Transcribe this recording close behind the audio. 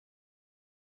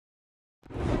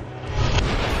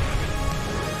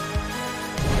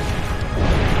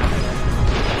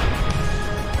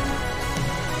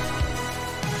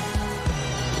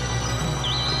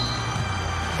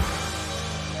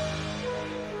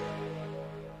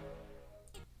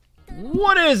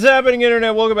What is happening,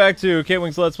 internet? Welcome back to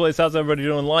Kwingsletsplays. How's everybody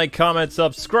doing? Like, comment,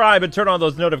 subscribe, and turn on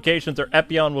those notifications or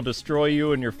Epion will destroy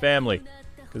you and your family.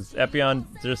 Because Epion's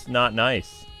just not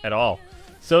nice at all.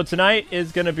 So tonight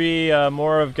is going to be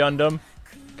more of Gundam.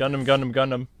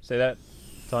 Gundam. Say that.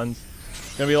 Tons.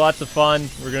 It's going to be lots of fun.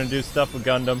 We're going to do stuff with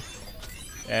Gundam.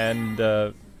 And,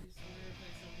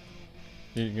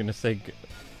 you're going to say...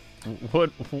 What?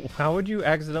 How would you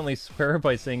accidentally swear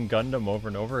by saying Gundam over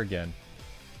and over again?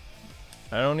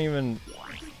 I don't even...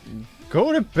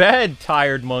 Go to bed,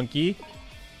 tired monkey!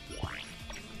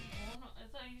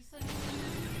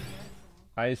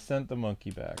 I sent the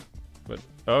monkey back. But,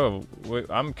 oh, wait,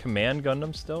 I'm Command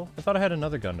Gundam still? I thought I had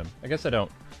another Gundam. I guess I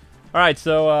don't. Alright,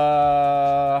 so,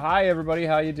 hi everybody,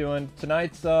 how you doing?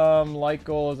 Tonight's, like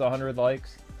goal is 100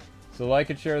 likes. So like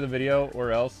and share the video,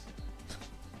 or else.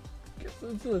 I guess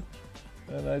that's the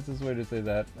nicest way to say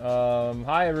that.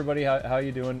 Hi everybody, how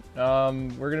you doing?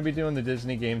 We're gonna be doing the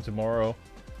Disney game tomorrow.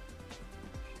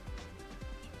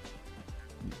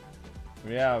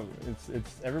 Yeah,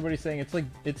 it's everybody's saying it's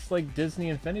like Disney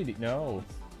Infinity. No,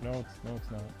 it's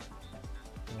not.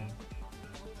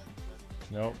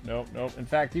 Nope. In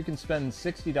fact, you can spend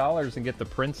 $60 and get the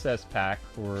Princess pack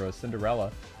for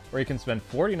Cinderella, or you can spend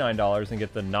 $49 and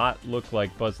get the not look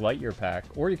like Buzz Lightyear pack,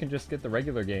 or you can just get the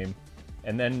regular game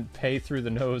and then pay through the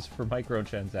nose for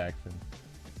microtransactions.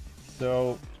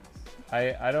 So,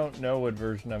 I don't know what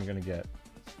version I'm gonna get.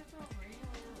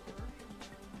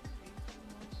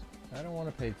 I don't want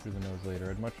to pay through the nose later.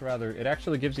 I'd much rather... It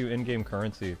actually gives you in-game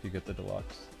currency if you get the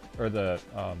deluxe. Or the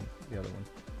other one.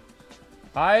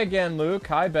 Hi again, Luke.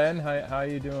 Hi, Ben. How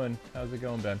you doing? How's it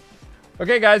going, Ben?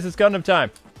 Okay, guys, it's Gundam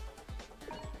time.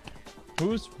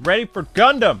 Who's ready for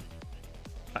Gundam?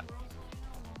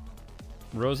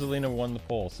 Rosalina won the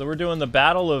poll. So we're doing the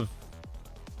Battle of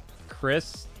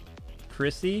Chryse?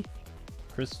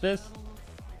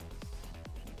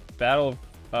 Battle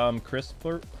of Crisp?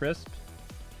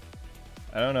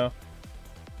 I don't know.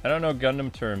 I don't know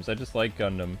Gundam terms. I just like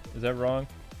Gundam. Is that wrong?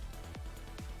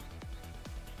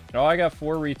 Oh, I got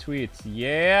 4 retweets.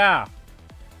 Yeah!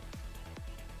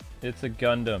 It's a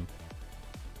Gundam.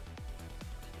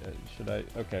 Should I?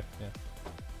 Okay, yeah.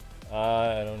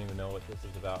 I don't even know what this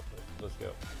is about, but let's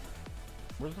go.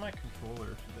 Where's my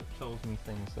controller that tells me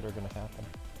things that are gonna happen?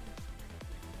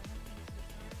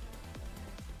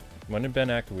 When did Ben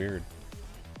act weird?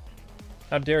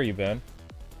 How dare you, Ben?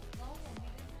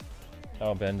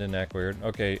 Oh, Ben didn't act weird.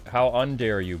 Okay, how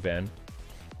undare you, Ben?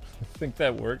 I think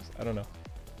that works. I don't know.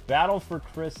 Battle for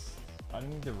Chris. I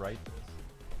need to write this.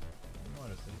 I don't know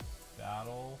what to say.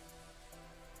 Battle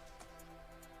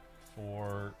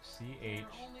for CH.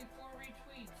 Only 4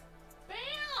 retweets.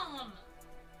 Bam!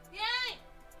 Yay!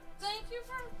 Thank you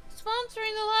for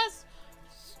sponsoring the last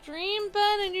stream,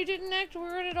 Ben, and you didn't act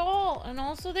weird at all. And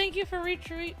also thank you for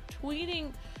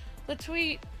retweeting the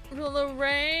tweet for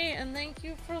Ray, and thank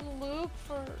you for Luke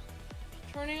for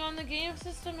turning on the game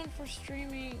system and for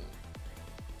streaming.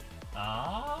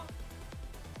 Ah?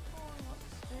 Oh,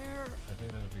 what's there? I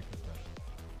think that would be professional.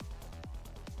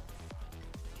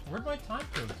 Where'd my time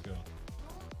codes go?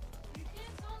 You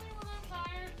can't tell me when I'm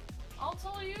tired. I'll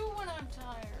tell you when I'm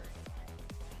tired.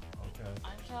 Okay.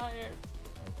 I'm tired.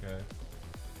 Okay.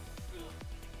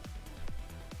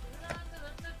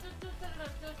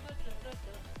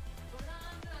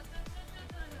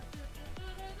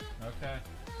 Okay.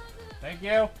 Thank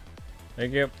you.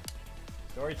 Thank you.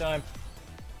 Story time.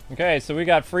 Okay, so we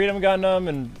got Freedom Gundam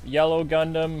and Yellow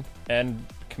Gundam and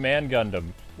Command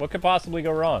Gundam. What could possibly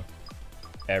go wrong?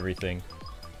 Everything.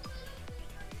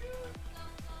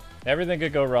 Everything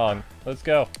could go wrong. Let's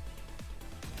go.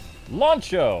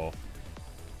 Launcho!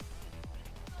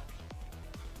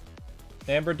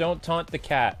 Amber, don't taunt the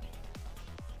cat.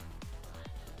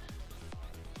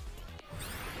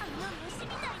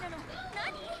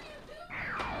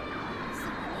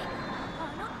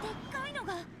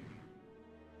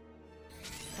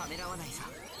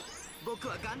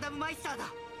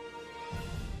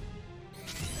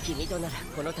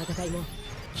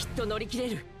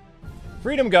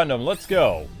 Freedom Gundam, let's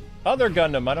go. Other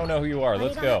Gundam, I don't know who you are.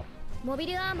 Let's go.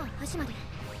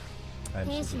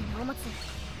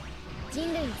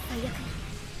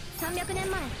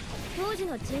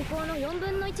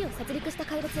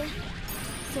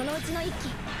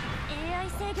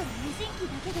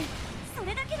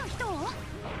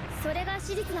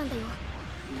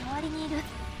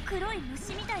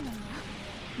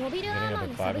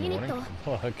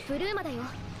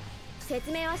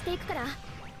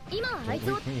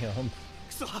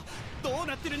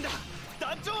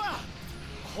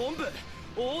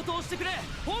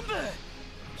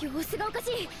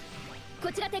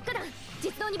 こちら鉄火団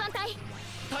実動2番隊。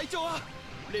隊長は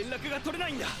連絡が取れな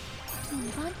いんだ。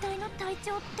2番隊の隊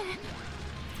長って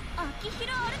秋広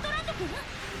アルトランド君？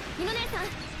ミノ姉さん、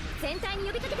全体に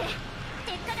呼びかけて。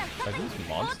鉄火団特に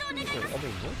応答願います。オル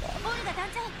ガ団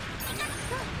長、ミカ君、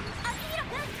秋広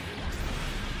君。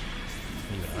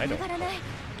繋がらない。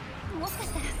もしかし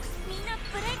たらみんな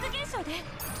ブレイク現象で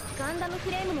ガンダムフ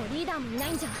レームもリーダーもいな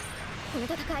いんじゃ、この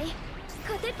戦い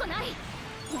勝てっこない。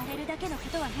やれるだけのこ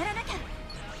とはやらなきゃ。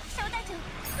小隊長、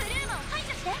ブルーマを排除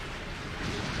して。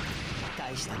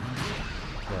大したもんだ。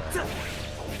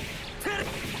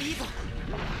いいぞ。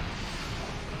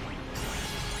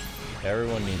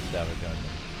 Everyone needs to have a Gundam.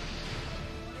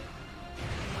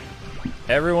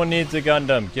 Everyone needs a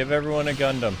Gundam. Give everyone a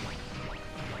Gundam.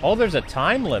 Oh, there's a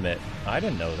time limit. I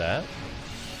didn't know that.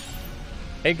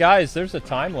 Hey guys, there's a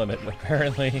time limit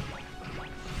apparently.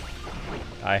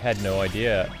 I had no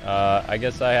idea. I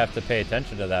guess I have to pay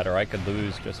attention to that or I could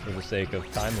lose just for the sake of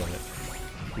time limit.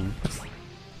 Oops.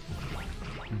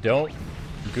 Don't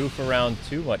goof around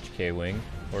too much, K-Wing,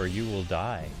 or you will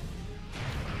die.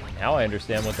 Now I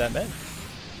understand what that meant.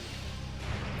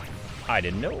 I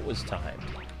didn't know it was timed.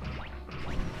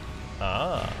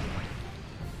 Ah.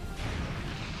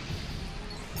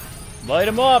 Light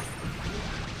him up!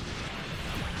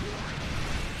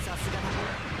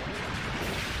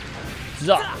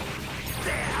 Zuck!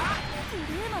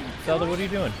 Zelda, what are you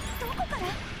doing?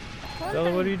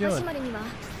 Zelda, what are you doing?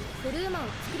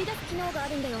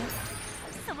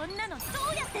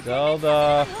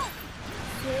 Zelda!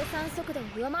 生産速度を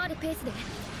上回るペースで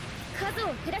数を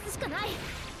減らすしかない。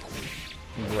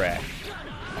Wreck.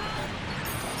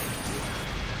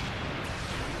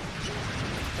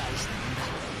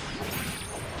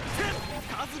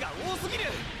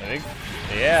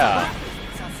 Yeah.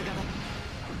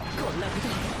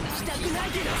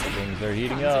 Things are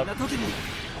heating up.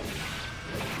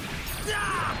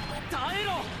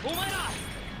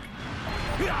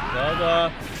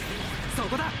 Zelda.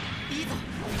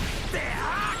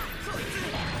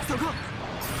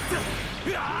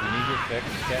 You need your fix,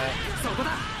 cat.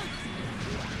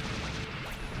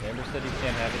 Amber said you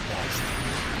can't have it now.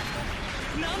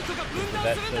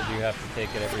 That says you have to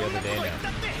take it every other day now.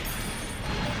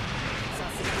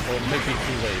 Well, it might be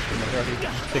too late. You might already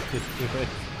take it too late.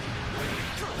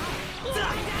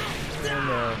 Oh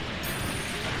no.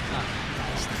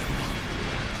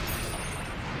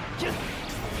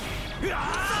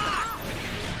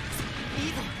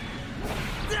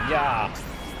 Yeah.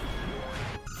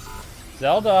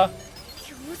 Zelda.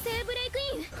 強制ブレイクイ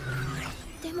ン。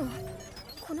でも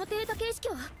このデータ形式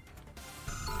は初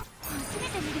め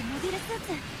て見るモビルスーツ。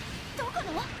どこの？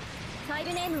ファイ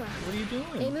ルネームは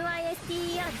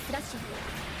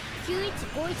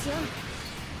MISTER/91514。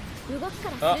動きか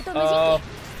らすると無人機。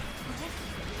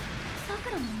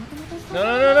桜ももともと No,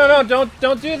 no, no, no, no!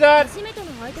 Don't do that! 初めての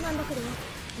相手なんだけど、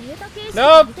データ形式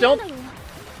No, don't!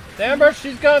 Amber,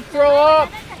 she's gonna throw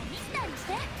up!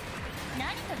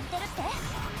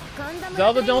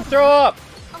 Zelda, don't throw up!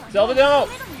 Zelda, don't!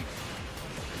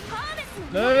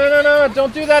 No, no, no, no, no!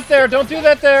 Don't do that there! Don't do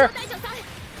that there!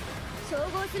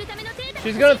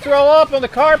 She's gonna throw up on the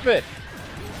carpet!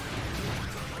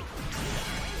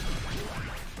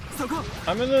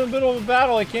 I'm in the middle of a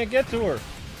battle, I can't get to her.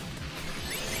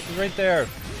 She's right there.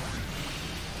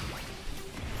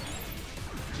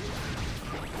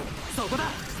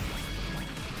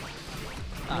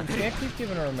 I can't keep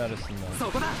giving her a medicine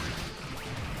though.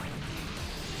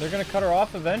 They're gonna cut her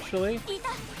off eventually.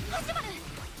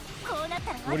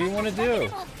 What do you want to do?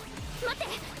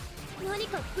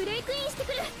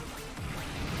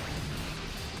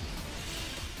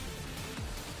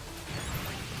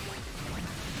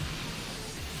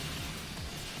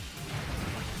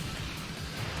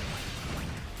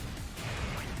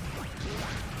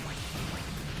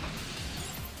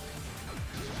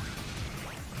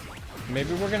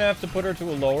 Maybe we're gonna have to put her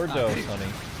to a lower dose, honey.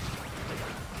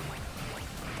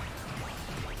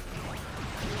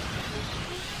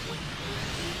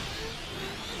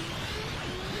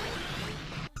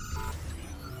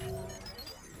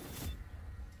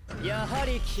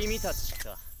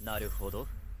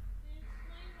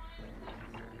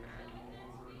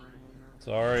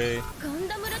 Sorry.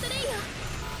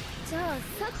 じゃあ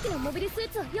さっきのモビルスー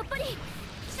ツはやっぱり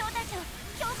小隊長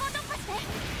強行突破して。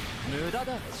無駄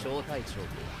だ小隊長。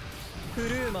ク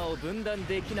ルーマを分断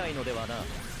できないのではな。こ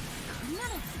んなの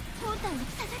本体を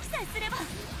叩きさえすれば。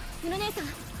ムロ姉さん、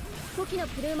5機の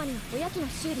プルーマには親機の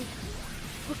修理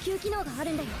補給機能があ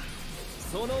るんだよ。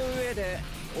その上で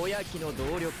親機の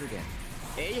動力源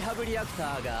エイハブリアク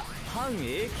ターが半永久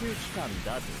期間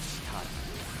だとした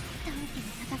ら。気で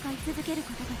戦い続ける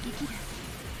ことができる。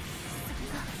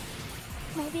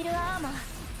それがモビルアーマー。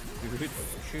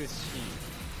美しい。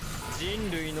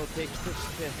人類の敵とし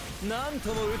てなん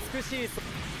とも美しい。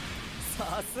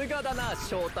さすがだな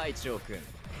小隊長くん。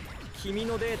君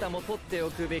のデータも取ってお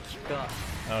くべきか。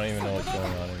 I don't even know what's going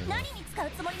on anymore. 何に使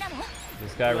うつもりなの？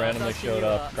 This guy randomly showed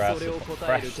up, crashed the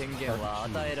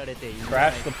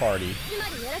party.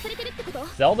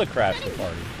 Zelda crashed the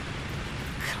party.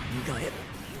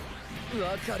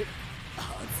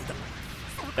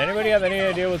 Anybody have any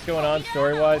idea what's going on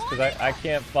story-wise? Because I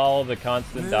can't follow the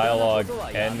constant dialogue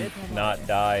and not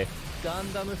die.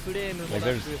 Like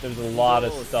there's a lot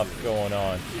of stuff going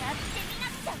on.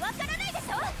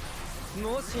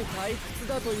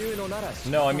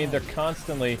 No, I mean they're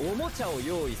constantly,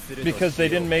 because they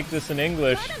didn't make this in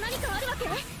English,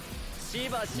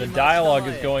 the dialogue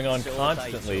is going on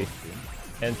constantly,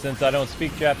 and since I don't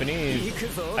speak Japanese,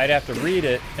 I'd have to read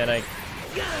it, and I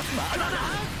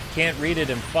can't read it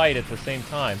and fight at the same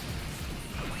time.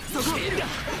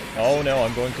 Oh no,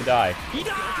 I'm going to die.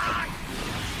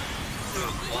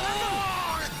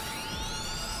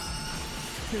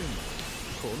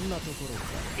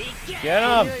 Get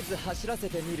him!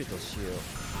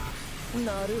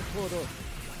 なるほど。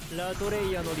ラトレ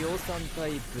イヤの量産タ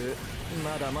イプ、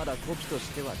まだまだ古希とし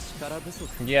ては力不足。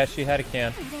Yeah, she had a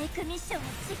can. ブレイクミッションは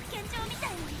実験場みたい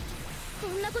に。こ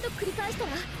んなこと繰り返した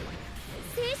ら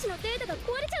生死のデータが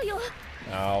壊れちゃうよ。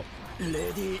Ow. レ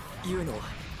ディー・ユノ、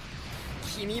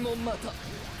君もまた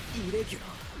イレギュラー。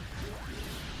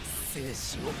生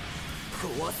死を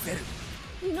壊せる。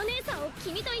ユノ姉さんを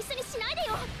君と一緒にしないで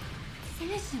よ。生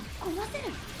死を壊せ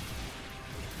る。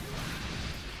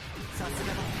さす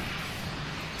がだ。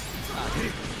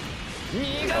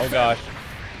 Oh gosh.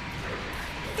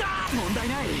 問題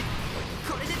ない。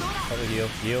これでどうだ。 Heal,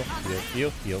 heal,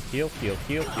 heal, heal, heal, heal, heal,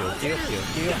 heal, heal, heal,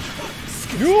 heal.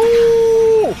 No!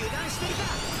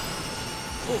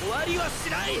 終わりはし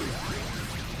ない。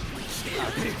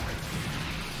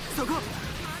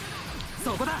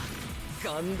そこだ。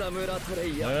ガンダムラトレ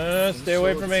イヤー。Stay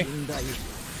away from me.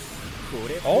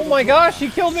 Oh my gosh, he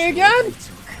killed me again!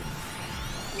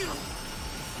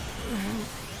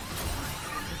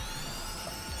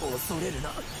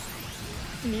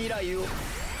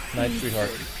 Nice,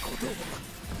 sweetheart.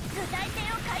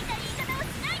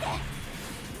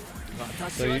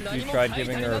 So you tried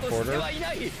giving her a quarter?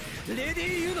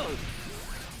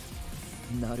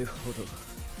 なるほど。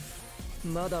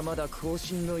まだまだ更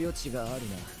新の余地があるな。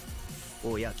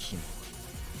親貴も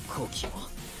子貴も。もう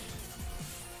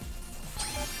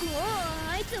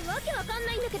あいつわけわかん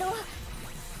ないんだけど。こ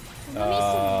のミッシ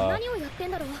ョン何をやって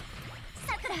んだろう。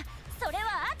さくら、それは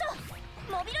あと。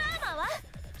モビルアーマ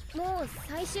ーはもう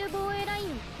最終防衛ライ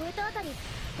ンを越えたあたりだね。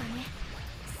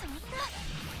そんな。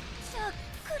じゃあ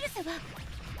クルスは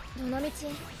どのみち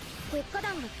鉄火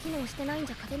弾が機能してないん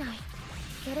じゃ勝てない。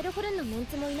やれるホルンのメン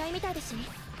ツもいないみたいだし、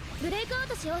ブレイクアウ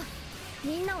トしよう。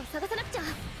みんなを探さなくちゃ。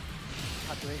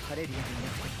たとえハレリアになって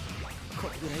こ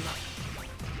れぐらいは。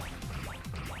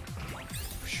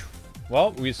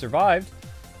Well, we survived.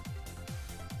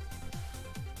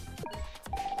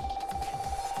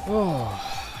 Oh,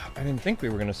 I didn't think we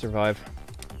were gonna survive.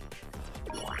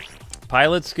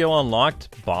 Pilot skill unlocked.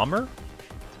 Bomber?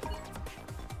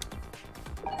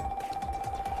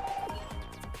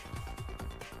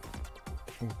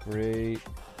 Great.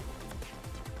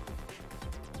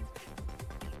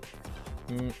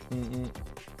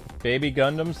 Baby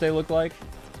Gundams, they look like.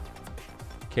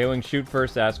 Kwings, shoot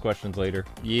first, ask questions later.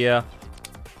 Yeah.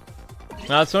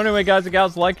 So anyway, guys and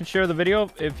gals, like and share the video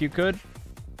if you could.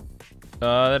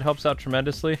 That helps out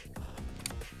tremendously.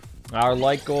 Our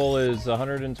like goal is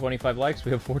 125 likes.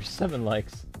 We have 47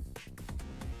 likes.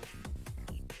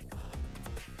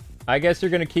 I guess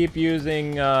you're gonna keep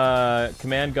using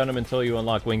Command Gundam until you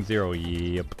unlock Wing Zero.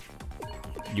 Yep.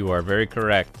 You are very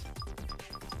correct.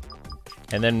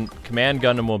 And then Command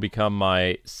Gundam will become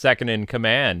my second in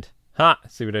command. Ha!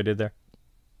 See what I did there?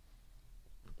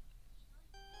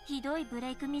 ひどいブ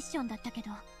レイクミッションだったけど、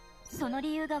その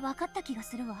理由が分かった気が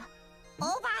するわ。オー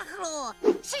バーフ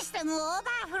ロー、システムオー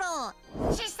バーフロ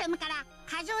ー、システムから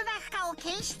過剰な負荷を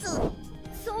検出。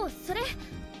そう、それ。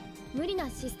無理な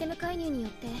システム介入によ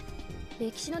って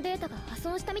歴史のデータが破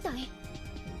損したみたい。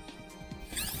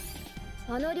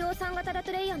あの量産型ラ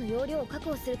トレイヤーの容量を確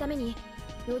保するために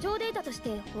余剰データとし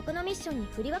て他のミッションに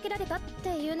振り分けられたっ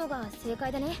ていうのが正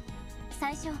解だね。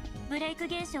最初ブレイク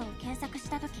現象を検索し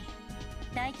た時、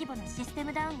大規模なシステ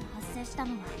ムダウンが発生した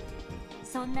のは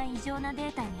そんな異常なデ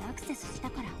ータにアクセスした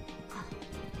からか。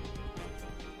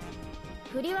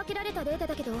振り分けられたデータ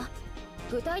だけど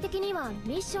具体的には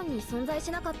ミッションに存在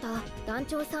しなかった団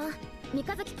長さん、三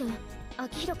日月くん、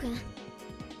秋広くん、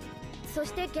そ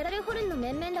してギャラルホルンの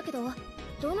面々だけど、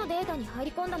どのデータに入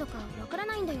り込んだのかわから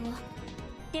ないんだよ。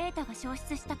データが消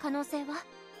失した可能性は？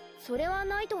それは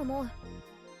ないと思う。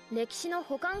歴史の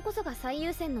保管こそが最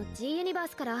優先の G ユニバー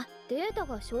スからデータ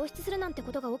が消失するなんて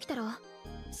ことが起きたら、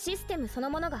システムその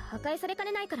ものが破壊されか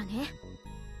ねないからね。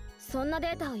そんなデ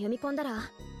ータを読み込んだら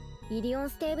イディオン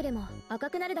ステーブルも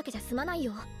赤くなるだけじゃ済まない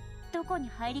よ。どこに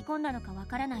入り込んだのかわ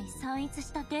からない散逸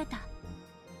したデータ、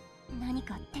何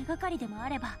か手がかりでもあ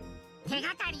れば。手が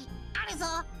かりあるぞ。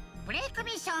ブレイク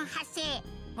ミッション発生。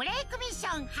ブレイクミッシ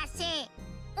ョン発生。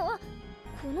あ、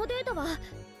このデータは。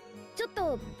ちょっ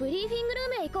とブリーフィングル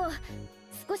ームへ行こう。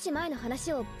少し前の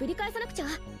話をぶり返さなくちゃ。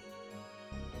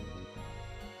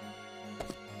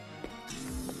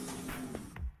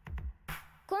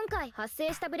今回発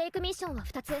生したブレイクミッションは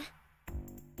2つ。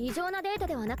異常なデータ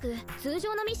ではなく通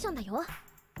常のミッションだよ。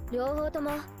両方と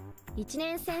も一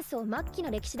年戦争末期の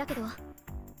歴史だけど。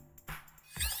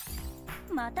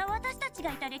また私たち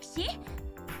がいた歴史？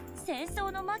戦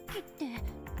争の末期って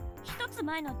一つ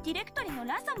前のディレクトリの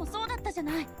ラサもそうだったじゃ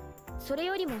ない。それ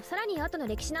よりもさらに後の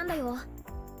歴史なんだよ。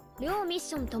両ミッ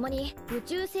ションともに宇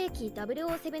宙世紀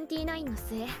0079の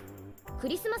末、ク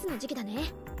リスマスの時期だ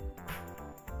ね。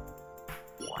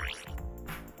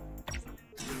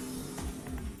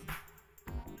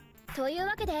という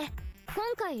わけで今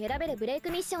回選べるブレイク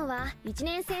ミッションは一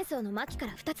年戦争の末期か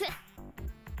ら2つ。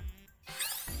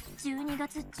12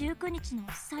月19日の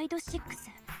サイド6、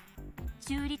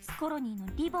中立コロニーの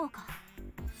リボーか。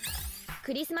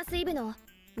クリスマスイブの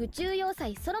宇宙要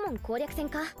塞ソロモン攻略戦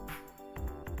か。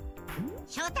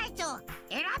小隊長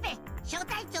選べ。小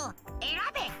隊長選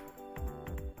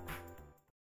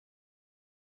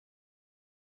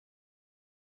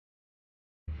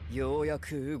べ。ようや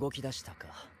く動き出したか。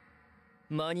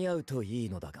間に合うといい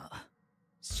のだが、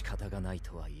仕方がない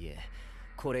とはいえ、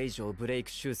これ以上ブレイク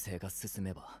修正が進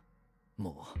めば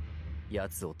もう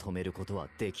奴を止めることは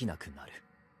できなくなる。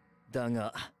だ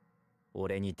が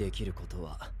俺にできること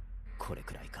はこれ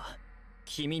くらいか。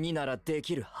君にならで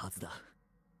きるはずだ。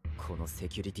このセ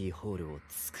キュリティホールを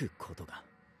突くことが。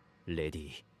レディ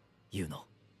ー、ユノ。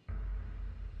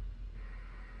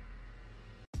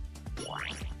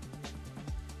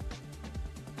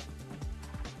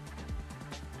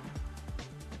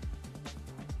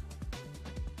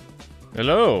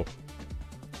Hello.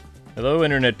 Hello,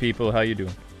 internet people. How you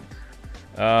doing?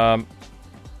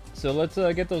 So let's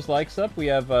get those likes up. We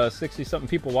have 60-something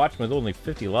people watching with only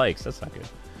 50 likes. That's not good.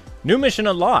 New mission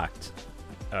unlocked.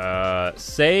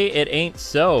 Say it ain't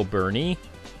so, Bernie.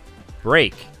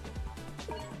 Break.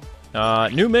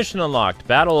 New mission unlocked.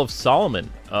 Battle of Solomon.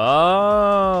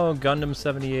 Oh, Gundam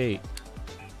 78.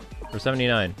 Or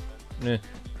 79. Eh.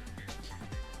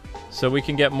 So we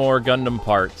can get more Gundam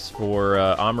parts for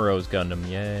Amuro's Gundam.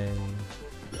 Yay.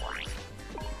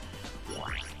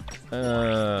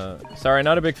 Sorry,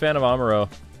 not a big fan of Amuro.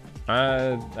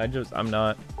 I'm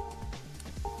not.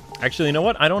 Actually, you know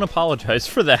what? I don't apologize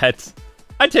for that.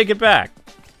 I take it back.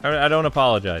 I don't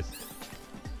apologize.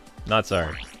 Not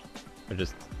sorry.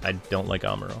 I don't like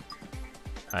Amuro.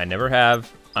 I never have.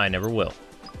 I never will.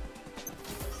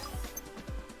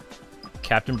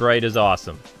 Captain Bright is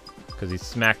awesome. Because he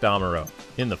smacked Amuro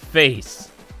in the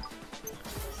face.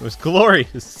 It was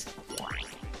glorious.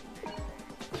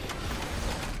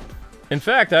 In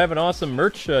fact, I have an awesome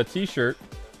merch t-shirt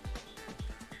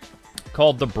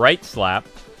called the Bright Slap.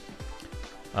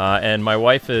 And my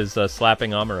wife is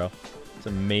slapping Amuro. It's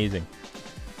amazing.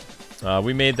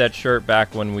 We made that shirt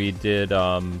back when we did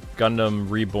Gundam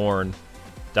Reborn.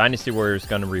 Dynasty Warriors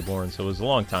Gundam Reborn, so it was a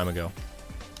long time ago.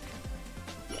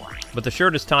 But the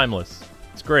shirt is timeless.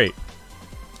 It's great.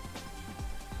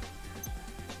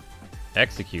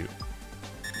 Execute.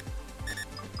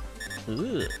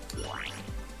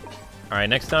 Alright,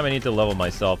 next time I need to level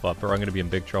myself up or I'm going to be in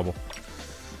big trouble.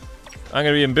 I'm going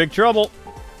to be in big trouble.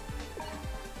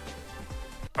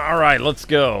 Alright, let's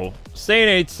go. Say it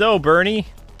ain't so, Bernie.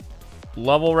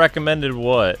 Level recommended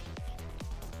what?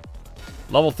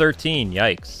 Level 13,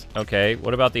 yikes. Okay,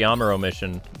 what about the Amuro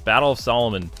mission? Battle of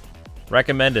Solomon.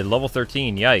 Recommended, level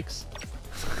 13, yikes.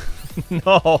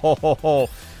 No!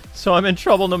 So I'm in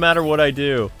trouble no matter what I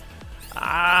do.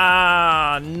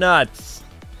 Ah, nuts.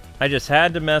 I just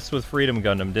had to mess with Freedom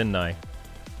Gundam, didn't I?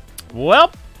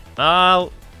 Well,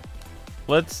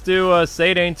 let's do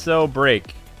Say It Ain't So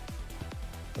break.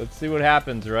 Let's see what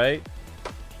happens, right?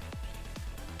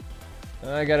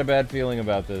 I got a bad feeling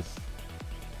about this.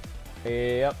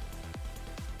 Yep.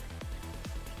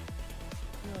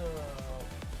 Oh,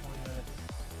 20 minutes.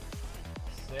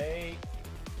 Say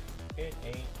it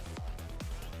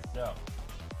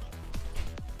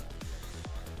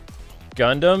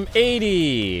Gundam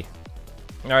 80.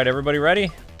 All right, everybody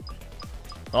ready?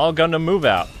 All Gundam move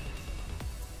out.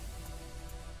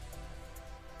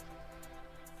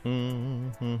 Hmm.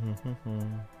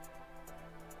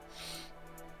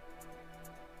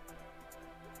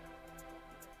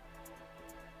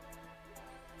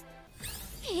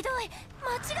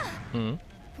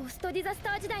 ポストディザスタ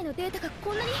ー時代のデータが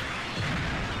こんなに。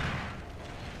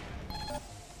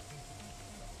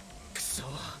くそ、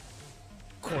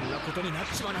こんなことになっ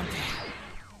ちまうなんて。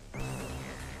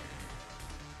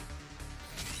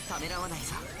ためらわない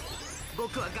ぞ。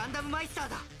僕はガンダムマイスター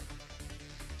だ。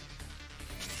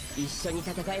一緒に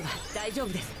戦えば大丈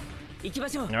夫です。行きま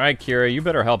しょう。 All right, Kira, you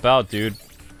better help out, dude.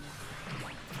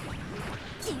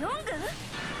 ジオン軍？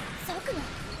ザクの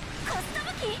カスタ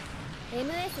ム機？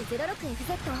 MS06FZ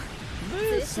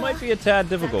This might be a tad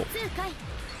difficult.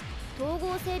 統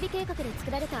合整備計画で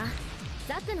作られた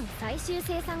ザクの最終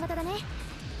生産型だね。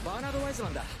バーナード・ワイズマ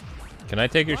ンだ。 Can I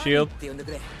take your shield? って呼んで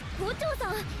くれ。校長さ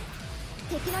ん、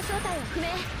敵の正体は不明。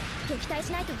撃退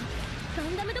しないとガ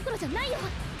ンダムどころじゃないよ。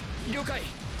了解。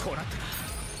こうなった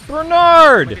ら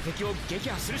Bernard! 敵を撃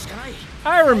破するしかない。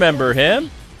 I remember him.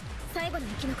 最後の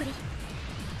生き残り、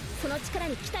その力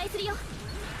に期待するよ。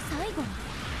最後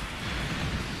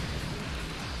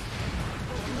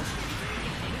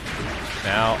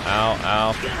Ow, ow,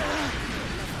 ow.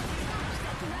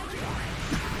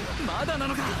 まだな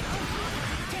のか。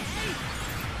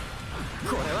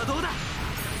これはどうだ。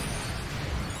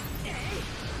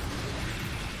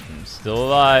 I'm still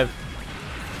alive.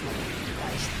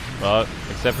 Well,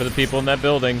 except for the people in that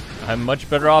building. I'm much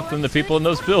better off than the people in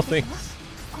those buildings.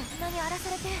 こんなに荒ら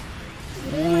されて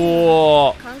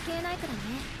Whoa! 関係ないからね。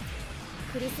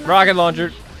クリスマス Rocket launcher.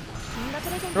 こんな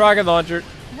プレゼント Rocket launcher.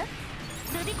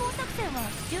 ルビコン作戦は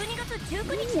12月19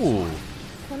日。 Ooh.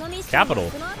 このミッションは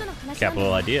Capital. その後の話なんだ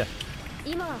Capital idea.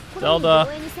 今はこ Zelda. の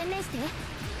防衛に専念して。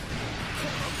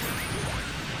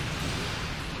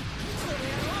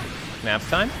 Nap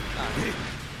time?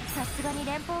 さすがに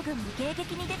連邦軍も迎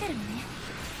撃に出てるのね。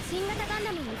新型ガン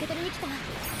ダムを受け取りに来たス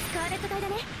カーレット隊だ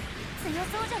ね。強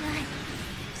そうじゃない。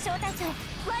小隊長、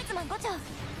ワイズマン5長、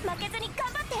負けずに頑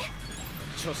張って。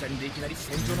初戦でいきなり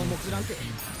戦場の目図なんて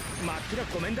真っ平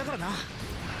ごめんだからな。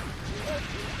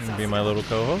 Be my little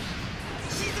co-host?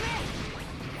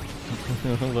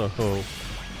 Hello.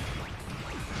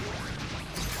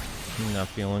 Not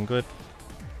feeling good.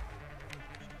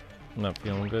 Not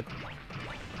feeling good.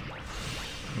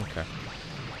 Okay.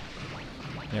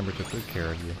 Amber took good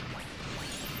care of you.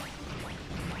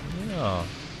 Yeah.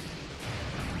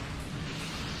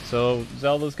 So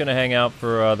Zelda's gonna hang out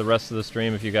for the rest of the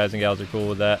stream if you guys and gals are cool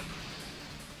with that.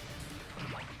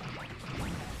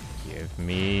 Give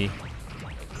me.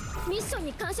 ミッション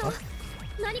に干渉。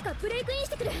何かブレイクインし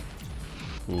てくれ。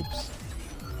 Oops. こ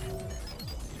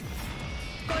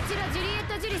ちらジュリエッ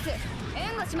ト・ジュリス、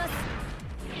援護します。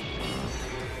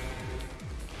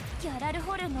ギャラル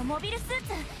ホルンのモビルスーツっ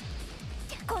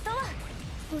てことは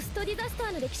ポストディザスタ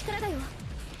ーの歴史からだよ。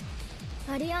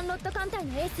アリアンロット艦隊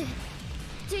のエース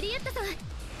ジュリエットさん。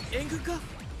援軍か。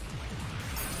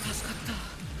助かった。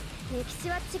歴史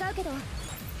は違うけど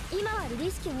今はリリ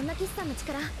ー式女騎士さんの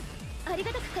力あり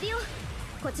がたく借りよう。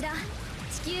こちら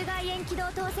地球外縁機動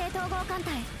統制統合艦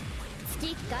隊、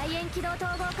月外縁機動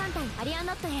統合艦隊アリアン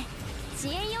ロットへ支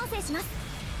援要請します。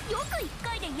よく1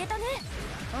回で言えたね。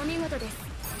お見事で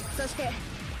す。そして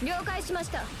了解しまし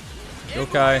た。了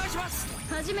解。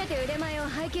初めて腕前を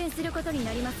拝見することに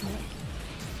なりますね。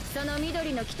その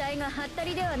緑の機体がハッタ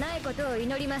リではないことを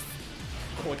祈ります。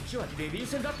こっちはデビー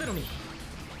戦だったのに。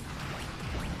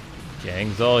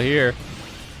 Gang's all here.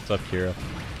 What's up, Kira?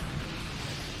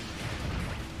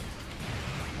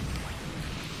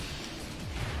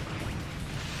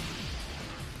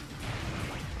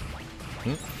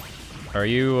 Are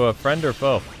you a friend or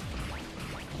foe?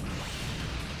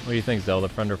 What do you think, Zelda?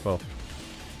 Friend or foe?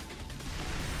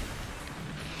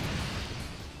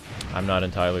 I'm not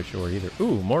entirely sure either.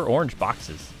 Ooh, more orange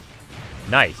boxes.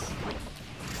 Nice.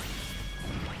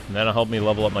 And that'll help me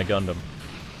level up my Gundam.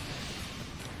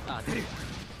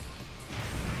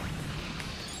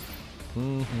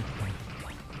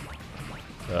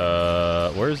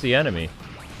 Where's the enemy?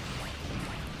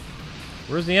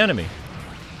 Where's the enemy?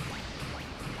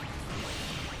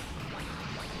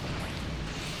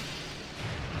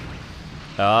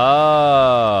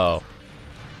 Oh.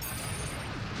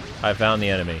 I found the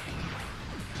enemy.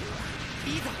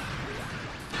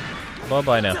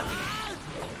 Bye-bye now.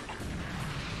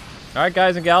 Alright,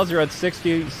 guys and gals, you're at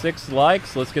 66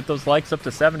 likes. Let's get those likes up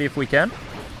to 70 if we can.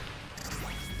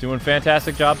 Doing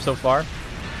fantastic job so far.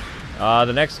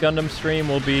 The next Gundam stream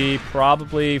will be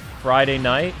probably Friday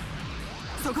night.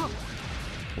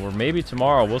 Or maybe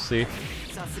tomorrow, we'll see.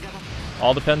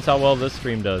 All depends how well this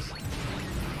stream does.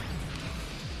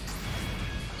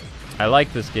 I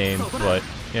like this game, but,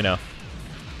 you know.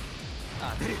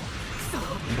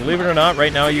 Believe it or not,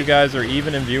 right now you guys are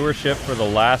even in viewership for the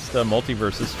last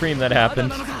Multiverses stream that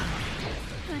happened.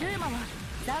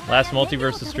 Last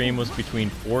Multiverses stream was between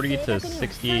 40 to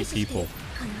 68 people.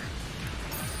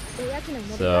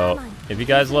 So, if you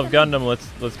guys love Gundam,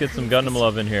 let's get some Gundam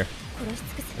love in here.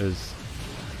 'Cause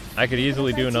I could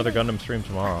easily do another Gundam stream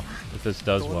tomorrow if this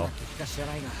does well.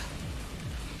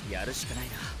 Yeah.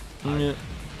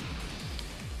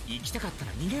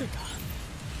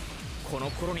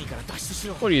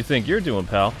 What do you think you're doing,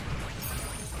 pal?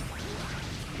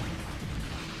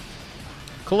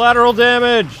 Collateral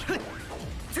damage!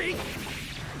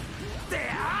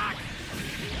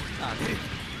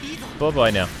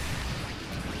 Bye-bye now.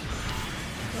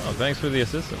 Oh, thanks for the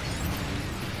assistance.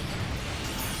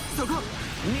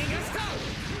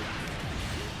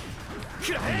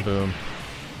 And boom.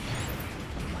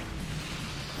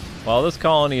 Well, this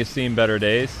colony has seen better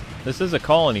days. This is a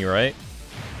colony, right?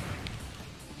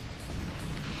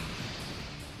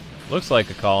 Looks like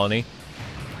a colony.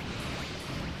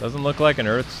 Doesn't look like an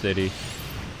Earth city.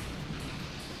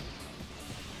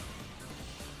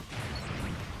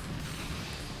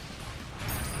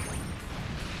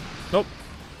 Nope.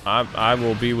 I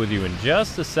will be with you in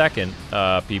just a second,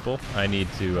 people. I need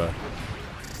to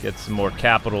get some more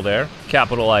capital there.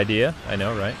 Capital idea. I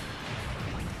know, right?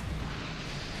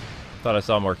 Thought I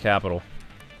saw more capital.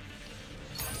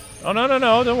 Oh, no, no,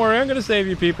 no. Don't worry. I'm going to save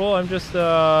you, people. I'm just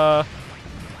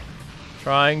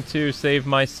trying to save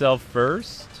myself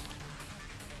first.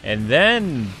 And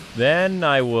then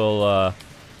I will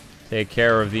take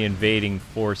care of the invading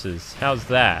forces. How's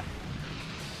that?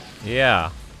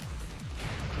 Yeah.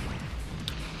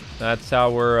 That's how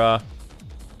we're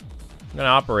gonna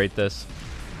operate this.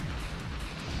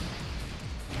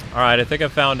 Alright, I think I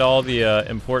found all the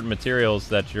important materials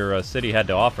that your city had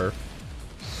to offer.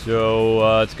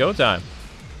 So, it's go time.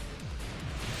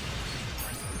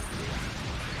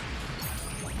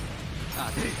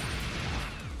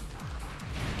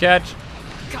 Catch.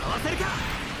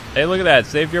 Hey, look at that.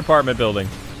 Saved your apartment building.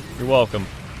 You're welcome.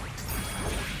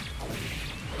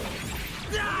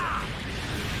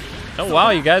 Oh, wow.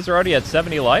 You guys are already at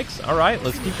 70 likes? All right.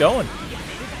 Let's keep going.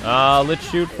 Let's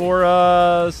shoot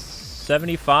for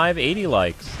 75, 80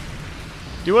 likes.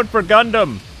 Do it for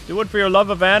Gundam. Do it for your love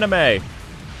of anime.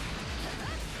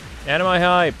 Anime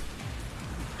hype.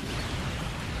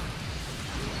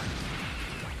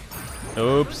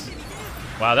 Oops.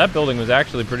 Wow, that building was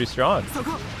actually pretty strong.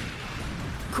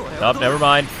 Oh, never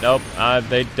mind. Nope,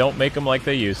 they don't make them like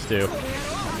they used to.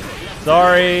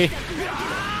 Sorry.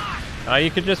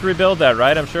 You could just rebuild that,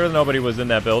 right? I'm sure nobody was in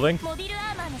that building.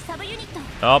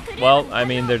 Oh, well, I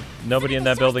mean, there's nobody in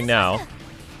that building now.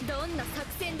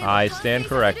 I stand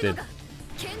corrected.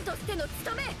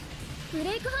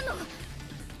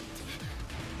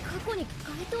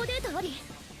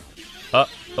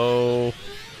 Uh-oh.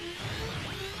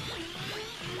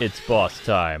 It's boss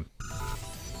time.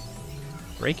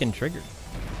 Break and trigger.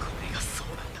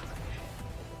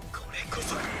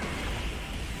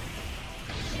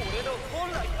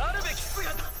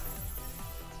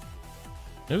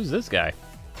 Who's this guy?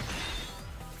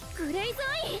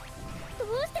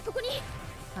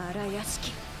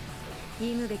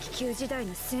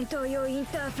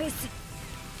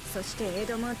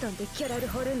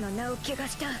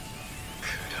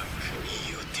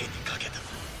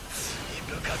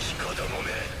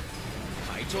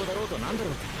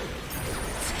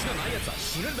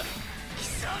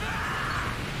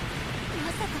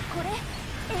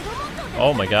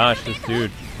 Oh my gosh, this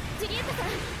dude.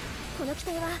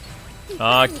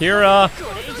 Kira!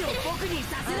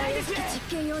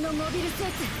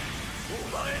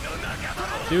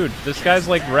 Dude, this guy's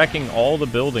like wrecking all the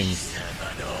buildings.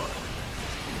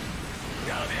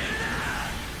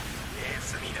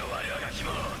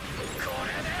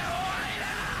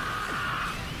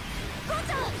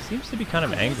 Seems to be kind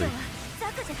of angry.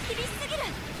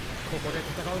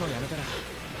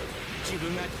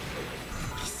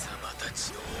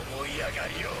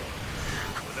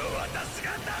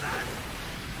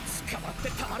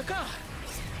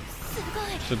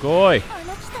 Sugoi!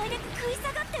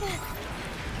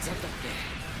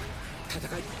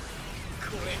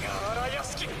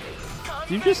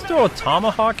 Did you just throw a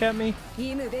tomahawk at me?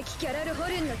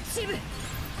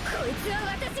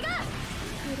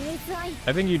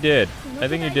 I think you did. I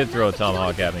think you did throw a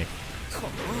tomahawk at me.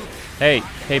 Hey,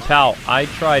 pal, I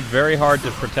tried very hard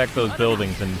to protect those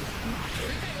buildings and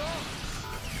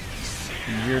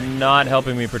You're not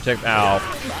helping me protect. Ow.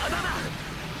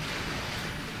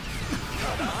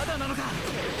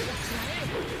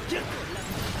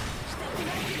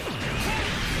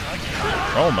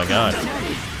 Oh my god.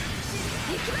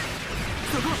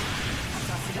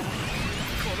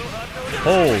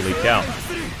 Holy cow.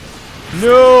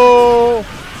 No!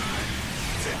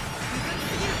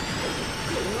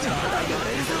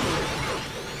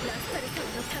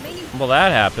 Well,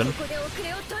 that happened.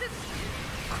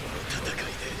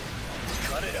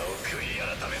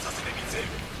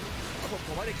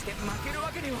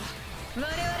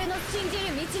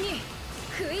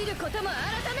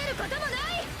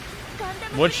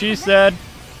 What she said.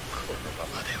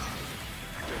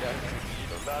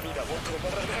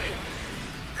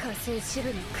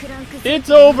 It's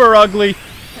over, ugly.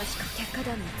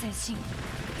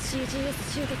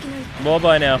 Well,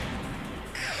 bye now.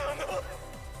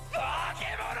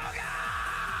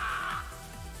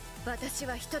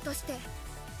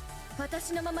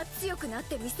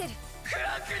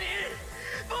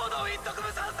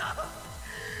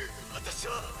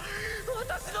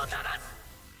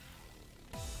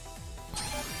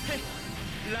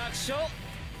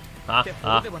 Ha ha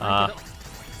ha.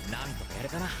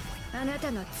 あな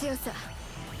たの強さ、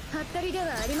はったりでは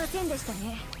ありませんでした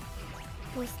ね。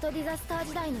ポストディザスター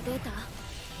時代のデータ、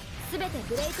すべて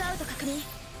ブレイクアウト確認。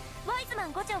ワイズマ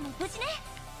ン5長も無事ね。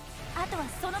あとは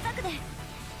その額で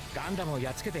ガンダムを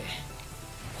やっつけて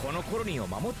このコロニーを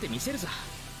守ってみせるさ。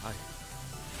ある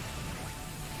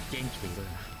元気でいろよ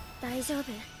な。大丈夫。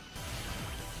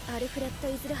アルフレッド・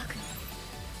イズルハ君、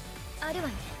あるわ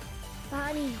ね。バ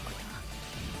ーニーのこと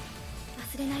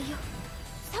忘れないよ。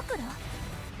さくら、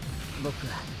僕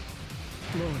は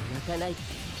もう泣かないって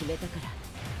決めたから。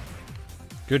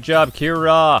 Good job,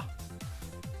 Kira.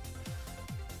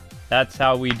 That's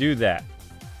how we do that.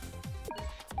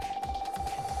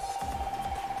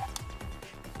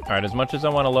 Alright, as much as I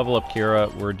want to level up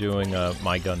Kira, we're doing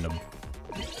my Gundam.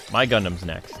 My Gundam's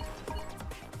next.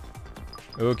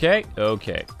 Okay,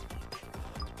 okay.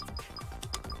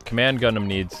 Command Gundam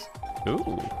needs...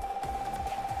 Ooh.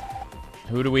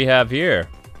 Who do we have here?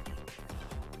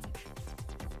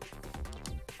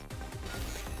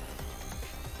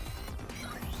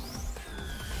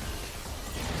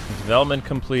 Development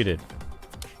completed.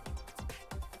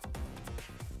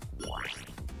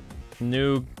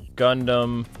 New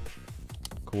Gundam.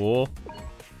 Cool.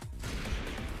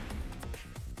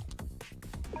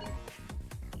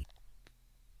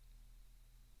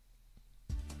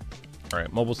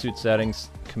 Alright, mobile suit settings,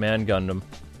 Command Gundam.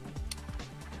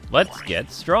 Let's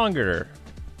get stronger.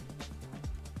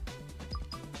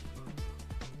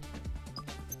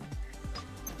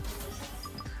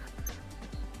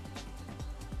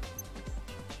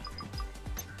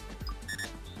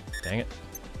 Dang it.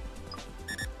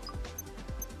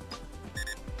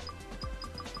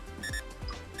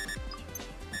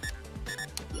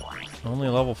 Only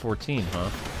level 14, huh?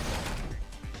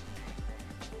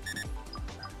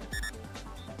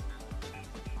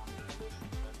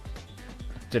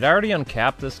 Did I already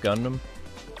uncap this Gundam?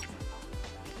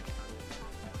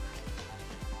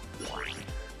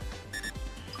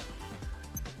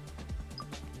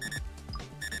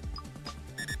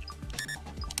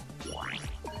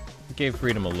 Gave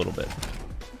freedom a little bit.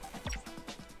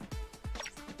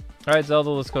 Alright,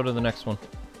 Zelda, let's go to the next one.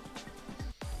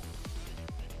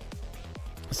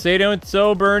 Say don't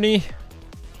so, Bernie.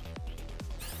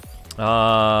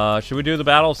 Should we do the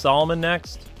Battle of Solomon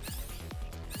next?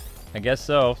 I guess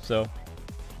so, so.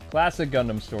 Classic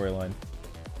Gundam storyline.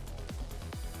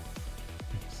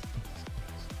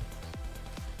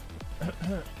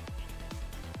 Battle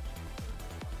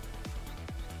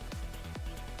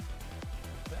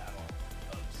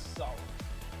of Solomon.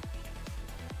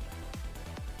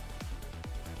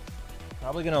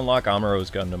 Probably gonna unlock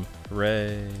Amuro's Gundam.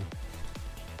 Hooray.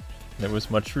 There was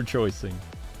much rejoicing.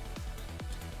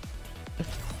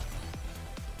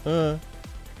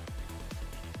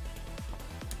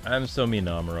 I'm so mean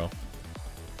to Amuro.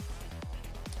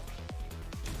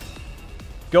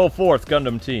 Go forth,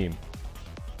 Gundam team.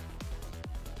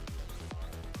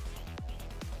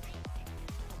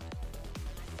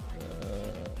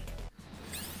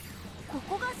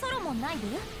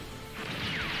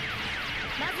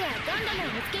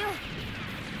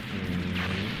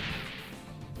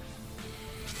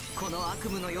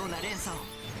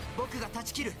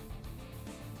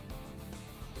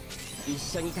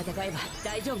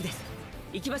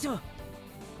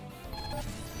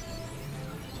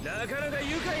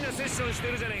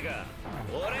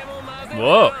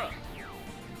 Whoa.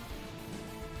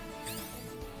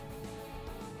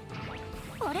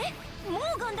 あれ、も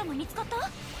うガンダム見つかった？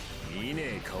いいね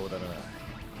え顔だな。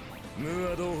ム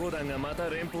ーア同胞団がまた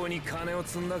連邦に金を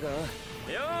積んだか。よ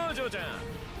ー嬢ちゃん、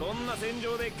こんな戦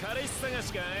場で彼氏探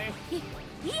しかい。い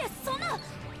え、そんなっ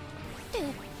て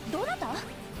どなた？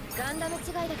ガンダム違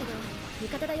いだけど味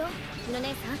方だよ、日野姉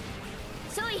さん。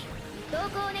少尉、同行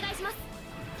お願いします。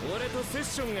俺とセッ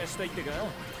ションがしたいってか。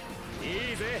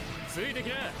いいぜ、ついてき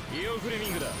な、イオ・フレミ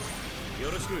ングだ。よ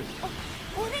ろしく。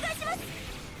お願いします。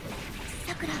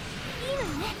さくら、いいのよ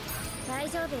ね？大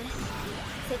丈夫、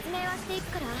説明はしてい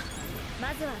くから、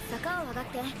まずは坂を上がっ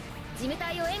て事務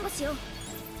隊を援護しよう。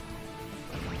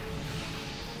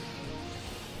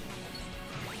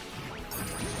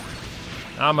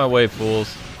On my way,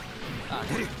 fools.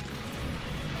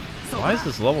 Why is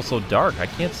this level so dark? I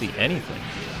can't see anything.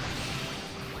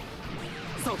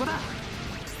 そこだ。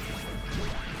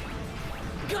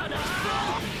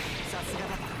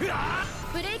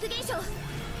ブレイク現象。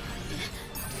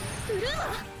ブルーマ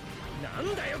ー。な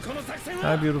んだよこの作戦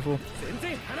Hi, は。 beautiful. 全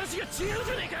然話が違う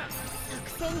じゃねえか。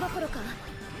作戦どころか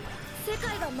世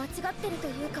界が間違ってると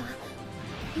いうか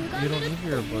You 歪ん don't でる need って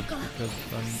your いう books か。 because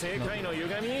世 I'm 界 not... の歪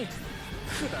み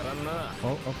くだらんな。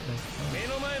 Oh, okay. 目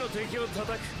の前の敵を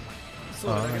叩く、そ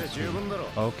れだけで十分だろ。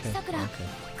 Okay, さくら、 okay.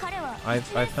 彼は I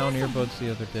found earbuds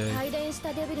the other day, 帯電し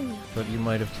たデビルによ but you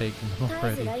might have taken them 絶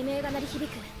えず already. 雷鳴が鳴り響く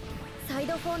サイ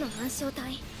ド4の暗証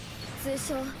体、通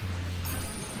称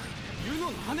ユ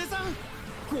ノの羽さん、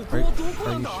こ Are こはどこ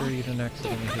you なんだ。 sure you didn't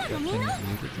accidentally hit that thing and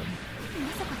muted them?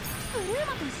 まさかブルー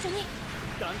マと一緒に。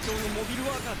団長のモビル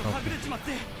ワーカーと隠れちまっ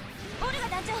て。オルガ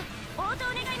団長、応答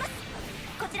願います。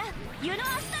こちらユノ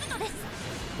アスタルトです。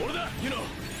俺だ、ユノ。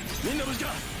みんな無事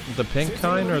か。 The pink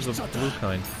kind or the blue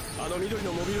kind? あの緑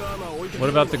のモビルアーマーを置いて。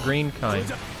 What about the green kind?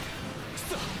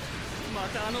 ま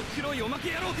たあの黒いおま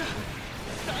け野郎か。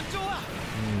団長は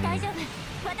大丈夫、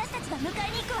私たちが迎え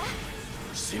に行くわ。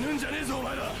死ぬんじゃねえぞお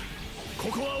前ら。こ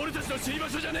こは俺たちの死に場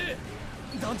所じゃねえ。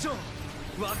団長、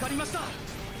わかりました。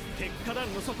鉄火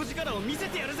弾の底力を見せ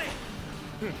てやるぜ。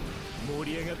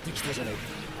盛り上がってきたじゃないか。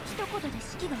一言で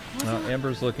士気が向上。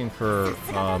 Amber's looking for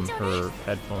her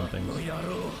headphone things.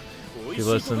 She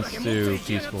listens to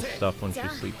peaceful stuff when she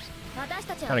sleeps. 私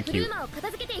たちは Kinda ブル cute. ーマを片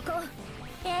付けていこう。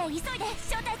急いで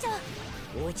小隊長。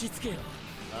落ち着けよ。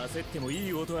焦ってもい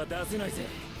い音は出せないぜ。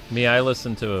 Me, I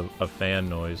listen to a fan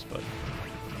noise, but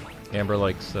Amber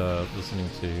likes listening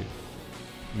to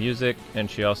music, and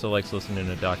she also likes listening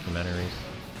to documentaries.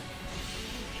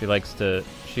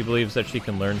 She believes that she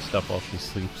can learn stuff while she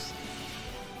sleeps.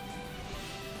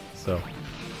 So.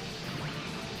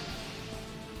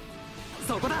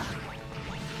 そこだ。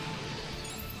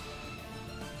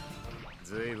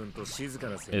随分と静か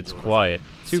な戦場だ。 It's quiet.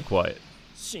 Too quiet.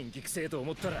 新規性と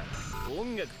思ったら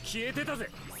音楽消えてたぜ。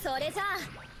それじゃあ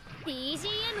BGM1。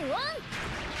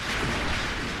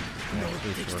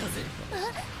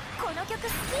 この曲好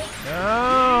き。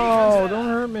 No! Don't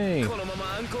hurt me! このま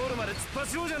まアンコールまで突っ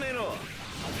走ろうじゃねえの。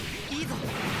いいぞ。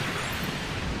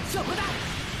そこだ。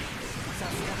さ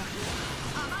すがだ。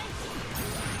甘い。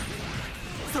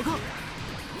そこ。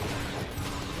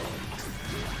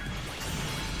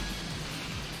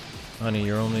 Honey,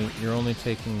 you're only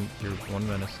taking your one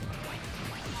medicine.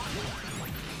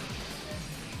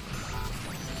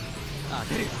 当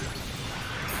てる。い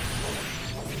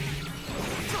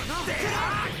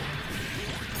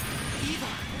いぞ。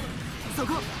そ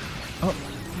こ。 Oh,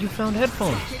 you found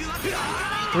headphones.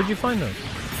 Where'd you find those?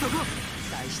 そこ。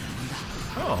大したもん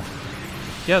だ。 Oh.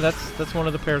 Yeah, that's one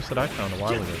of the pairs that I found a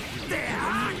while ago.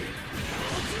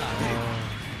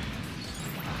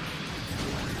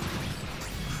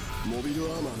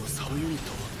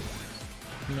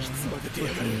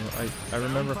 I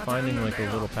remember finding like a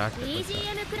little packet like that.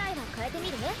 BGM くらいは変えて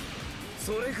みる？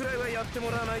それくらいはやって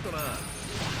もらわないとな。い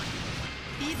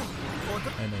いぞ。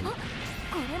 I know. こ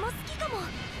れも好きかも。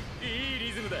いい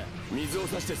リズムだ。水を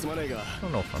差してすまないが。 I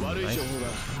don't know if I'm 悪い nice. 情報だ。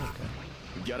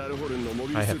 Okay. ギャラルホルンのモ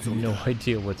ビル I スー have ツを見た。 no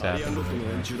idea what's アリアン happening ロックの right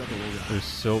連 now. 中だと思う They're が。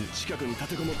 so 近くに立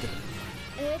てこもってる。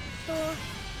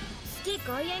月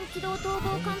外縁機動統合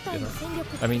艦隊の戦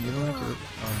力 I mean, you don't have to.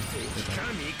 か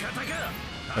味方か。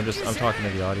 I'm talking to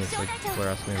the audience. Like, people are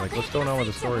asking me, like, what's going on with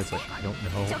the story? It's like, I don't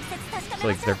know. 直接確か It's め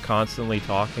like ましょ they're う。 constantly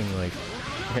talking, like,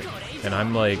 and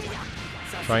I'm like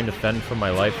trying to fend for my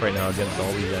life right now against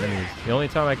all these enemies. The only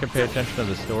time I can pay attention to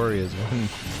the story is when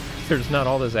there's not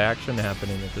all this action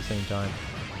happening at the same time.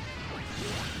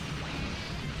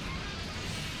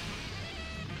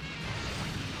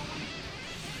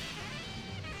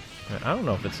 I don't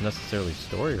know if it's necessarily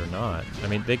story or not. I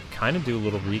mean, they kind of do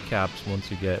little recaps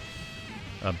once you get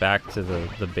back to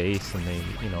the base and they,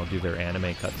 you know, do their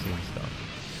anime cutscene stuff.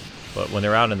 But when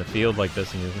they're out in the field like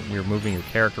this and you're moving your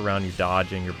character around, you're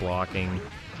dodging, you're blocking,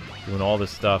 doing all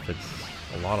this stuff. It's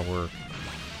a lot of work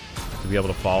to be able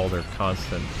to follow their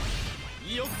constant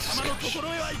discussion.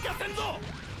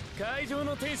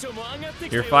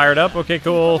 You're fired up? Okay,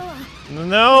 cool.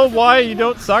 No, why? You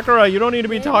don't, Sakura, you don't need to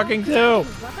be talking too.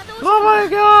 Oh my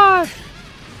god!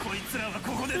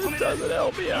 This doesn't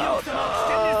help me out.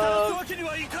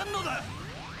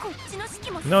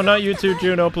 No, not you too,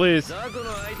 Juno, please. I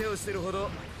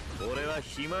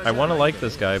want to like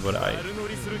this guy, but I...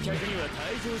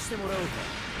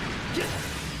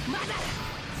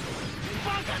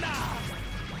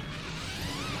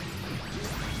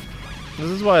 This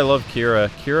is why I love Kira.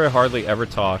 Kira hardly ever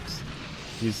talks.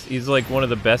 He's like one of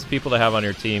the best people to have on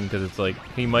your team, because it's like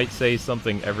he might say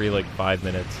something every like 5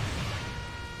 minutes.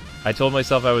 I told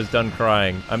myself I was done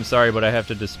crying. I'm sorry, but I have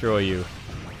to destroy you.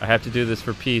 I have to do this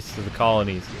for peace to the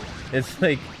colonies. It's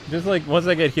like, just like once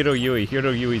I get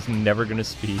Hiroyui's never gonna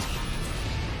speak.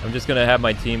 I'm just gonna have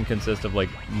my team consist of like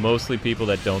mostly people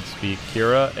that don't speak,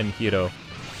 Kira and Hiro,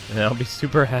 and I'll be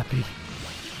super happy.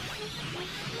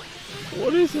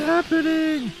 What is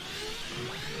happening?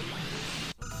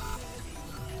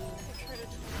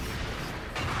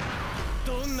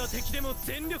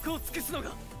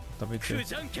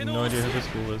 W2. No idea who this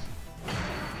fool is.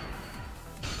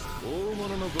 Oh,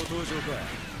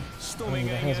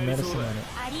 that has medicine on it.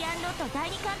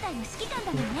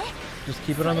 Just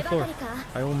keep it on the floor.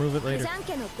 I will move it later.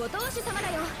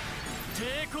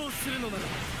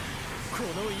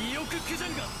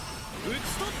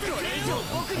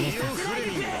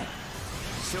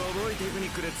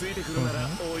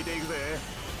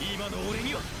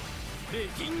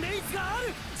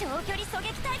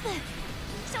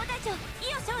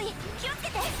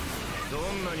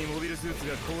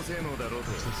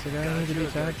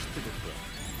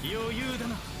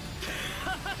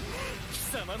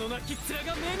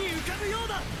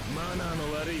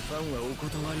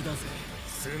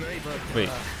 Wait,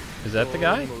 is that the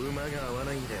guy?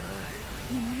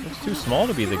 Looks too small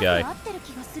to be the guy.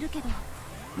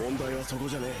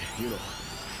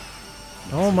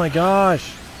 Oh my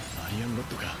gosh!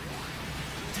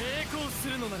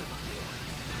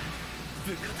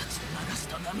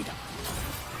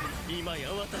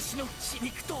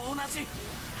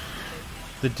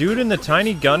 The dude in the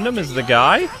tiny Gundam is the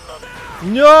guy?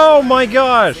 No, my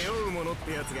gosh!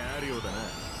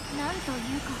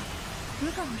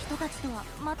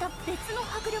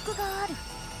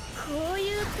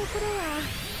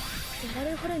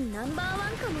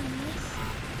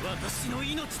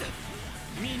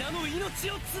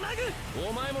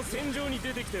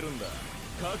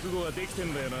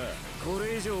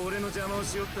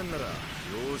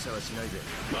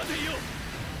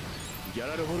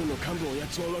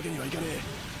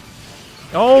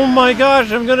 Oh my gosh,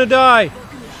 I'm gonna die!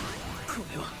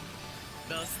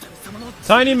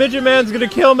 Tiny Midget Man's gonna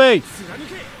kill me!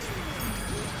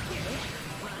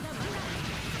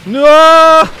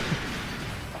 No!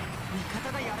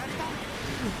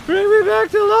 Bring me back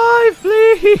to life,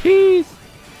 please!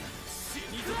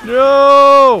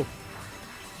 No!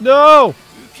 No!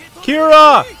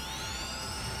 Kira!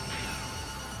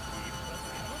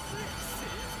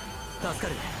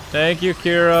 Thank you,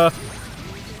 Kira.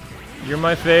 You're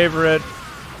my favorite.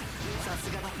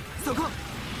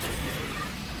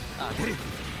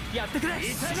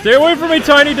 Stay away from me,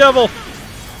 Tiny Devil!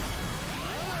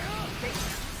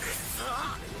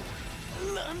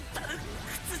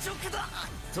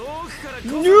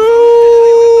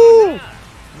 No!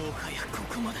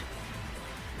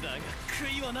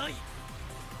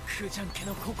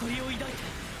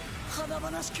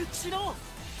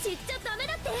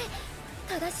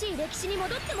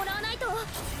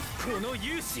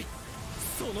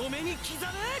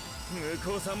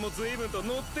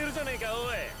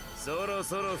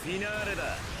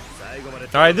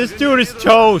 Alright, this dude is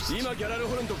toast!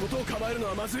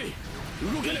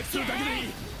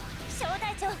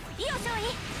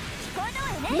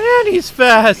 Man, he's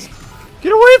fast!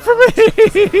 Get away from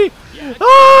me!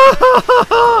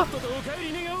 Ah!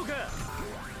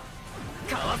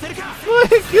 My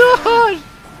God!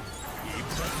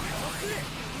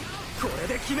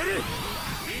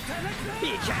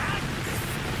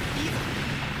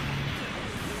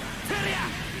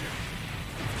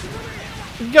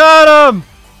 Got him!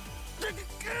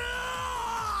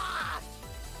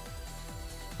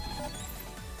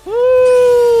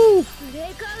 Woo!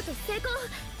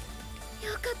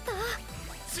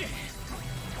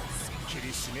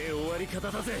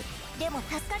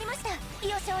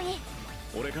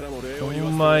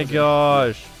 Oh my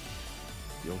gosh.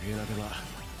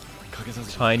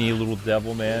 Tiny little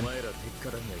devil man.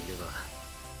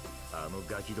 あの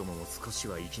ガキどもも少し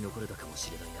は生き残れたかも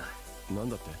しれないな。なん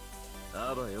だって？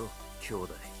あばよ、兄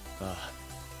弟。ああ、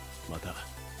また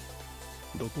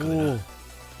どっかでな。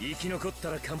生き残っ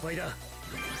たら乾杯だ。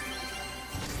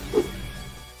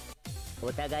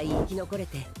お互い生き残れ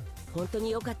て本当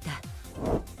に良かった。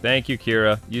 Thank you,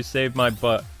 Kira. You saved my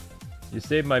butt. You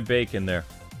saved my bacon there.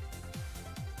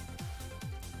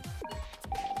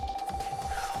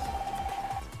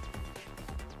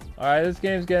 Alright, this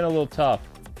game's getting a little tough.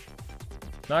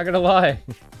 Not gonna lie.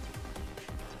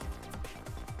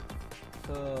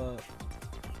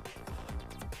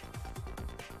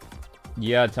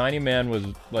 Yeah, Tiny Man was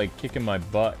like kicking my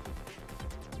butt.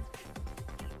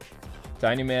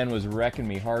 Tiny Man was wrecking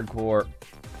me hardcore.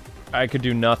 I could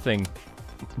do nothing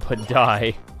but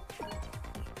die.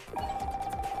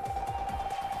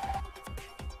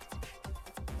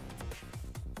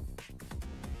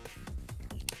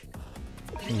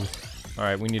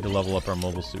 Alright, we need to level up our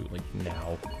mobile suit, like,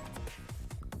 now.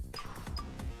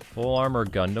 Full armor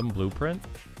Gundam blueprint?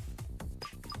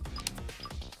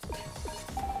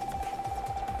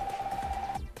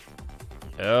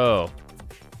 Oh.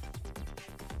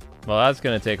 Well, that's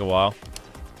gonna take a while.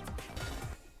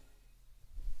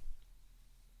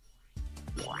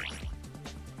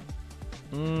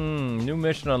 New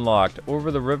mission unlocked.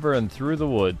 Over the river and through the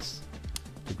woods.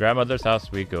 To grandmother's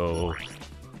house we go.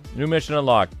 New mission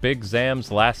unlocked. Big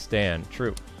Zam's last stand.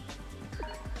 True.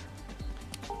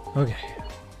 Okay.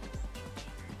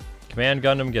 Command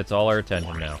Gundam gets all our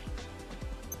attention now.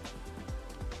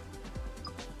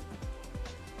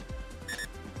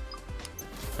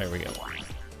 There we go.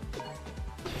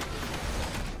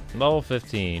 Level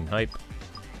 15. Hype.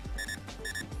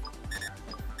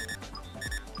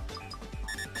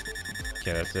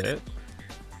 Okay, that's it.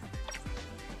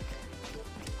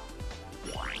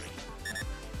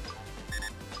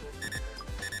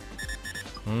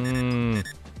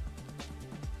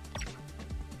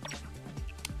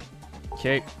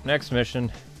 Okay, next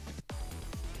mission.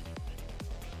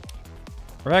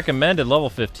 Recommended level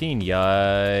 15.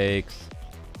 Yikes.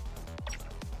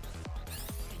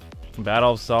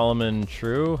 Battle of Solomon,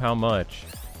 true? How much?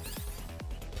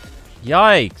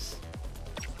 Yikes!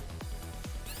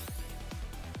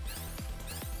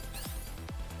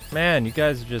 Man, you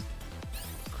guys are just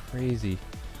crazy.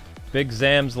 Big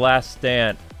Zam's last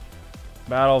stand.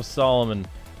 Battle of Solomon.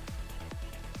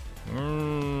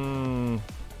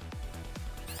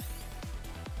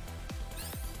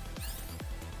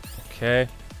 Okay.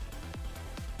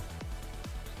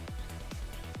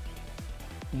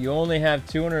 You only have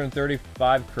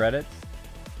 235 credits.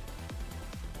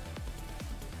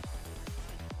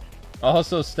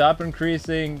 Also, stop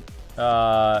increasing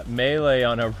melee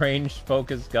on a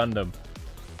range-focused Gundam.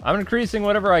 I'm increasing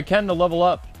whatever I can to level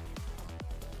up.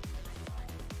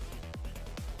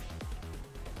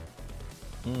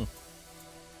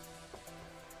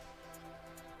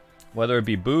 Whether it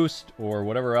be boost or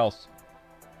whatever else.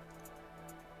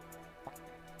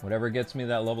 Whatever gets me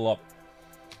that level up.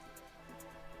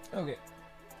 Okay.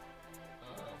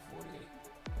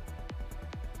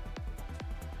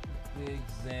 48. Big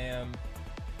Zam.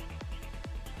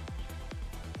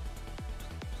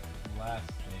 Last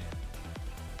stand.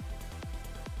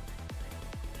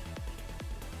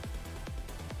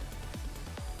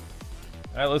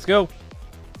 Alright, let's go.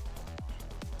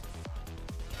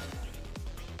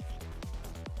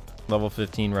 Level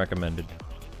 15 recommended.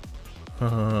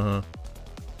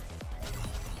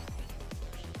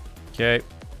 Okay.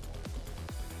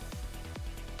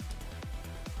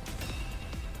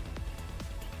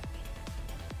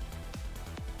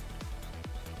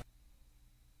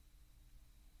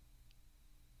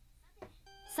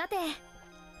 Sate,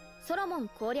 ソロモン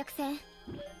攻略戦。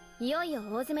いよいよ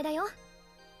大詰めだよ。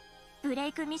ブレ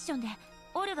イクミッションで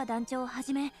オルガ団長をは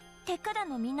じめ鉄火団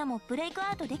のみんなもブレイク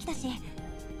アウトできたし、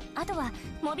あとは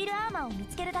モビルアーマーを見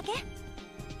つけるだけ。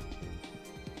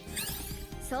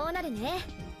そうなるね。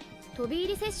飛び入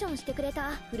りセッションしてくれ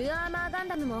たフルアーマーガン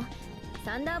ダムも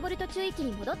サンダーボルト中域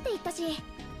に戻っていったし。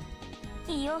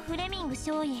イオ・フレミング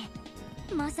少尉、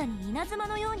まさに稲妻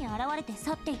のように現れて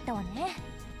去っていったわね。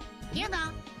ユ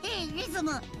ダ、いいリズ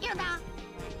ム、ユダ。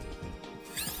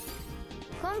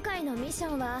今回のミッシ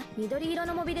ョンは緑色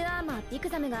のモビルアーマービク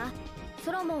ザムが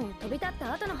ソロモンを飛び立っ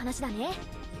た後の話だね。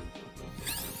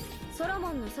ソロモ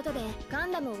ンの外でガ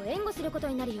ンダムを援護すること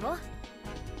になるよ。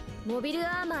モビル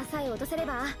アーマーさえ落とせれ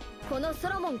ばこのソ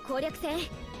ロモン攻略戦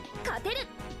勝てる。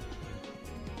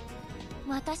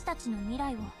私たちの未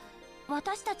来を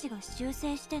私たちが修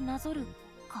正してなぞる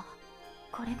か。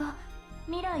これが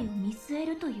未来を見据え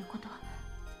るということ。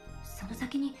その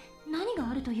先に何が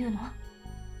あるというの？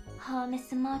ハーメ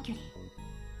ス・マーキュリ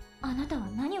ー。あなたは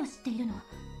何を知っているの？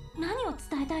何を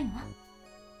伝えたいの？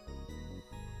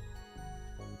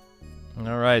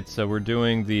 Alright, so we're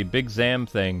doing the Big Zam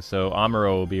thing, so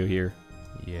Amuro will be here.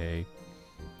 Yay.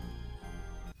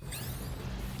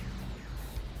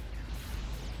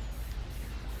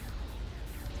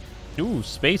 Ooh,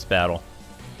 space battle.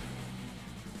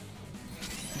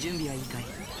 準備はいいかい？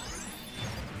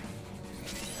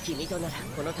君となら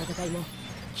この戦いも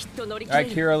きっと乗り切れ Alright,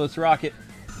 る。 Kira, let's rock it.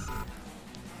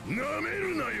 なめ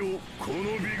るなよ。こ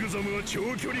のビグザムは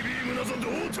長距離ビームなぞど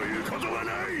うということは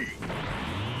ない。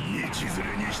道連れ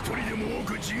に一人でも多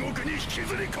く地獄に引き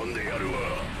ずり込んでやるわ。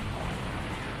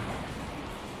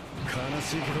悲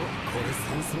しいけどこれ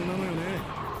戦争なのよね。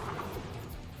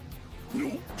の、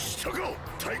したか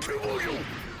耐久防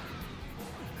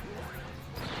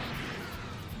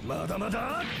御。まだま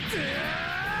だって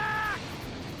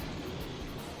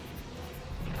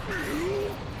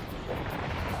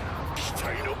機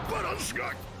体のバランス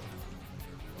が。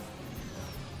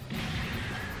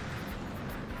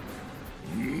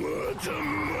まだ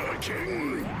負け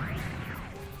ん。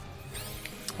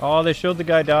 Oh, they showed the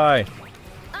guy die.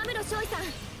 アムロ少尉さん、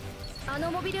あ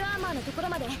のモビルアーマーのところ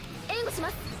まで援護しま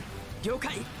す。了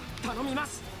解、頼みま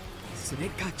す。スレ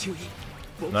ッガー注意。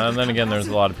 And then again, there's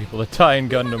a lot of people that die in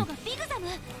今の Gundam. がビグザム？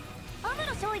アム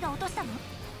ロ少尉が落としたの？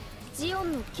ジオ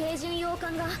ンの軽巡洋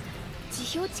艦が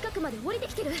地表近くまで降りて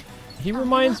きてる。 He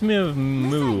reminds me of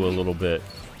Moo a little bit.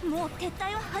 もう撤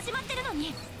退は始まってるの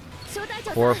に。小隊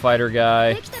長さん、 Warfighter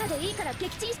guy. できたらでいいから撃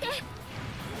沈して。あ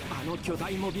の巨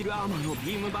大モビルアーマーの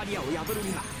ビームバリアを破る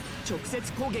には直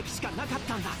接攻撃しかなかっ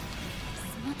たんだ。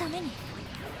そのために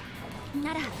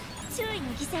なら周囲の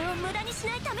犠牲を無駄にし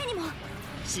ないためにも。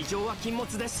市場は禁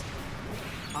物です。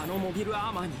あのモビルア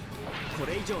ーマーにこ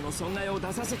れ以上の損害を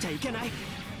出させちゃいけない。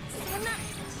そんな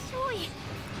少尉。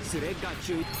スレッガー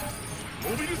注意。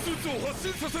モビルスーツを発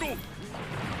進させろ。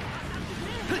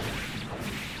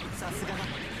さすがだ。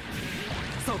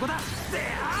そこだ。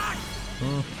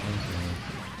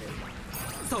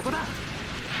そこだ。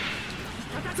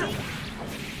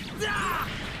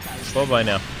 Bye bye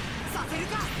now. させる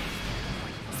か。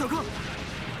そこ。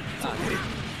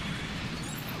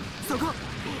そこ。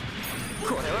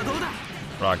これはどうだ。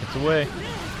 Rockets away.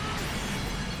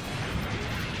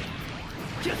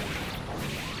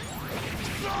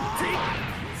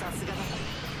 さすがだ。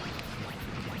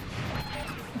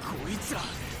こいつら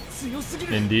強すぎ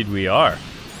る。 Indeed, we are.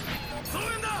 そう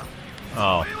なんだ。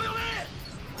 Oh,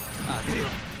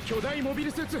 巨大モビ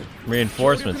ルスーツ。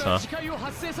 reinforcements, huh? 視界を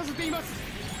発生させています。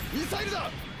ミサイルだ。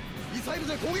ミサイル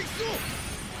で攻撃しろ。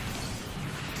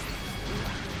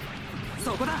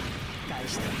そこだ。返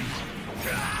して。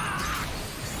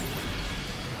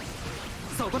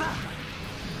そこだ。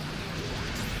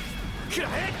くら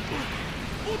え。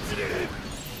落ちる。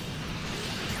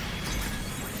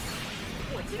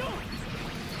落ちろ。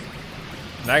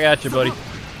 I got you, buddy.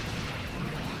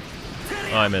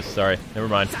 Oh, I missed. Sorry. Never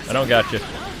mind. I don't got you.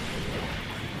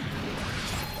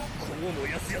 こうも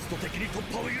やすやすと敵に突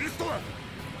破を許すとは。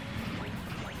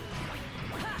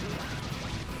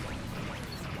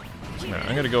 Alright,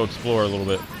 I'm gonna go explore a little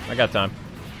bit. I got time.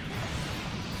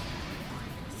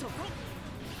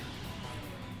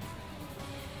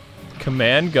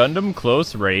 Command Gundam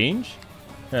close range?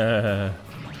 Don't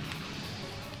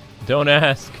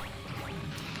ask.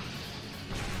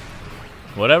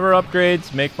 Whatever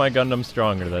upgrades make my Gundam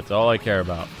stronger, that's all I care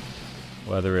about.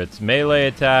 Whether it's melee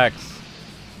attacks,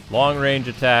 long range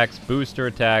attacks, booster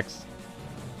attacks,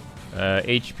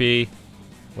 HP,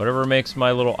 whatever makes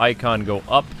my little icon go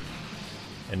up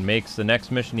and makes the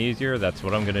next mission easier, that's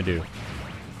what I'm gonna do.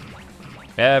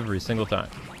 Every single time.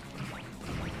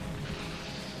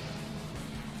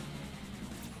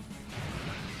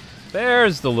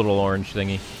 There's the little orange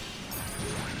thingy.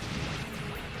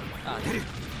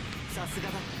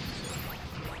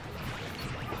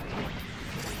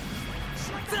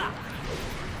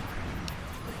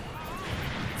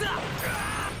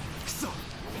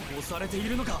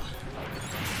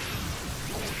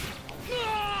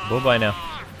 Bye-bye now.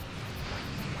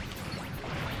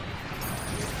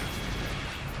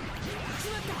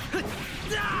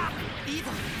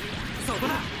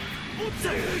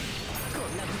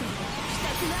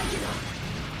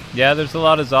 Yeah, there's a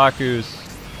lot of Zaku's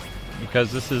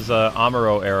because this is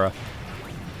Amuro era.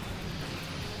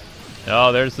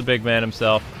 Oh, there's the big man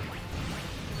himself.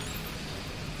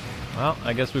 Well,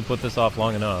 I guess we put this off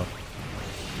long enough.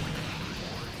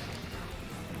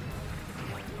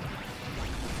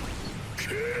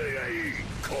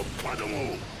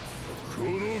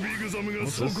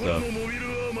 What's this stuff?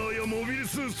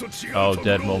 Oh,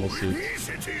 dead mobile suits.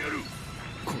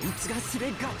 こいつがスレ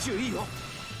ッガー注意よ。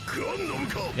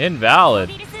Invalid.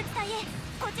 モビルスーツ隊へ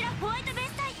こちらホワイトベー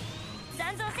ス隊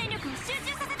残存戦力を集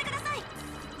中させてください。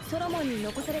ソロモンに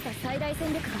残された最大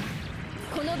戦力が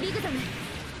このビグザム。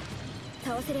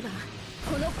倒せれば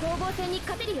この攻防戦に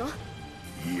勝てるよ。や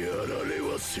られ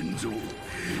はせんぞ、やら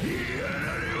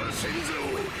れはせんぞ、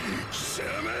貴様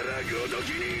らごとき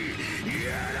に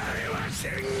やられはせ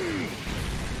ん。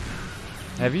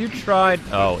 Have you tried?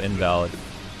 Oh, invalid. こ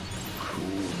うも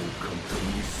簡単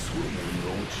にソロモンが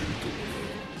落ちるとは。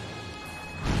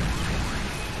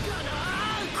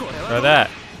 Try that.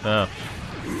 Oh.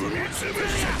 踏み潰して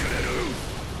くれる。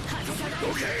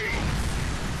オッケー。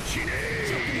きれい。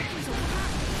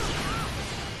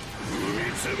踏み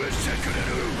潰してくれ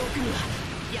る。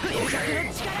オッケ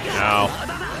ー。 Ow.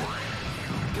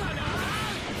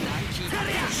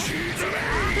 沈め。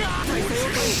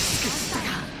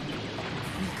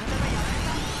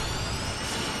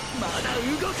まだ動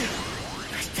く。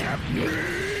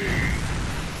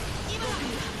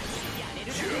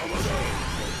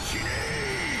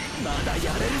まだや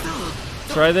れるぞ。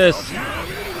 Try this.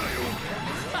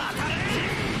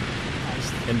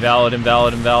 Invalid,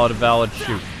 invalid, invalid, invalid.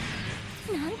 Shoot.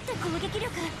 なんて攻撃力。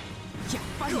やっ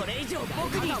ぱりこれ以上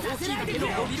僕にさせないでく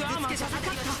れ。モビルアーマーじゃなかっ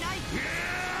た。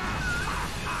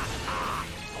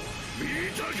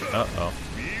 Uh-oh.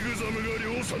 ビグザムが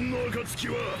量産の暁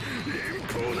は連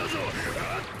邦なぞ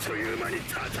あっという間に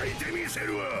叩いてみせ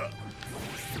るわ。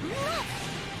そんな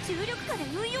重力下で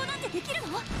運用なんてできる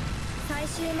の？最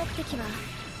終目的は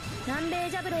南米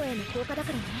ジャブローへの効果だ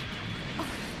からね。あ、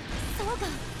そうか。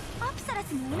アプサラ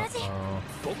スも同じ。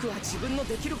僕は自分の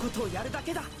できることをやるだ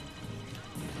けだ。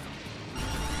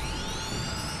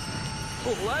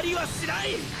終わりはしな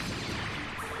い。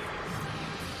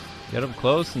 Get up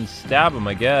close and stab him,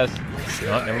 I guess.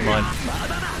 Oh, never mind.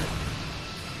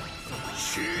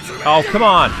 Oh, come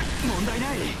on!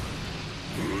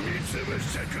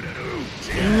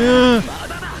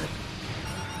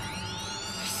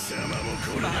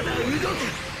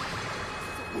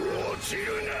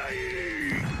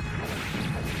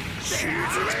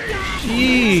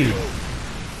 Jeez!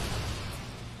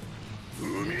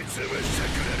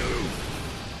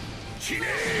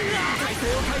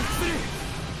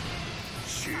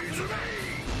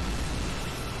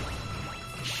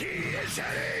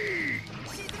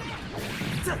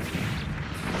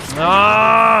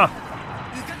 Ah!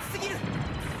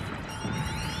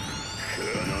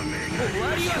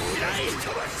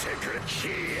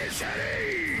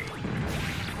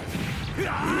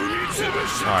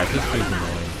 Alright, this dude's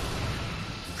annoying.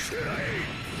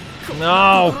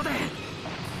 No!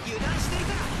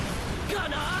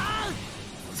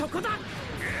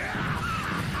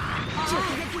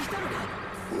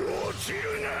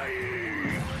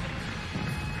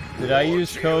 Did I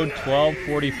use code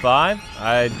 1245?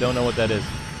 I don't know what that is.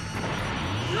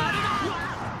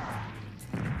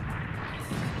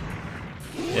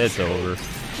 It's over.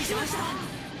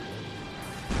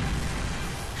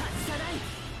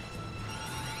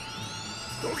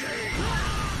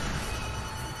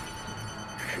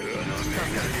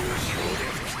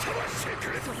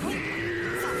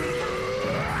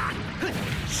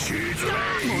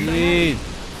 Jeez.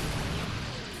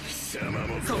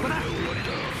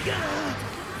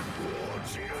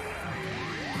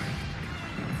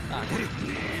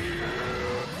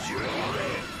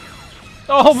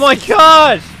 Oh my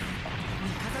gosh!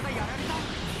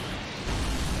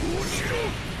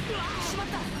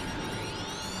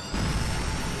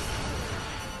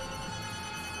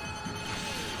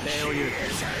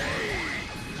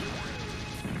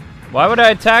 Why would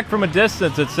I attack from a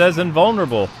distance? It says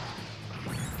invulnerable.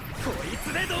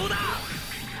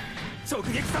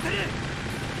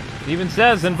 It even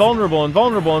says invulnerable,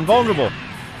 invulnerable, invulnerable.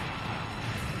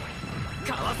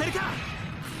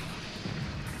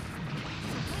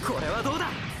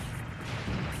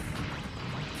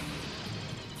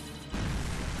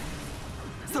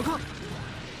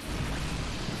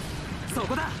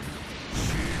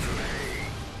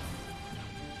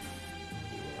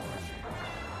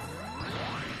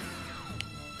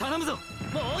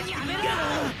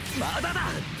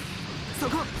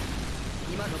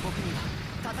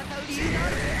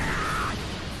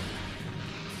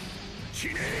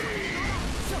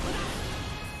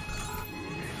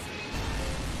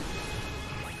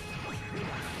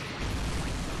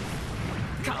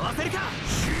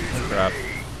 Crap.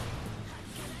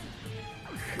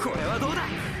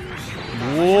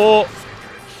 Whoa.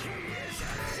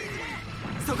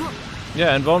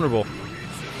 Yeah, invulnerable.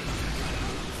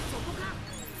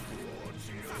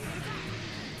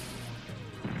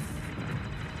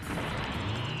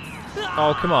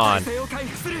 Oh, come on.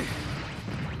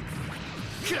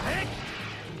 食らえ。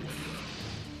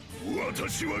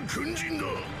私は軍人だ。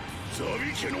ザ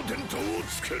ビ家の伝統を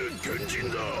つける軍人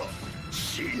だ。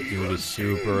死に Dude は is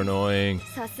super annoying.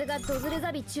 さすがドズル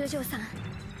ザビ中将さん、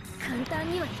簡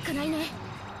単にはいかないね。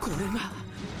これが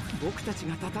僕たち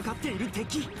が戦っている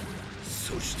敵。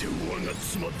そして我が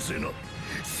妻ゼナ、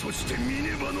そしてミ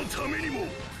ネバのためにも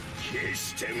決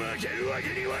して負けるわけ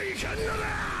にはいかんのだ。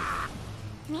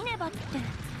ミネバって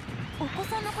お子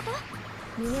さんのこと？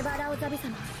ミネバラオザビ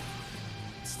様、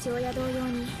父親同様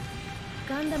に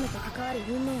ガンダムと関わる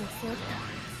運命を背負った。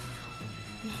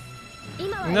ね、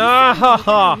今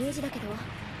はミュージだけど、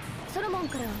ソロモン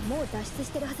からはもう脱出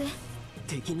してるはず。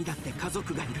敵にだって家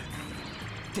族がいる。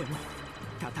でも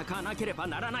戦わなければ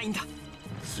ならないんだ。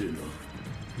ゼ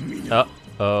ナ、ミネバ、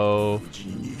Uh-oh. 無事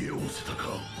に逃げおせた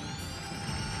か。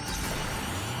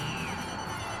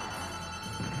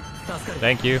助か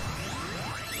る。 Thank you.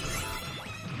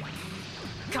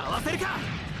 かわせるか。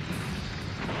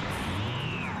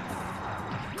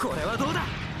これはどうだ。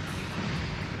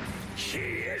消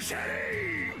え去れ。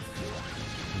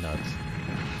 Nuts.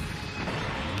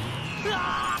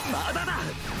 まだだ。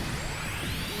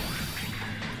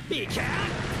いけ。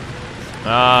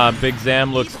 Ah, Big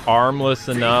Zam looks armless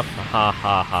enough. Ha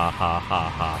ha ha ha ha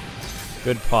ha.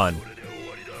 Good pun.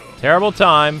 Terrible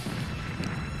time,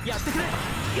 やってくれ。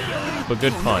 but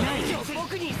good pun.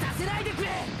 僕にさせないでくれ。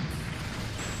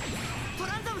ト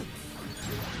ランザム。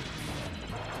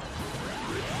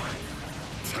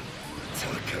た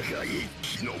かが一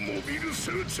機のモビル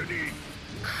スーツに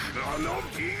この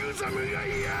ビグザムが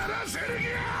やらせる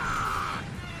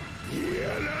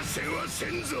やらせはせ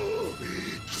んぞ。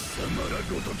貴様ら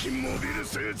ごときモビル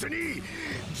スーツに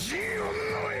ジオン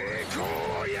の栄光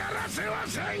をやらせは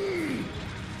せん。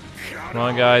 Come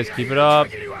on, guys, keep it up.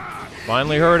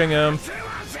 Finally hurting him.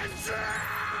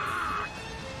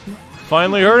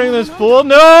 Finally hurting this fool.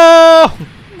 No! 何？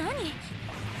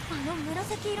あの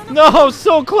紫色の No,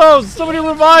 so close. Somebody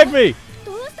revive me.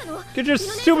 どうしたの？ Get your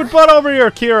stupid butt over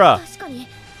here, Kira. 確かに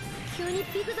急に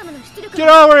ビグザムの出力 Get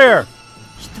over here.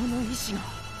 人の意志が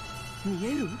見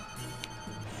える。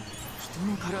人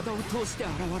の体を通して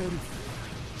現れる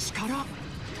力。ど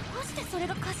うしてそれ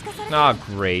が可視化されてる Ah, の？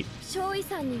 great. 少尉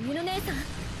さんにユヌ姉さん、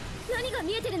何が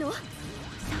見えてるの？さ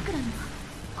くらには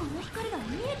この光が見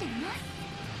えていない。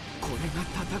これが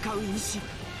戦う意志。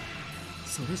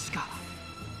それしか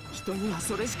人には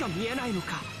それしか見えないの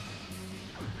か。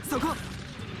そこだ。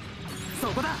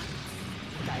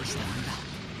大したもんだ。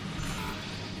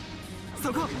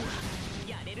そこ。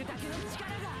やれるだけの力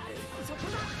がある。そこ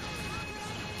だ。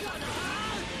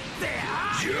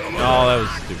 Oh, that was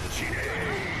stupid.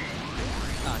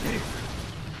 当てる。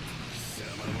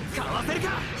かわせるか。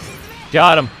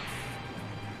 Got him.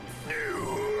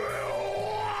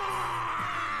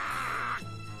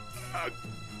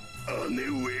 姉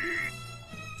上、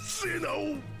セナを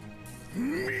ミ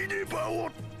ネバを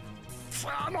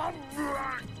頼む。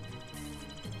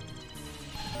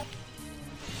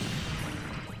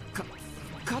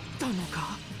勝ったの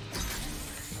か。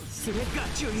スレッガー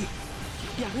注意。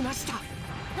やるなした。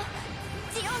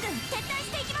ジオン軍撤退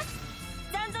していきます。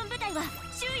残存部隊は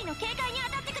周囲の警戒に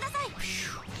当たってください。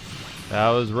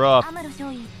 That was rough. アムロ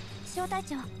少尉、小隊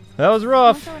長、 That was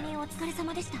本 rough. 当にお疲れ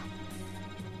様でした。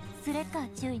スレッガー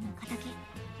注意の敵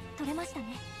取れました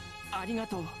ね。ありが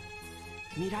とう。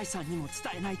未来さんにも伝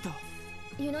えないと。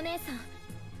ユヌ姉さん、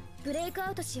ブレイク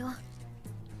アウトしよう。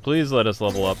 Please let us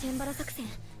level up. チェンバラ作戦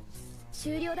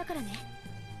終了だからね。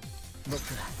僕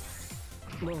は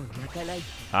もう泣かない。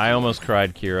 I almost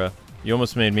cried, Kira. You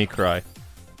almost made me cry.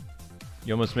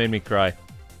 You almost made me cry.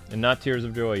 And not tears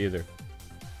of joy either.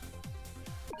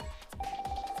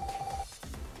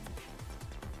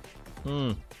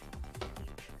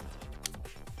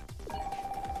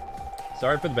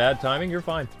 Sorry for the bad timing, you're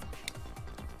fine.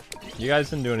 You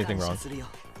guys didn't do anything wrong. You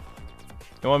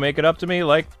want to make it up to me?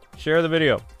 Like, share the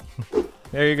video.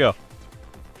 There you go.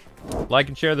 Like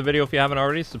and share the video if you haven't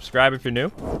already. Subscribe if you're new.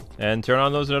 And turn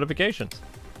on those notifications.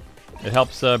 It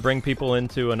helps bring people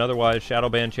into an otherwise shadow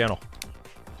banned channel.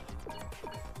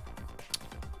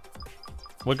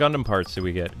 What Gundam parts do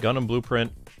we get? Gundam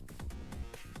Blueprint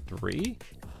 3?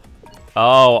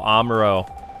 Oh, Amuro.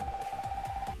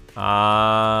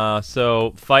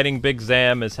 So fighting Big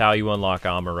Zam is how you unlock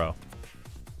Amuro.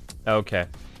 Okay.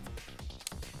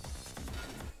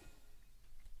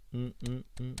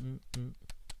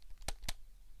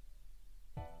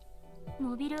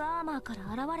 モビルアーマーか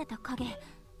ら現れた影、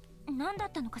何だ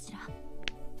ったのかしら。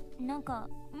なんか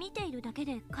見ているだけ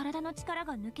で体の力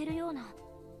が抜けるような。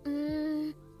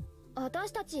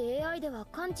私たち AI では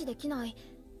感知できない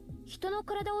人の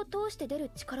体を通して出る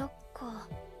力か。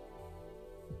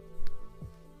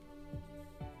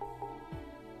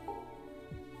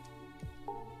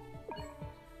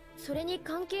それに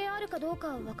関係あるかどうか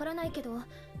はわからないけど、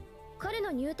彼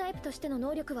のニュータイプとしての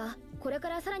能力はこれか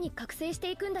らさらに覚醒して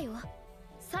いくんだよ。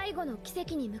最後の奇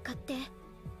跡に向かって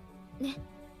ね。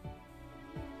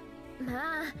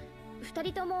まあ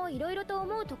2人ともいろいろと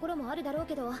思うところもあるだろう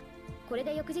けど、これ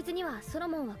で翌日にはソロ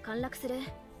モンは陥落する。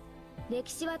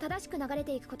歴史は正しく流れ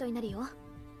ていくことになるよ。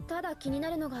ただ気にな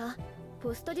るのが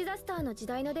ポストディザスターの時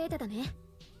代のデータだね。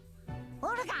オ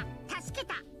ルガ助け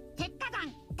た、鉄火団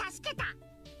助けた。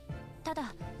た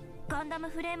だガンダム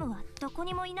フレームはどこ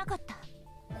にもいなかった。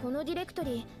このディレクト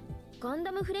リガン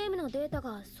ダムフレームのデータ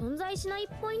が存在しないっ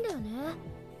ぽいんだよね。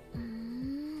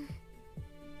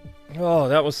Oh,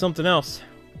 that was something else.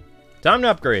 Time to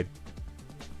upgrade.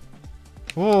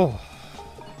 Whoa.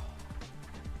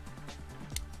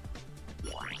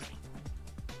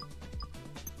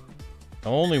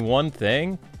 Only one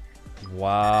thing?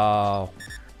 Wow.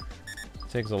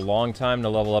 Takes a long time to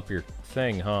level up your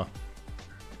thing, huh?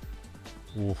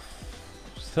 Oof.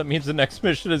 So that means the next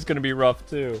mission is going to be rough,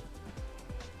 too.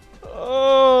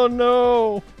 Oh,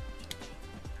 no.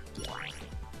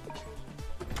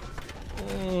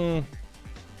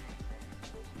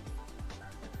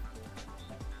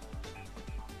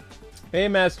 Hey,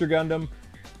 Master Gundam.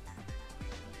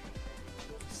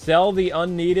 Sell the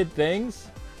unneeded things?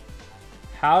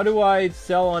 How do I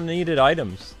sell unneeded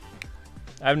items?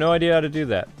 I have no idea how to do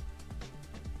that.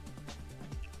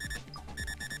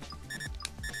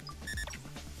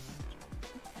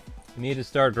 Need to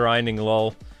start grinding,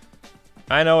 lol.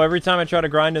 I know, every time I try to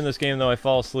grind in this game, though, I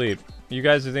fall asleep. You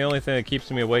guys are the only thing that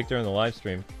keeps me awake during the live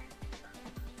stream.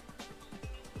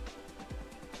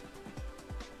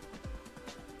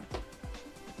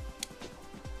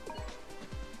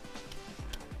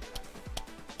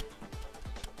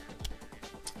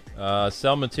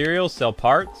 Sell materials, sell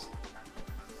parts.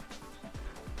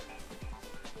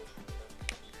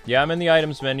 Yeah, I'm in the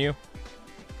items menu.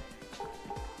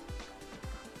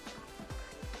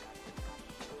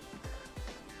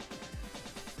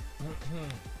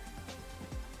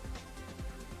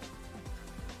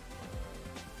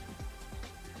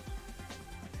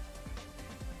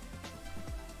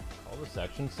 All the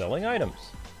sections selling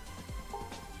items.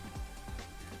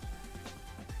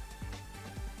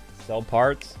 Sell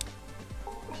parts.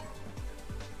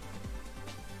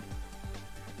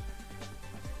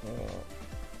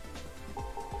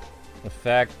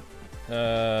 Effect.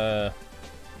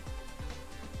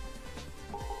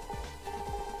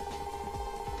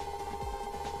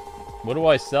 What do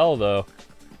I sell, though?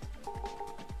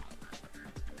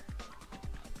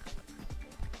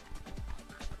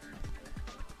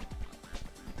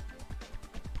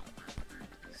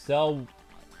 Sell.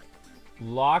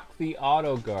 Lock the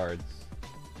auto guards.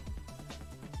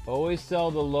 Always sell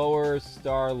the lower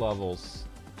star levels.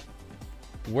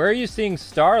 Where are you seeing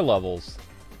star levels?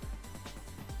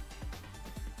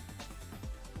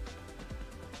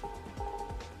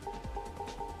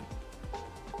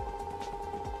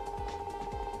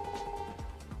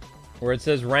 Where it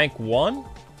says rank 1?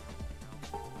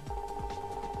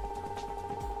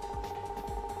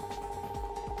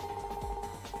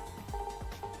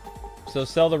 So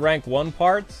sell the rank 1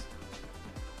 parts?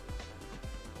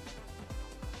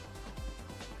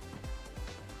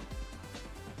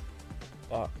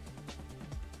 Fuck.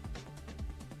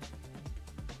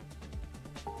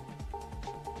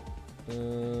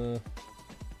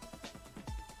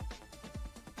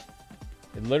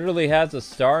 It literally has a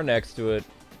star next to it.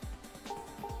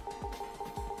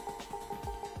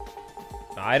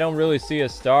 I don't really see a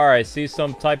star. I see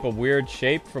some type of weird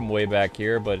shape from way back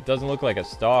here, but it doesn't look like a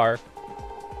star.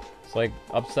 It's like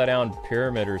upside down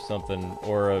pyramid or something,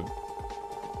 or a...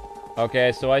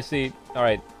 Okay, so I see...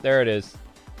 Alright, there it is.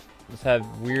 Just have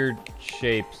weird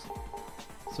shapes.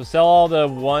 So sell all the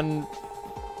one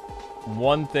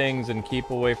things and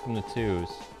keep away from the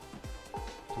 2s.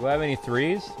 Do I have any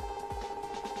 3s?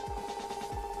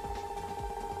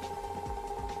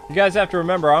 You guys have to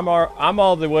remember, I'm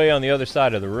all the way on the other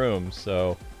side of the room,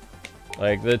 so...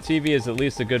 Like, the TV is at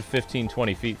least a good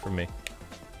 15-20 feet from me.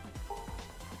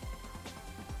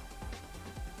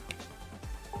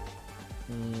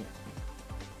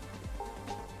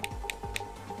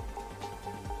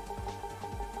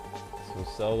 So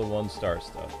sell the 1-star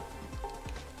stuff.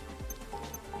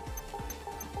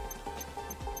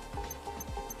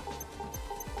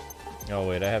 Oh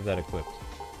wait, I have that equipped.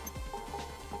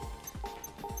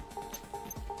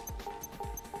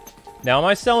 Now, am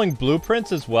I selling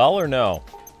blueprints as well, or no?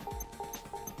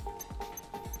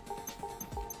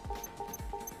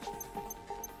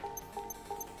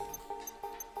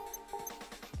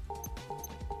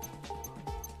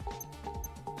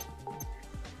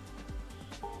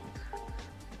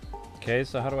 Okay,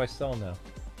 so how do I sell now?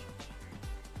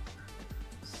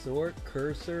 Sort,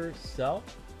 cursor, sell?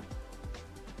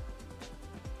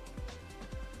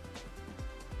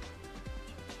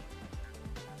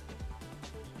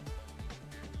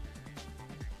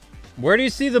 Where do you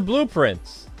see the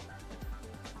blueprints?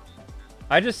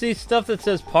 I just see stuff that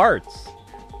says parts.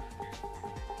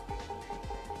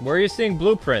 Where are you seeing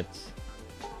blueprints?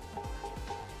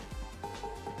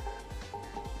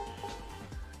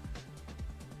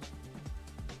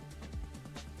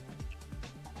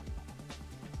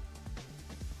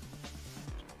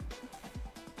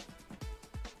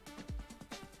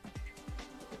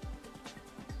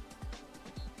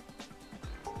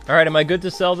 Alright, am I good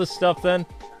to sell this stuff then?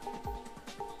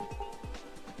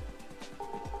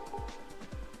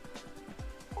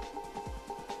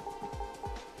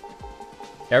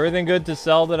 Everything good to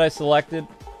sell that I selected?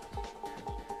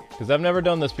 Because I've never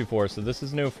done this before, so this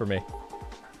is new for me.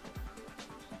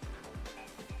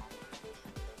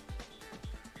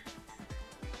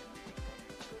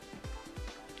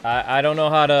 I don't know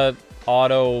how to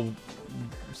auto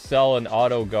sell an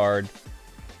auto guard.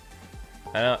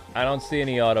 I don't see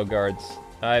any auto guards.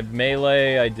 I have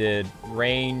melee, I did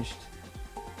ranged,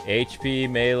 HP,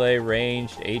 melee,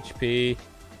 ranged, HP.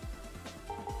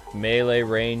 Melee,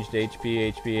 ranged,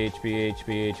 HP, HP, HP,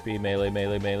 HP, HP, melee,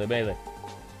 melee, melee, melee.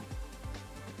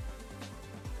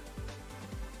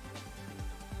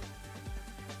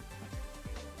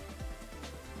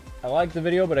 I like the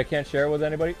video, but I can't share it with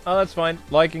anybody. Oh, that's fine.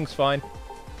 Liking's fine.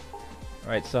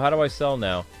 Alright, so how do I sell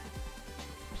now?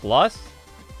 Plus?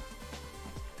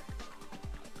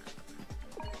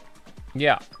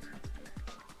 Yeah.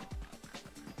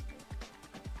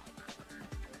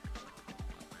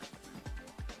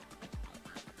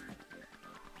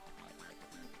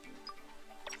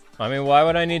 I mean, why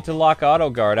would I need to lock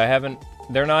auto guard? I haven't...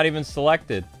 They're not even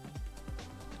selected.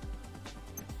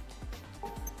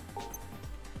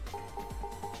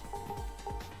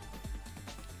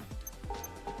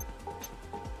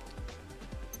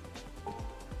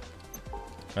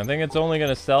 I think it's only going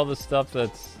to sell the stuff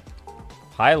that's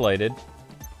highlighted.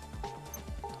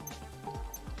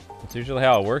 It's usually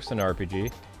how it works in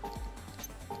RPG.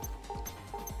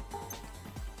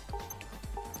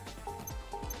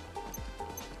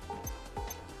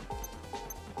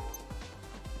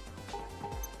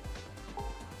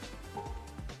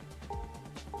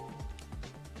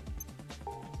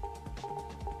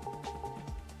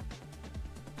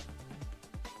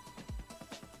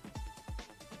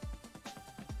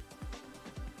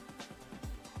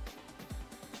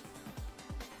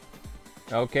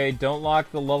 Okay, don't lock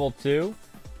the level 2.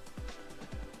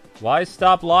 Why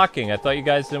stop locking? I thought you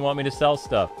guys didn't want me to sell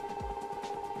stuff.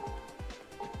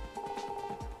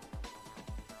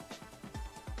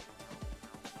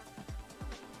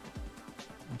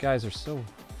 You guys are so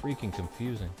freaking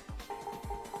confusing.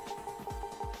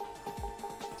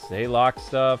 Say lock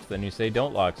stuff, then you say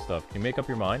don't lock stuff. Can you make up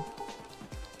your mind?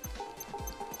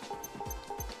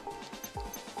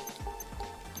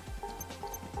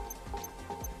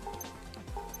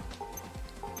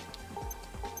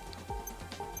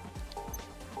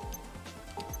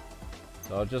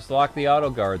 So I'll just lock the auto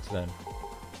guards then.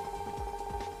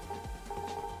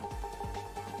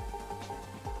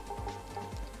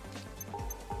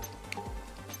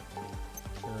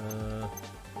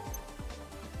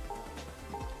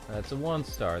 That's a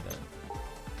 1-star then.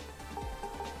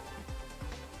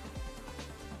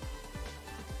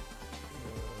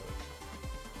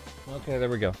 Okay, there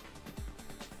we go.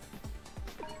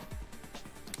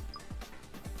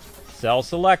 Sell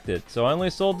selected. So I only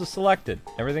sold the selected.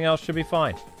 Everything else should be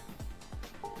fine.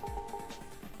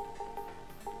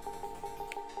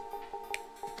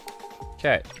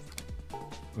 Okay.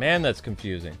 Man, that's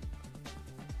confusing.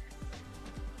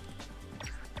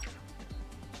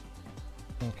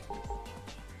 Okay.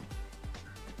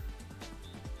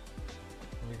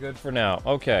 You're good for now.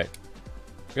 Okay.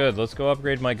 Good. Let's go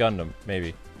upgrade my Gundam.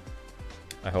 Maybe.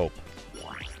 I hope.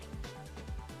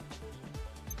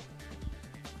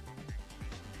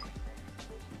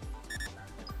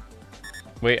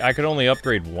 Wait, I could only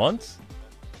upgrade once?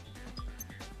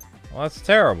 Well, that's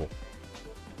terrible.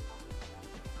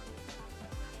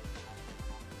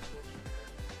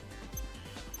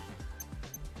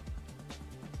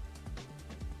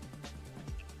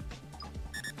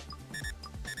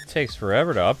 It takes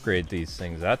forever to upgrade these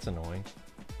things. That's annoying.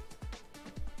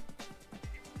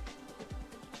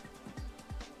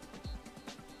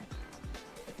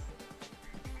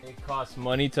 It costs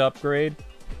money to upgrade.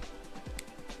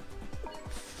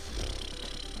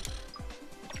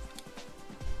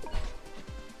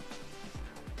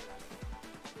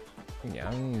 Yeah,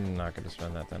 I'm not gonna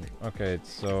spend that then. Okay,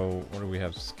 so what do we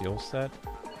have? Skill set?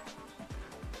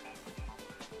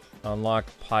 Unlock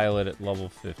pilot at level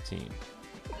 15.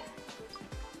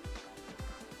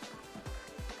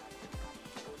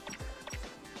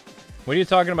 What are you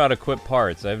talking about, equip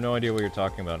parts? I have no idea what you're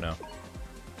talking about now.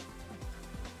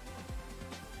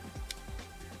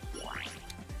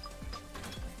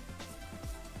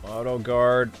 Auto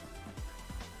guard.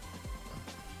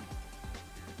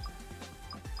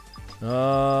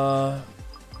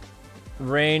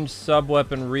 Range,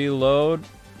 sub-weapon, reload,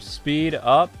 speed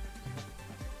up.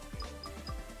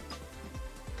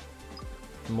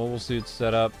 Mobile suit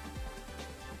setup.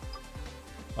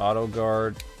 Auto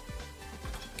guard.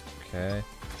 Okay.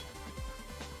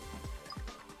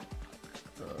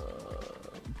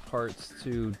 Parts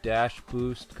to dash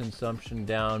boost, consumption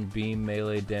down, beam,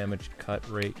 melee damage, cut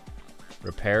rate,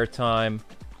 repair time.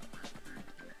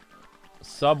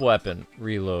 Sub-weapon,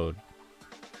 reload.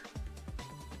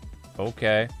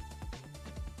 Okay.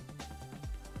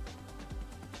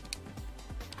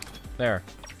 There.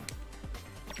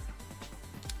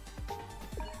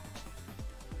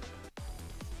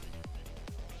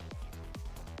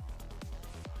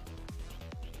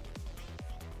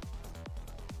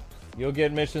 You'll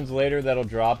get missions later that'll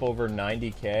drop over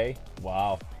 90k.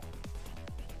 Wow.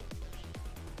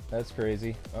 That's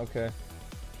crazy. Okay.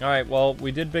 Alright, well,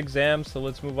 we did Big Zam, so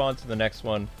let's move on to the next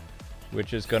one,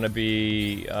 which is going to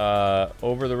be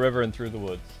over the river and through the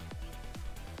woods.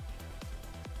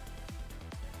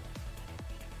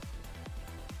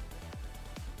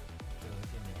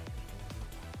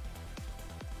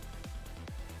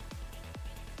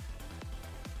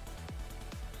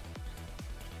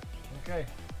 Okay.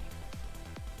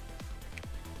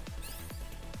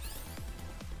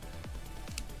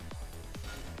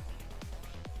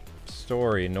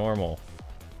 Story, normal.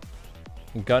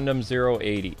 Gundam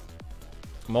 080.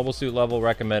 Mobile suit level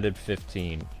recommended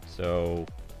 15. So,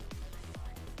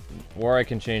 or I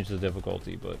can change the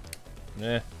difficulty, but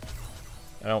I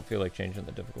don't feel like changing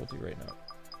the difficulty right now.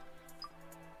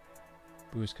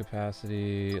 Boost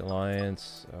capacity,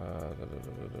 alliance.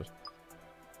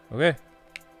 Okay.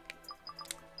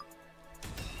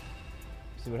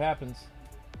 See what happens.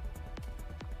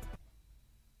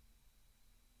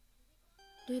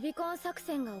 ルビコン作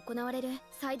戦が行われる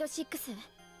サイド6。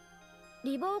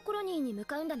リボーコロニーに向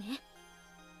かうんだね。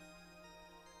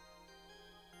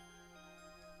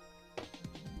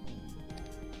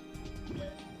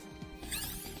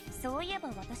そういえば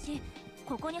私、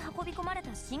ここに運び込まれ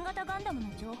た新型ガンダムの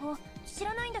情報知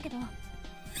らないんだけど。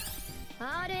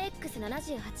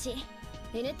RX78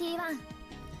 NT1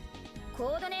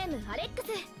 コードネームアレック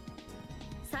ス。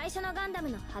最初のガンダム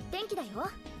の発展機だよ。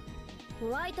ホ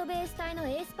ワイトベース隊の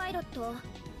エースパイロット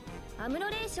アムロ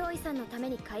レイ少尉さんのため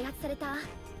に開発された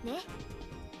ね。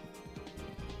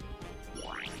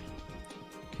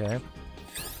Okay.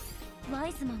 ワ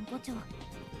イズマン5長、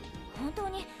本当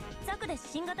にザクで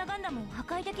新型ガンダムを破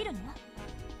壊できるの？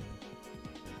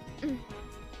うん、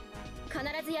必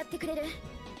ずやってくれる。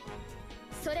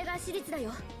それが史実だ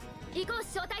よ。行こう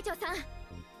小隊長さん。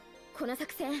この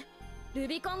作戦ル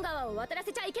ビコン川を渡ら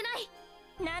せちゃいけない。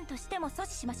何としても阻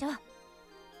止しましょう。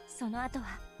その後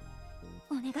は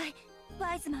お願い、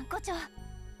ワイズマン5長。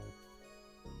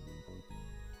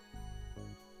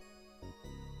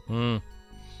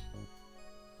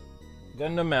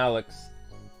Gundam Alex.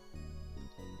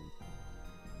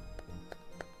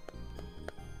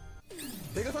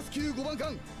 ペガサス級5番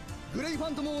艦グレイファ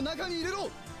ントムを中に入れろ。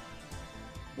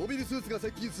モビルスーツが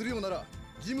接近するようなら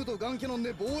ジムとガンキャノン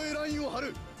で防衛ラインを張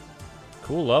る。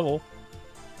 Cool level.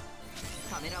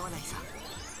 ためらわないさ。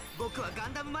僕はガ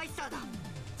ンダムマイスターだ。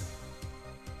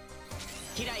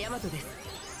キラヤマトです。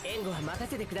援護は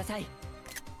任せてください。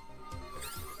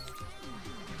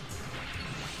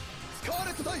スカー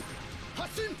レット隊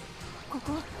発進。こ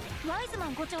こワイズマ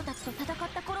ン5長たちと戦っ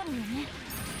た頃によね。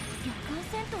夜間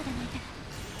戦闘だなんて。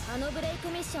あのブレイク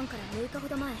ミッションから6日ほ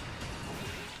ど前、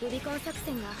ルビコン作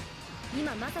戦が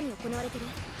今まさに行われてる。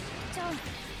じゃあ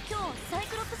今日サイ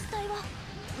クロプス隊は？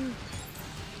うん、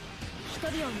一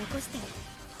人を残して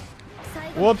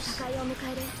最後の戦いを迎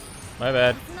える。 My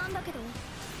bad. なんだけど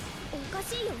おか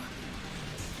しいよ。ル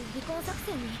ビコン作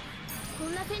戦にこ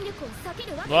んな戦力を避け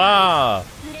るわけ。Wow.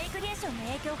 ブレイク現象の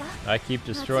影響が。 I keep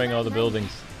destroying all the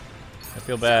buildings. I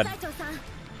feel bad. 隊長さん、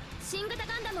新型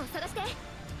ガンダムを探して。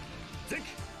ゼキ、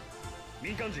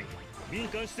民間人、民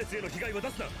間施設への被害は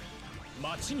出すな。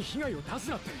町に被害を出す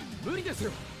なって無理です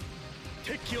よ。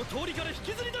敵機を通りから引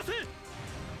きずり出せ。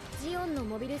ジオンの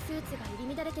モビルスーツが入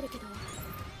り乱れてるけど、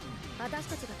私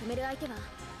たちが止める相手は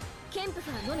ケンプ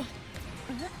ファーのみ。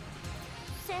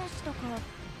戦士とか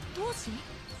闘士？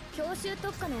強襲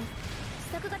特化の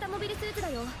試作型モビルスーツだ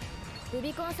よ。ル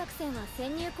ビコン作戦は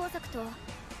潜入工作と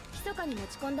密かに持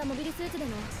ち込んだモビルスーツで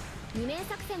の2面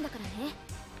作戦だからね。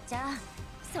じゃあ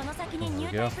その先にニ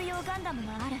ュータイプ用ガンダム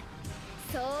がある。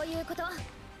そういうこと。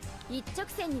一直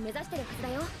線に目指してるはずだ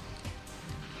よ。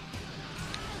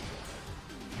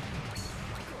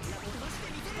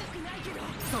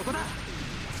そこだ。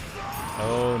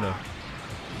 Oh no.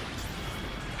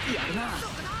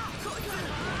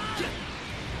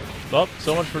 Well,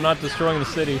 so much for not destroying the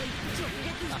city.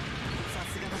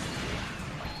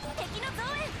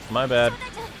 My bad. だ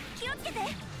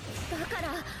から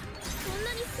そん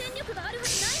なに戦力があるは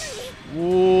ずないのに。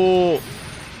 Whoa.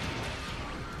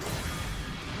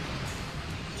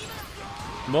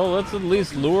 Well, let's at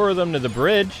least lure them to the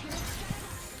bridge.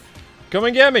 Come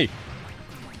and get me.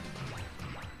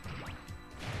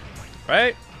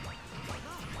 Right?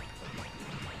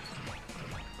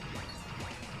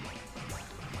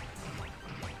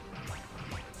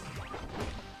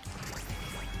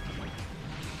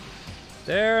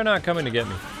 They're not coming to get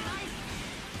me.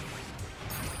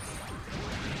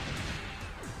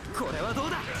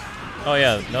 Oh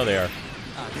yeah, no they are.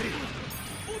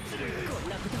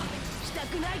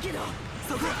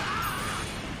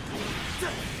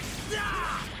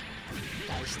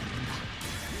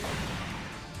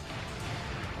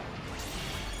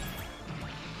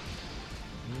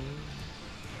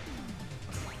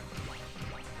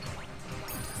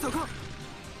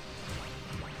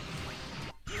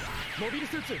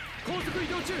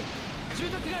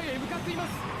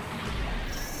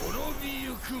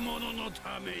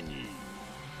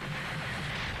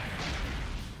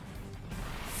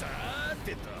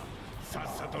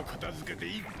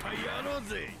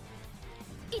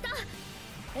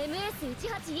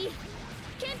 MS18E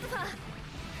ケンプファー。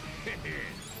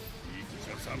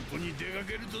散歩に出か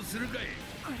けるとするかい。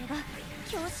これが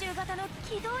強襲型の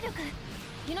機動力。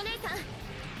ユノ姉さん、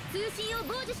通信を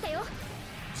傍受したよ。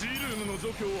 G ルームの状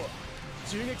況は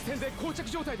銃撃戦で膠着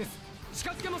状態です。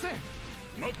近づけません。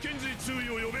マッケンジー注意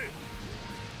を呼べ。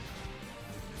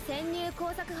潜入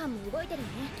工作班も動いてるね。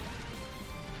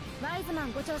ワイズマ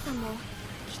ン伍長さんも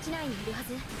基地内にいるは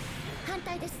ず。反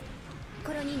対です。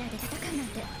コロニー内で戦うなん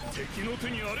て。敵の手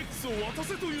にアレックスを渡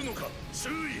せというのか。注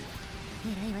意。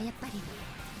狙いはやっぱり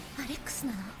アレックス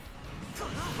なの。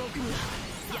僕には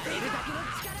やれるだけの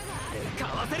力がある。か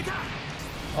わせるか。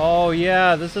 Oh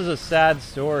yeah, this is a sad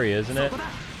story, isn't it?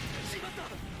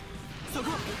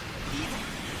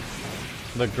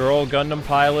 The girl Gundam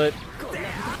pilot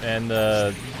and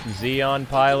the Zeon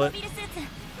pilot.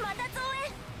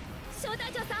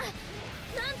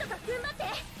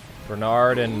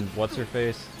 Bernard and what's her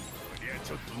face?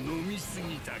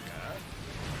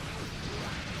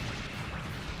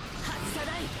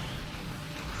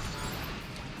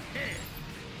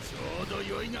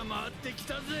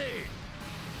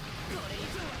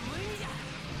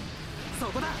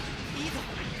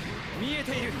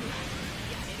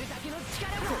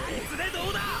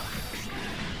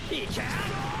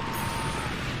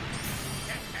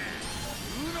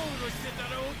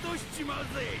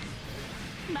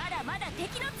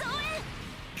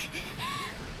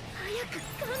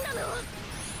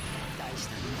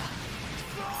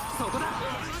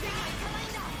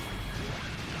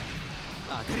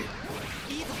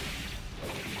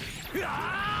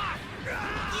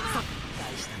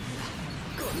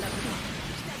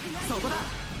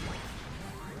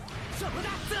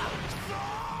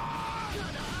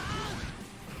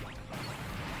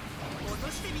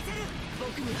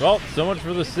 Well, so much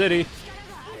for the city.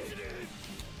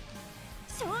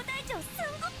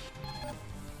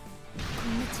 こ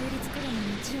んな中立クラムに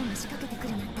銃を仕掛けてく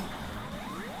るなんて。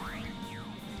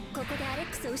ここでアレッ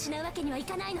クスを失うわけにはい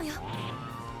かないのよ。こ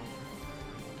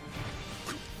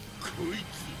い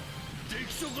つで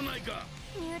き損ないか。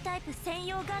ニュータイプ専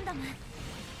用ガンダム。い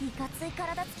かつい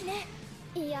体つきね。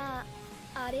いや、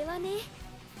あれはね、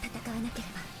戦わなけれ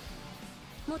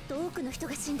ばもっと多くの人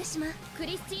が死んでしまう。ク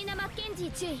リスチーナ・マッケンジ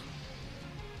ー注意。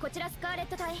こちらスカーレッ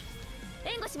ト隊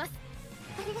援護します。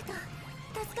ありがとう、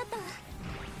助かったわ。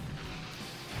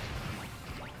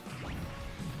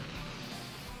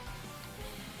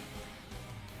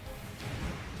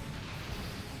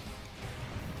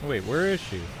Wait, where is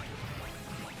she?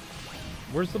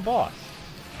 Where's the boss?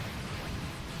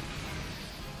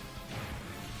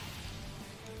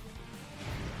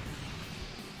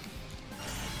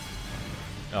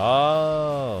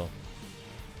 Oh.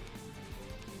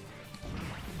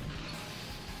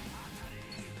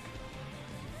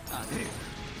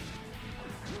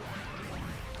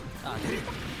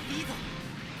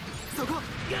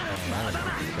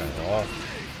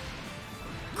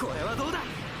 これはどうだ。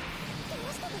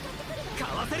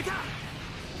かわせるか。さ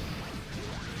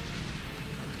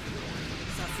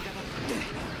すが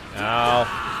だ。Ow.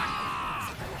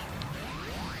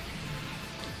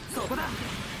 そこだ。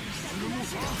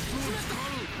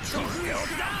直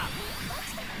撃だ。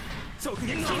直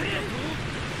撃だ。ど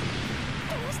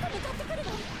うして向かってくる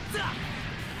の。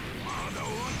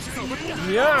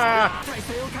Yeah. 体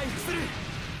勢を回復する。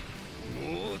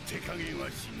もう手加減は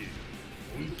しねえ。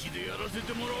本気でやらせ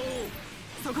てもらおう。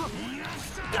そこ。Ow.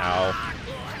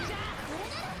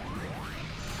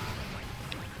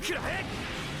 くらえ。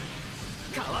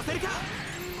かわせるか。さ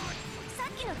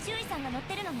っきの注意さんが乗っ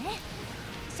てるのね。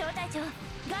小隊長、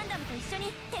ガンダムと一緒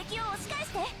に敵を押し返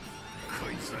して。こ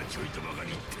いつはちょいとばか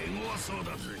り手強そう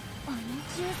だぜ。あの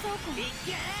重装甲、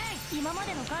今ま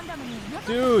でのガンダムにはなかっ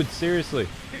た。 Dude, seriously.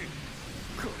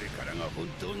 これからが本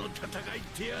当の戦いっ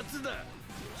てやつだ。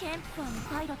ケンプの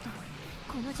パイロット、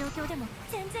この状況でも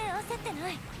全然焦って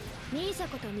ない。ミーシャ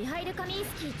ことミハイル・カミン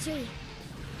スキー注意。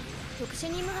特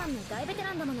殊任務班の大ベテ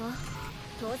ランだもの。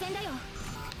当然だよ。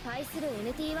対する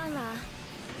NT1 は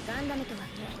ガンダムとはい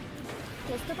え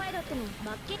テストパイロットの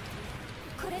末期。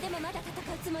これでもまだ戦う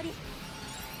つもり。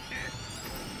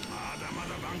まだま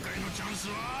だ挽回のチャンス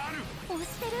はある。押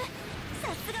してる。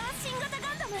さすがは新型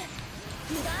ガンダム。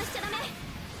油断しちゃダメ。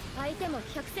相手も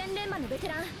百戦錬磨のベテ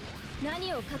ラン。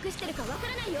何を隠してるかわか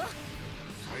らないよ。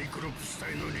サイクロプス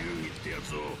隊の流儀ってや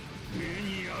つを目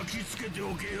に焼き付けて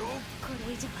おけよ。こ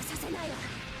れ以上はさせないわ。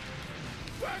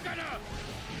バカな。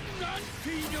なんて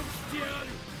威力してやが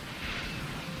る。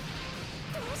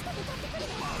どうして向かってくる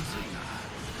の。まずいな。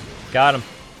Got him.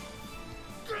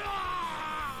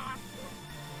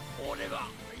 俺が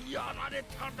やられ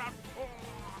ただと。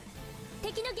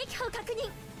敵の撃破を確認。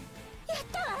やっ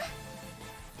たわ。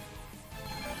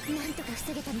なんとか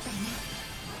防げたみたいね。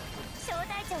小隊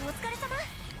長お疲れ様。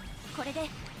これで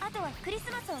あとはクリス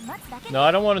マスを待つだけ。 No,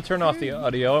 I don't want to turn off the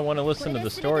audio. I want to listen to the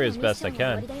story as best I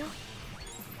can.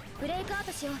 ブレイクアウ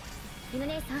トしよう、犬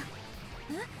姉さん。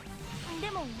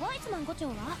でもワイツマン5長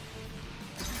は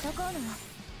戦うのは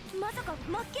まさか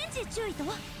マッケンジー注意と。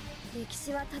歴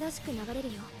史は正しく流れ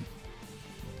るよ。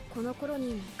このコロ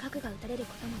ニーに核が撃たれる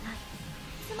こともない。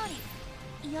つまり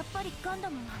やっぱりガンダ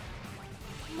ムは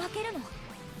負けるの。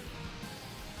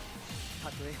た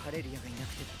とえハレリアがいな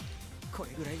くてもこれ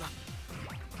ぐらいは。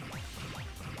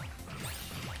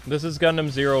 This is Gundam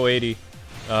 080,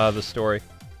 the story.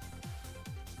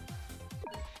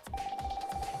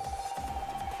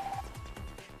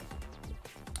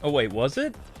 Oh wait, was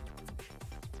it?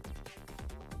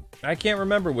 I can't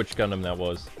remember which Gundam that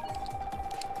was.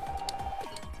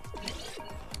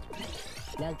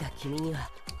 なんか君には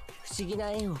不思議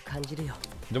な縁を感じるよ。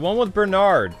 The one with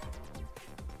Bernard.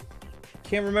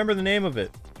 Can't remember the name of it.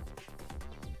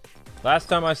 Last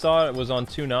time I saw it was on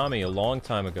Toonami a long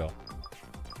time ago.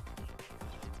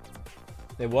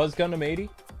 It was Gundam 80?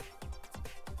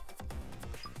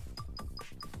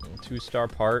 2-star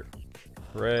part.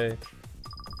 Hooray.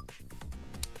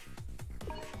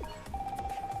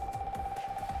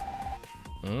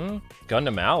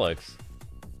 Gundam Alex.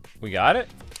 We got it?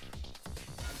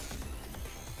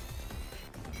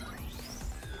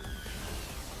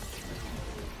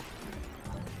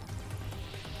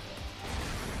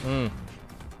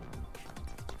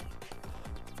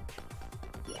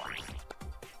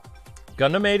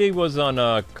 Gundam 80 was on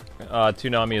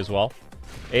Toonami as well.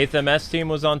 8th MS team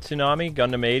was on Toonami.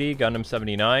 Gundam 80, Gundam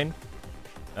 79.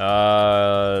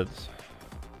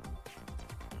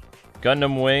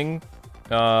 Gundam Wing.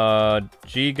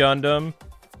 G Gundam.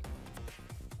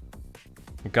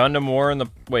 Gundam War in the...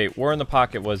 Wait, War in the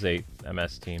Pocket was 8th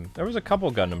MS team. There was a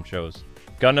couple Gundam shows.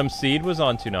 Gundam Seed was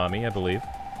on Toonami, I believe.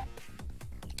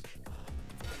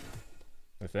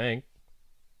 I think.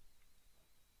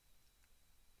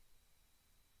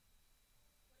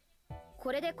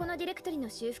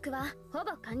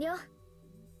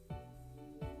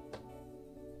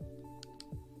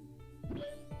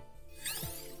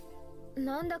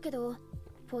 Nandaけど、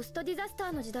ポストディザスタ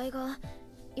ーの時代が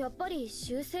やっぱり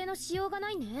修正のしようが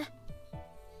ないね。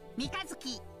三日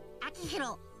月、秋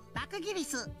広、バクギリ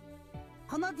ス、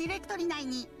このディレクトリ内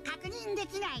に確認で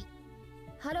きない。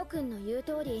ハロ君の言う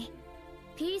通り、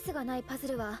ピースがないパズ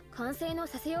ルは完成の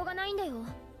させようがないんだよ。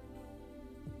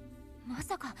ま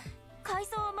さか階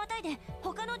層をまたいで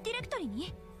他のディレクトリ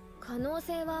に？可能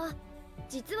性は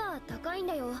実は高いん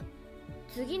だよ。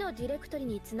次のディレクトリ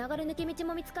に繋がる抜け道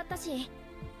も見つかったし。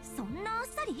そんなあっ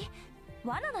さり？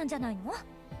罠なんじゃないの？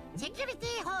セキュリテ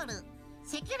ィホール、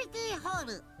セキュリティホー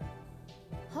ル。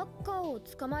ハッカーを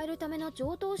捕まえるための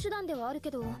常套手段ではあるけ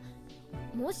ど、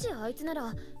もしあいつな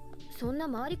らそんな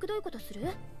回りくどいことする？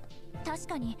確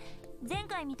かに前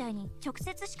回みたいに直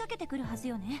接仕掛けてくるはず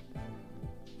よね。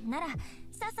なら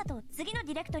さっさと次の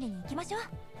ディレクトリに行きましょう。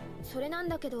それなん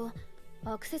だけど、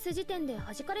アクセス時点で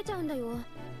弾かれちゃうんだよ。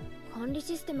管理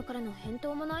システムからの返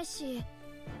答もないし、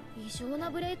異常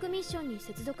なブレイクミッションに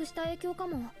接続した影響か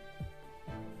も。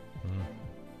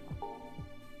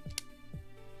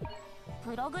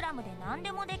プログラムで何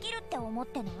でもできるって思っ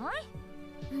てない？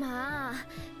まあ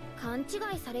勘違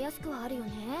いされやすくはあるよ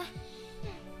ね。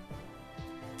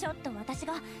ちょっと私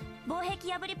が防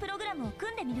壁破りプログラムを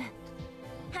組んでみる。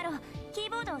ハロー、キ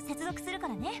ーボードを接続するか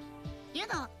らね。ユ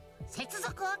ノ、接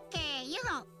続 OK ユ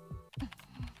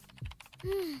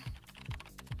ノ。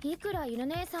いくら犬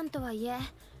姉さんとはいえ、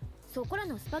そこら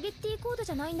のスパゲッティコード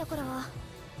じゃないんだから。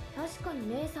確かに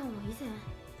姉さんは以前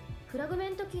フラグメ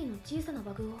ントキーの小さな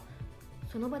バグを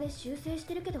その場で修正し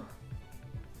てるけど、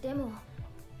でも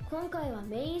今回は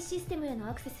メインシステムへの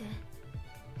アクセス、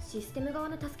システム側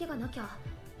の助けがなきゃ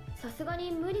さすが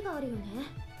に無理があるよね。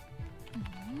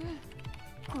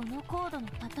このコードの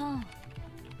パターン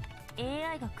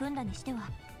AI が組んだにしては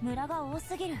ムラが多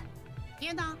すぎる。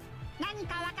ユノ、何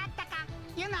か分かったか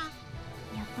ユノ。やっ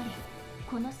ぱり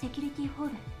このセキュリティホー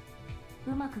ル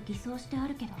うまく偽装してあ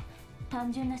るけど、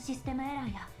単純なシステムエラ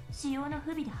ーや仕様の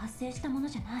不備で発生したもの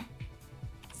じゃない。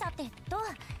さてと、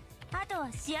あとは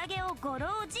仕上げをゴロ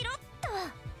ジロっ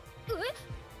と。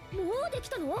もうでき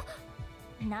たの？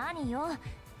何よ、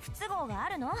不都合があ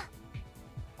るの？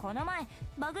この前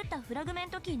バグったフラグメン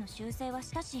トキーの修正は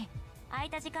したし、空い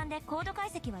た時間でコード解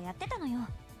析はやってたのよ。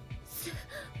ス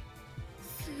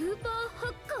ーパーハ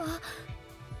ッカー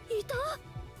いた？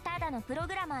ただのプロ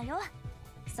グラマーよ。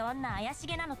そんな怪し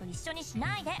げなのと一緒にし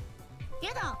ないで。ユ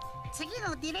ノ、次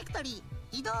のディレクトリ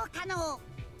移動可能。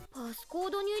パスコー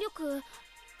ド入力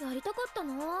やりたかった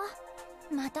な。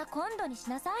また今度にし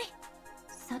なさい。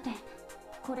さて、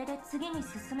これで次に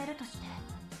進めるとして、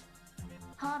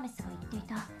ハーメスが言ってい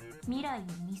た未来を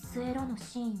見据えろの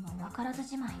シーンは分からず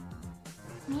じまい。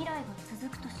未来が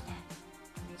続くとして、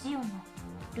ジオンの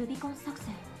ルビコン作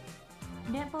戦、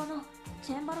連邦の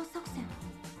チェンバロ作戦。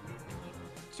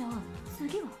じゃあ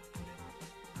次は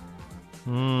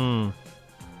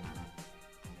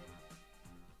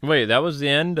Wait, that was the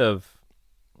end of...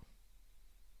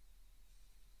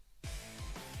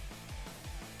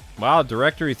 Wow,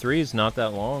 Directory 3 is not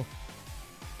that long.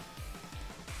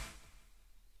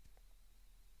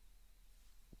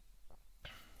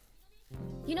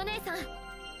 ユノ姉さん、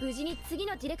無事に次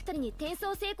のディレクトリに転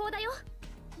送成功だよ。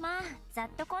まあざっ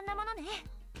とこんなものね。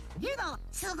ユノ、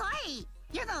すごい。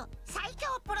ユノ、最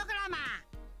強プログラマ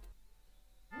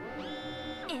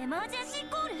ー。エマージェンシー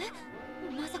コール？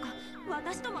まさか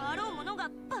私ともあろうものが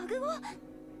バグを？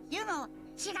ユノ、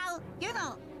違う。ユ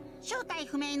ノ、正体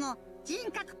不明の人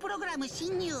格プログラム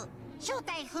侵入。正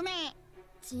体不明。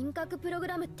人格プログ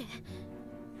ラムって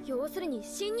要するに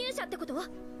侵入者ってこと？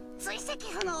追跡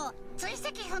不能。追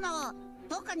跡不能。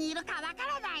どこにいるかわか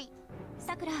らない。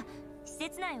さくら、施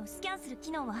設内をスキャンする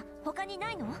機能は他に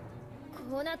ないの？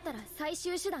こうなったら最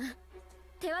終手段、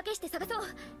手分けして探そう。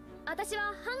私は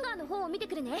ハンガーの方を見て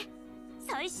くるね。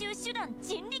最終手段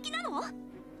人力なの？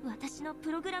私の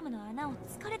プログラムの穴を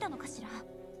突かれたのかしら。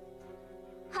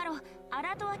ハロー、ア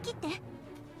ラートは切って。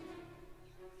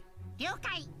了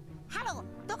解。ハロー、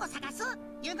どこ探す？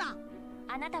ユノ。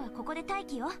あなたはここで待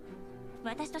機よ。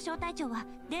私と小隊長は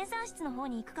電算室の方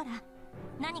に行くから、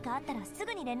何かあったらす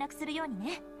ぐに連絡するように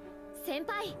ね。先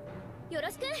輩、よろ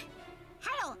しく。ハ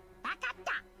ロー、わかっ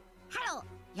た。ハロ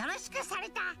ー、よろしくされ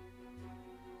た。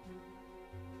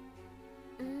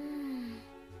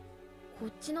こ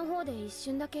っちの方で一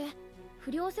瞬だけ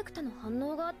不良セクタの反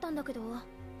応があったんだけど、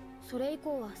それ以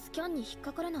降はスキャンに引っ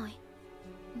かからない。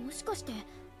もしかして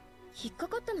引っか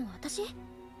かったのは私？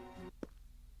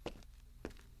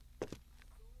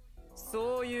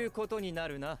そういうことにな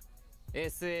るな。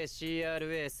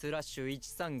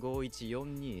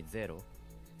 SACRA/1351420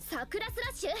 桜スラ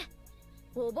ッシュ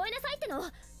覚えなさいっての、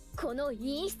この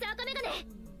陰湿赤メガネ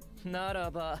なら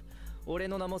ば俺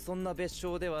の名もそんな別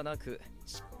称ではなく、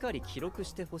しっかり記録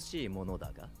してほしいもの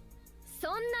だが。そ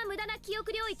んな無駄な記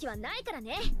憶領域はないから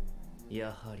ね。や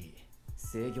はり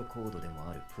制御コードでも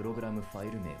あるプログラムファ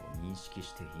イル名を認識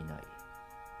していない。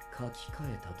書き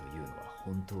換えたというのは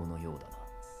本当のようだな。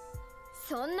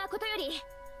そんなことより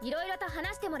いろいろと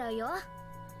話してもらうよ。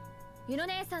ユノ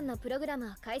姉さんのプログラム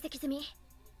は解析済み。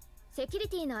セキュリ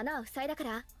ティの穴は塞いだか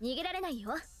ら逃げられない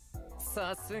よ。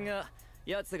さすが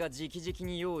奴が直々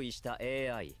に用意した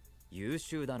AI、 優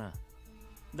秀だな。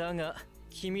だが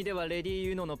君ではレディ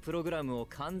ユノのプログラムを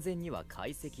完全には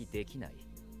解析できない。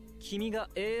君が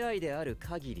AI である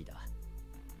限りだ。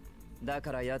だ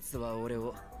から奴は俺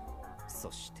を、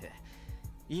そして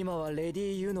今はレデ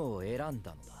ィー・ユノを選んだのだ。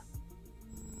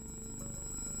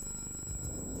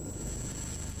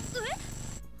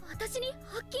私に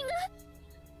ハッキング？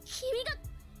君が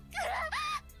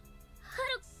ハ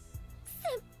ロ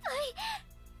先輩、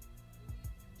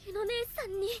ユノ姉さ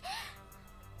んに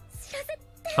知らせ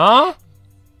て。は？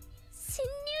侵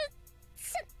入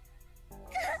者。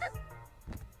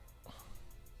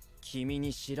君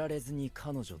に知られずに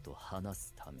彼女と話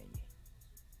すために、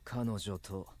彼女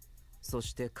とそ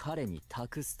して彼に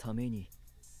託すために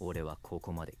俺はこ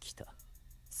こまで来た。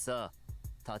さ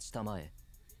あ立ちたまえ。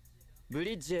ブ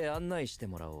リッジへ案内して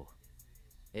もらお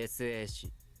う。 SA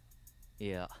氏、い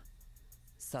や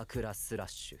桜スラッ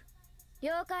シュ。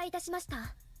了解いたしまし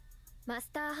た、マス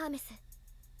ターハーメス。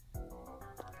ハ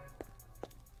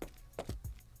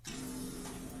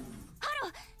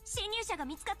ロ、侵入者が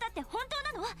見つかったって本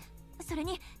当なの？それ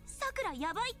にさくら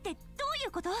やばいってどうい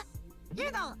うこと？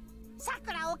ユノ、さ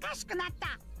くらおかしくなっ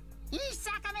た。イース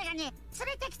赤メガネ連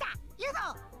れてきた。ユ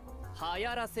ノ、流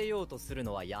行らせようとする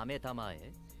のはやめたま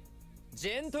え。ジ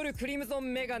ェントルクリムゾ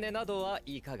ンメガネなどは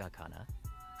いかがかな。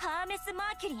ハーメス・マ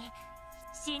ーキュリー、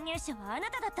侵入者はあな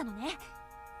ただったのね。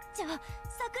じゃあさ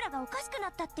くらがおかしくな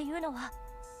ったっていうのは？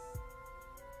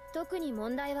特に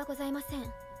問題はございませ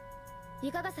ん。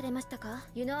いかがされましたか、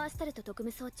ユノアスタルト特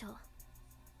務総長。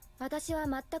私は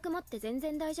全くもって全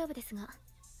然大丈夫ですが。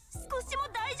少しも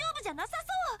大丈夫じゃなさ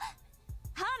そう。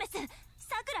ハーメス、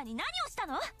さくらに何をした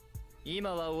の？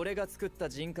今は俺が作った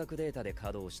人格データで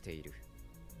稼働している。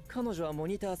彼女はモ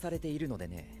ニターされているので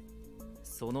ね。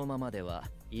そのままでは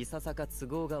いささか都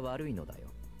合が悪いのだよ。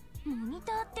モニ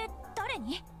ターって誰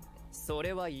に？そ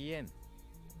れは言えん。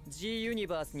 G ユニ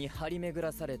バースに張り巡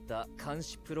らされた監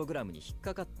視プログラムに引っ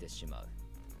かかってしまう。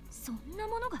そんな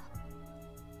ものが？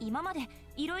今まで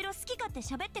いろいろ好き勝手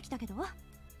喋ってきたけど。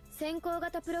先行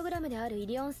型プログラムであるイ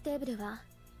リオンステーブルは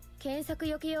検索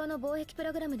予期用の防壁プ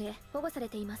ログラムで保護され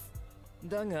ています。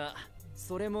だが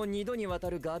それも2度にわた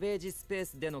るガベージスペー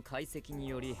スでの解析に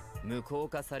より無効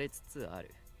化されつつあ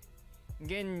る。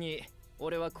現に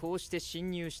俺はこうして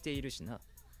侵入しているしな。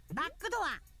バックドア、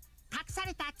隠さ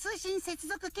れた通信接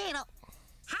続経路。ハ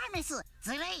ーメス、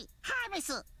ずるい、ハーメ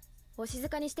ス。お静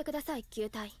かにしてください、球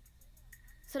体。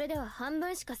それでは半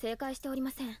分しか正解しており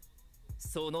ません。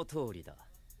その通りだ。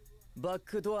バッ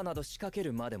クドアなど仕掛け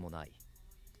るまでもない。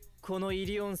このイ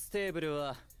リオンステーブル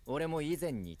は俺も以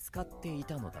前に使ってい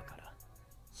たのだから。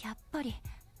やっぱり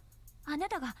あな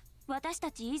たが私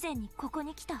たち以前にここ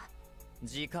に来た。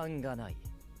時間がない。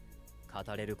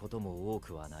語れることも多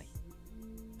くはない。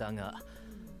だが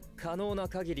可能な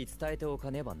限り伝えておか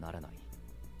ねばならない。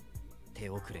手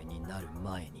遅れになる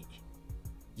前に。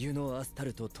ユノアスタ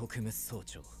ルト特務総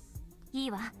長。い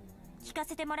いわ、聞か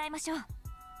せてもらいましょう。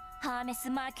ハーメス・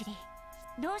マーキュリ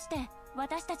ー、どうして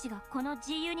私たちがこの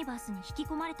G ユニバースに引き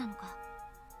込まれたのか。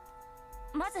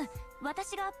まず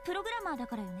私がプログラマーだ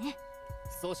からよね。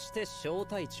そして小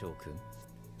隊長くん、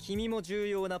君も重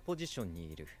要なポジション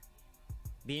にいる。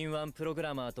敏腕プログ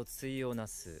ラマーと対をな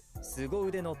す凄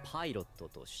腕のパイロット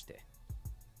として。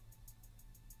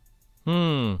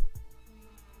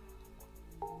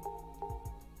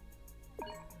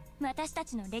私た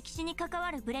ちの歴史に関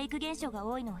わるブレイク現象が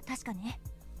多いのは確かね。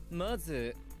ま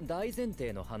ず大前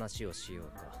提の話をしよ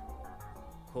うか。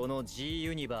この G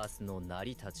ユニバースの成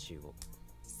り立ちを。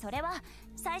それは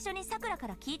最初にさくらか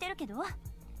ら聞いてるけど、わ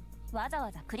ざわ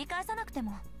ざ繰り返さなくて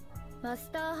も。マス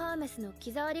ターハーメスの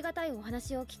気障りがたいお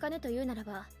話を聞かぬというなら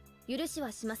ば許し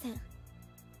はしません。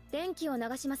電気を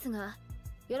流しますが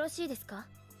よろしいですか？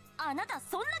あなた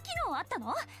そんな機能あった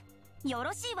の？よ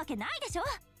ろしいわけないでしょ。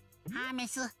ハーメ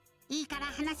ス、いいから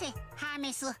話せ。ハー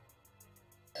メス。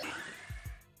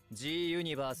 G ユ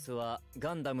ニバースは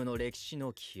ガンダムの歴史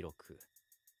の記録。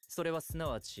それはすな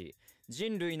わち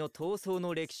人類の闘争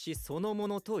の歴史そのも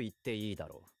のと言っていいだ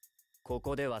ろう。こ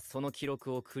こではその記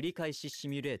録を繰り返しシ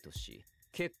ミュレートし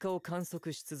結果を観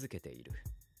測し続けている。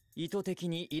意図的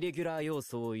にイレギュラー要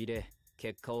素を入れ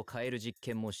結果を変える実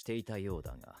験もしていたよう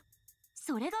だが。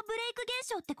それがブレイク現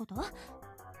象ってこと？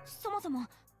そもそも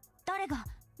誰が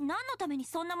何のために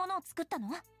そんなものを作ったの？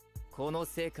この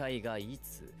世界がい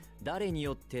つ誰に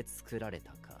よって作られ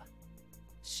たか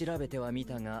調べてはみ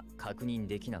たが確認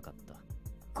できなかった。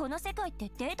この世界っ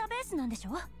てデータベースなんでし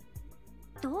ょ？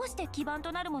どうして基盤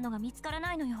となるものが見つから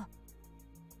ないのよ。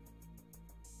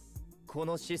こ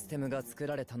のシステムが作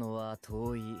られたのは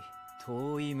遠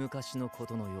い昔のこ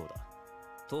とのようだ。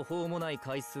途方もない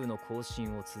回数の更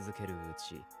新を続けるう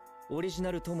ちオリジ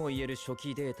ナルともいえる初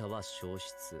期データは消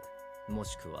失、も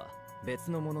しくは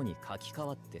別のものに書き換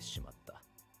わってしまった。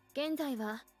現在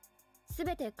は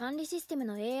全て管理システム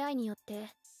の AI によっ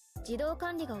て自動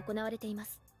管理が行われていま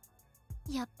す。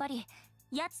やっぱり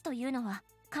やつというのは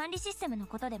管理システムの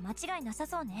ことで間違いなさ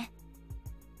そうね。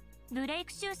ブレイ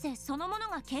ク修正そのもの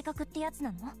が計画ってやつ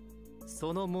なの？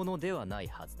そのものではない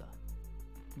はずだ。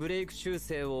ブレイク修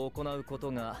正を行うこ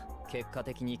とが結果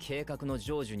的に計画の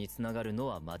成就につながるの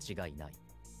は間違いない。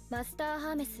マスター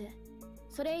ハーメス、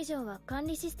それ以上は管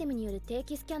理システムによる定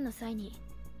期スキャンの際に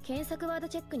検索ワード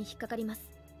チェックに引っかかります。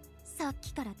さっ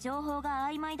きから情報が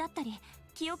曖昧だったり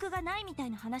記憶がないみた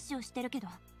いな話をしてるけど、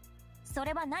そ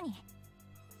れは何？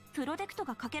プロテクト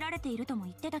がかけられているとも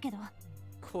言ってたけど。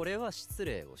これは失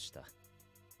礼をした。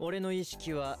俺の意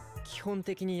識は基本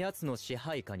的に奴の支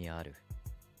配下にある。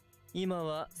今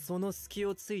はその隙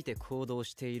をついて行動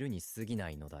しているに過ぎな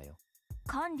いのだよ。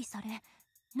管理され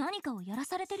何かをやら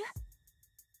されてる？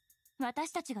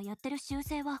私たちがやってる修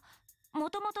正はも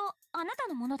ともとあなた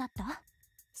のものだった？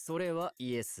それは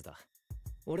イエスだ。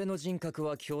俺の人格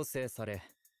は強制され、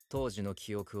当時の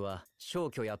記憶は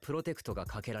消去やプロテクトが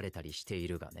かけられたりしてい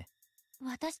るがね。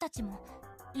私たちも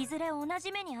いずれ同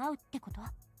じ目に遭うってこと？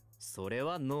それ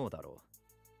はノーだろ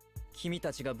う。君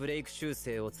たちがブレイク修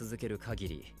正を続ける限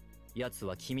り、奴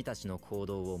は君たちの行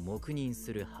動を黙認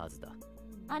するはずだ。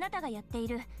あなたがやってい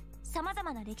る様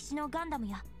々な歴史のガンダム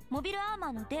やモビルアーマ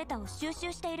ーのデータを収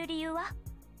集している理由は？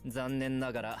残念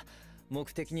ながら目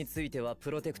的については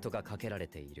プロテクトがかけられ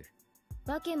ている。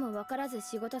訳も分からず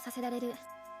仕事させられる、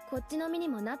こっちの身に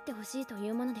もなってほしいとい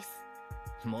うものです。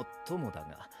もっともだ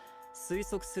が推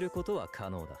測することは可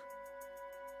能だ。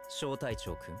小隊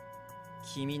長くん、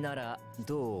君なら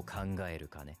どう考える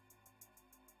かね。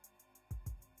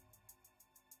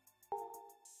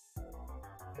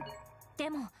で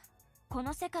もこ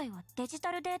の世界はデジ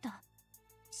タルデータ、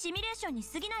シミュレーションに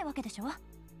過ぎないわけでしょ。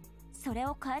それ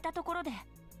を変えたところで。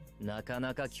なか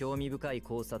なか興味深い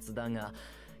考察だが、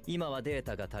今はデー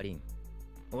タが足りん。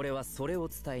俺はそれを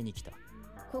伝えに来た。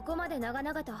ここまで長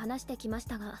々と話してきまし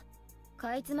たが、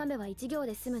かいつまめは一行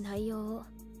で済む内容を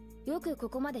よくこ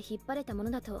こまで引っ張れたも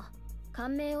のだと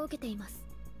感銘を受けています。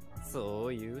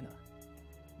そう言うな。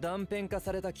断片化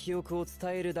された記憶を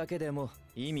伝えるだけでも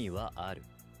意味はある。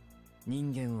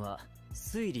人間は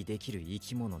推理できる生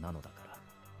き物なのだから。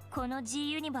この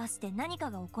G ユニバースで何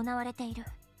かが行われている。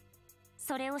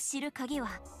それを知る鍵は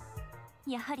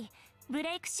やはりブ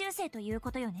レイク修正という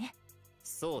ことよね。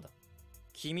そうだ。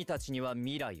君たちには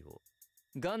未来を、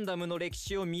ガンダムの歴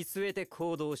史を見据えて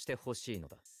行動してほしいの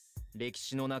だ。歴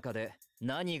史の中で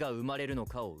何が生まれるの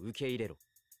かを受け入れろ。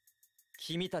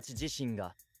君たち自身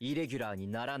がイレギュラーに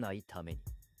ならないために。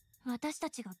私た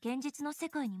ちが現実の世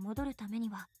界に戻るために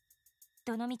は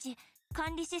どのみち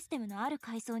管理システムのある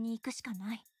階層に行くしか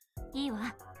ない。いい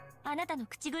わ、あなたの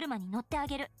口車に乗ってあ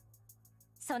げる。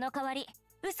その代わり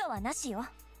嘘はなしよ。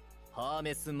ハー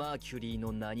メス・マーキュリー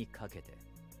の名にかけて。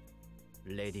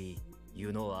レディー・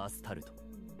ユノ・アスタルト。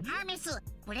ハーメス、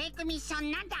ブレイクミッショ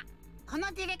ンなんだ。こ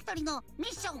のディレクトリのミッ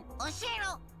ション教え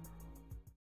ろ。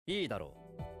いいだろ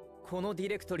う。このディ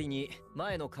レクトリに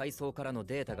前の階層からの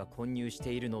データが混入し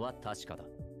ているのは確かだ。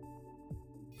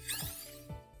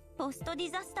ポストデ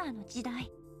ィザスターの時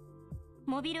代、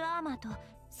モビルアーマーと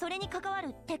それに関わ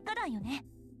る鉄火弾よね。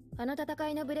あの戦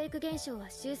いのブレイク現象は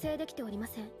修正できておりま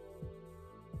せん。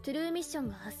トゥルーミッション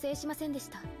が発生しませんでし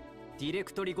た。ディレ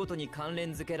クトリごとに関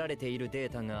連付けられているデ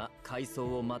ータが階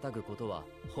層をまたぐことは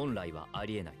本来はあ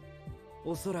りえない。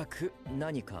おそらく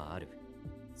何かある。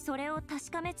それを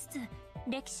確かめつつ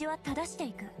歴史は正して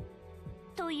いく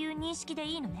という認識で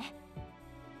いいのね。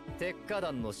鉄火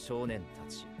団の少年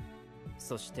たち、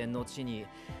そして後に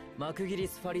マクギリ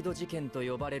ス・ファリド事件と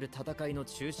呼ばれる戦いの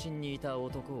中心にいた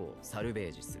男をサルベ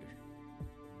ージする。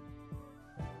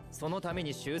そのため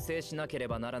に修正しなけれ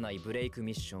ばならないブレイク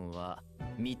ミッションは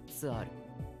3つある。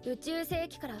宇宙世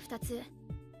紀から2つ、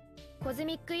コズ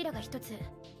ミックイラが1つ。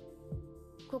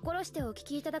心してお聞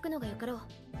きいただくのがよかろう。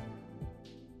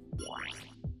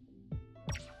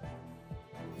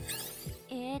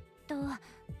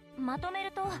まとめ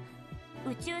ると、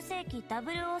宇宙世紀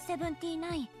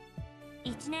0079、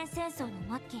一年戦争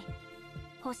の末期、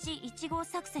星1号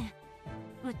作戦、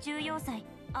宇宙要塞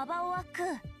アバオア・ク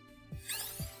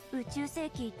ー。宇宙世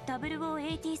紀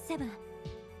0087、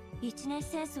一年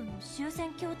戦争の終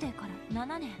戦協定から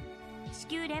7年、地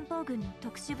球連邦軍の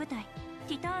特殊部隊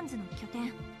ティターンズの拠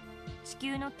点、地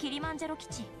球のキリマンジャロ基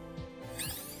地。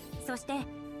そして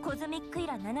コズミックイ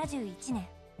ラ71年、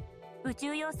宇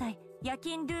宙要塞ヤ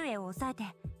キン・ドゥーエを抑えて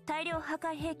大量破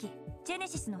壊兵器ジェネ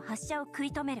シスの発射を食い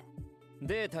止める。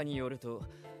データによると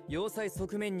要塞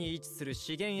側面に位置する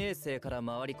資源衛星から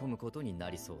回り込むことにな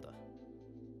りそうだ。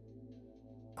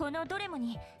このどれも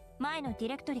に前のディ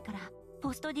レクトリから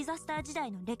ポストディザスター時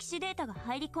代の歴史データが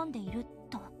入り込んでいる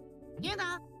と。ユノ、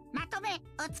まとめ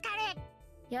お疲れ。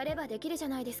やればできるじゃ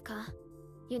ないですか。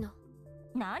ユノ。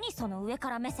何その上か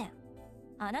ら目線。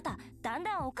あなただん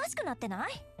だんおかしくなってな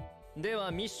い？で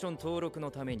はミッション登録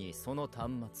のためにその端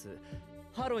末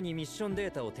ハロにミッションデ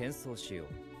ータを転送しよう。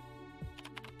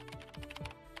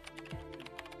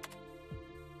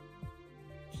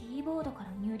キーボードか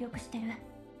ら入力してる。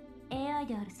 AI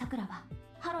であるさくらは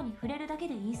ハロに触れるだけ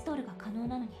でインストールが可能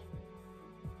なのに、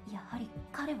やはり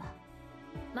彼は。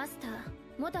マスター、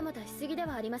もたもたしすぎで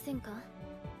はありませんか？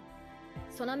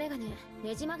そのメガネ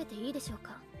ねじ曲げていいでしょう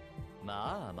か？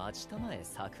まあ待ちたまえ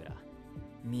さくら。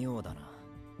妙だな。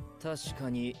確か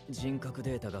に人格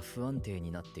データが不安定に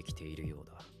なってきているよう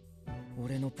だ。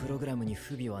俺のプログラムに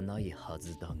不備はないは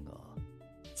ずだが。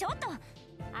ちょっと、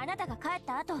あなたが帰っ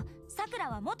た後さくら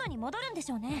は元に戻るんで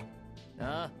しょうね。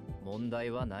ああ、問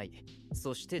題はない。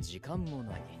そして時間も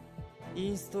ない。イ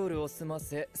ンストールを済ま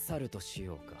せ去るとし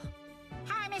ようか。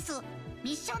ハーメス、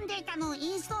ミッションデータの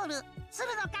インストールする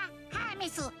のかハーメ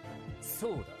ス。そ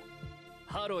うだ、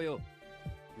ハロよ、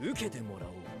受けてもらお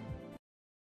う。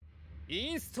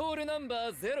インストールナンバ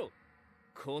ー0、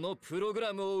このプログ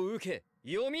ラムを受け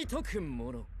読み解く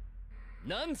者、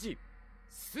汝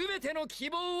すべての希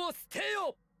望を捨て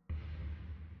よ。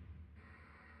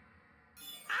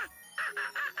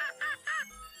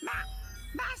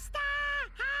マスター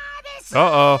ハ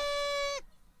ーメス。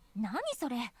何そ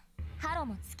れ。ハロ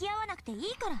も付き合わなくてい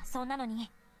いからそんなのに。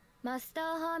マスタ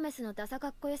ーハーメスのダサか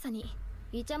っこよさに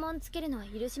イチャモンつけるのは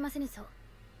許しませぬぞ。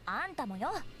あんたもよ。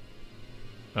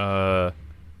This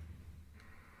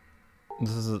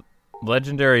is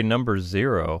legendary number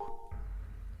 0.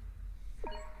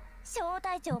 小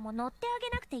隊長も乗ってあげ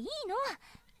なくていいの。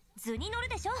図に乗る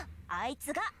でしょあい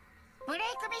つが。ブレイ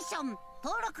クミッション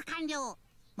登録完了。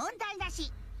問題な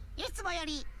し。いつもよ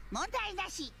り問題な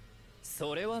し。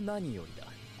それは何よりだ。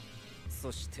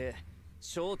そして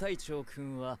小隊長く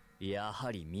んはや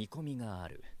はり見込みがあ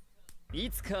る。い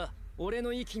つか俺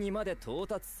の域にまで到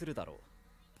達するだろう。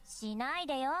しない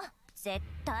でよ絶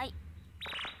対。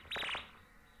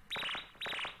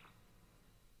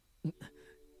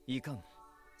いかん、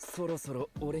そろそろ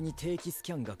俺に定期ス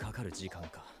キャンがかかる時間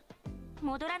か。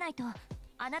戻らないと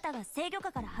あなたが制御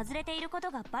下から外れているこ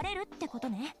とがバレるってこと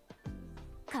ね。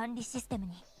管理システム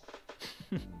に。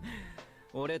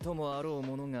俺ともあろう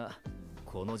ものが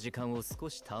この時間を少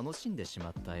し楽しんでしま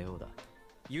ったようだ。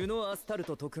ユノ・アスタル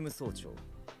ト特務総長、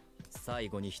最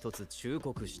後に一つ忠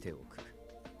告しておく。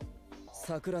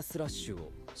桜スラッシュ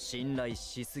を信頼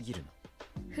しすぎるな。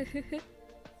ふふふ、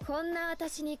こんな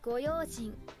私にご用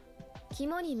心。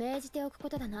肝に銘じておくこ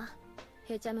とだな、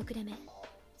ヘチャムクレメ。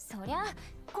そりゃ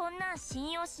こんなん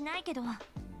信用しないけど。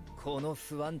この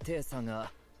不安定さ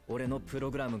が俺のプロ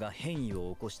グラムが変異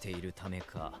を起こしているため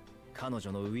か、彼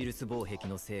女のウイルス防壁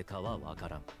のせいかはわか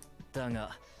らん。だ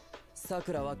がさ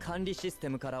くらは管理システ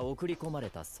ムから送り込まれ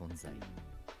た存在。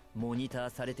モニター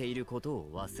されていることを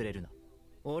忘れるな。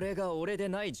俺が俺で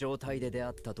ない状態で出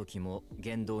会った時も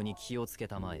言動に気をつけ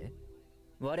たまえ。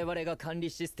我々が管理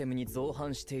システムに造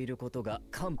反していることが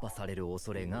看破される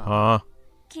恐れがある。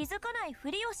気づかない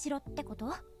ふりをしろってこ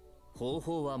と？方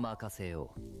法は任せ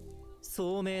よう。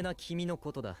聡明な君の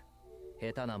ことだ。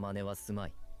下手な真似はすま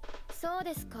い。そう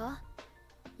ですか。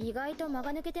意外と間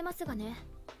が抜けてますがね、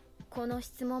この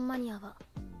質問マニアは。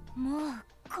もう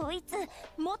こいつ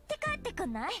持って帰ってく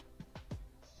んない？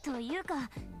というか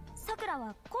さくら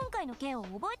は今回の件を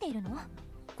覚えているの？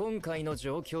今回の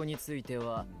状況について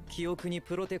は記憶に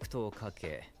プロテクトをか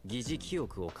け疑似記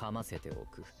憶をかませてお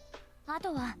く。あ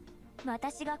とは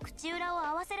私が口裏を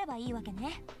合わせればいいわけ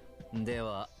ね。で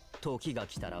は時が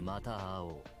来たらまた会お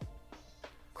う。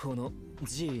この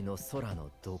G の空の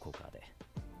どこかで。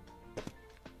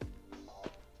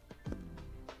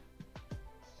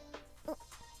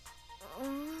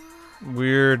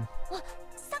Weird.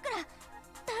 さくら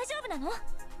大丈夫なの？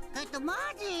グッドモー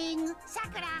ニングさ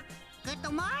くら。グッ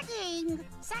ドモーニング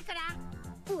さくら。あ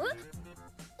れ？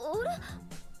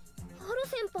ハロ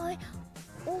先輩、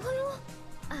おはよ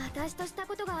う。私とした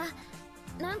ことが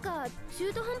なんか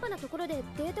中途半端なところで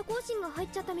データ更新が入っ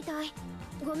ちゃったみたい。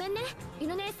ごめんね、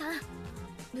犬姉さん。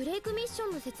ブレイクミッショ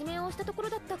ンの説明をしたところ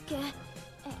だったっけ？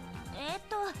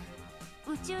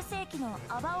宇宙世紀の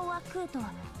アバオアクーと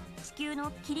地球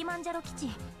のキリマンジャロ基地、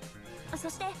そ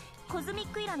してコズミッ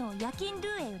クイラの夜勤ル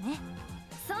ーエよね。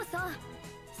そうそう。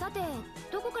さて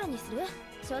どこからにする？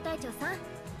小隊長さん。なる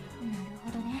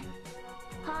ほどね。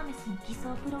ハーメスの偽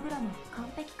装プログラム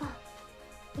完璧か。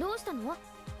どうしたの？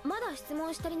まだ質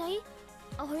問し足りない？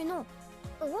あほえの。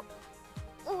あ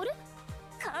れ？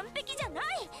完璧じゃない。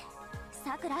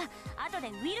さくら後で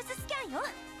ウイルススキャンよ。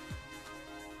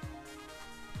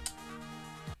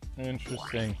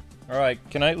Interesting. Alright,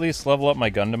 can I at least level up my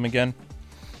Gundam again?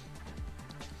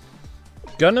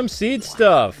 Gundam Seed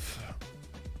stuff!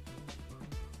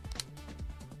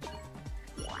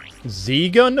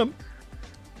 Z Gundam?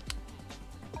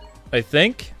 I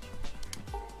think?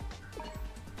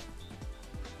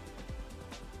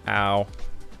 Ow.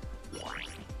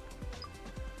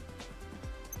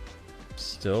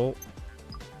 Still?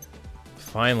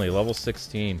 Finally, level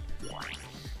 16.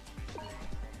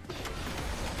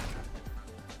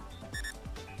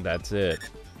 That's it.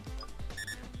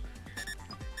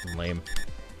 Lame.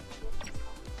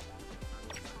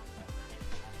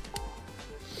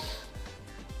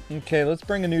 Okay, let's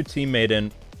bring a new teammate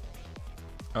in.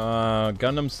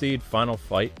 Gundam Seed Final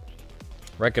Fight.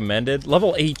 Recommended.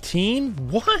 Level 18?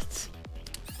 What?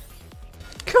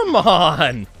 Come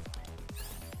on!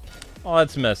 Oh,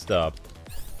 that's messed up.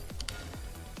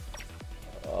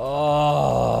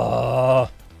 Oh.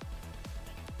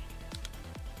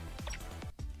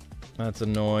 That's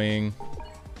annoying.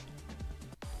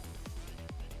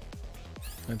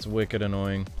 That's wicked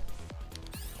annoying.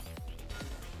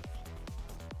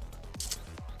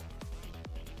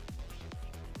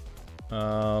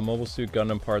 Mobile Suit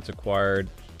Gundam parts acquired.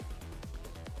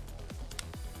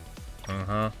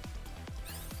 I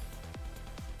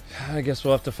guess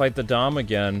we'll have to fight the Dom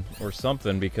again, or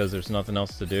something, because there's nothing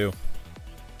else to do.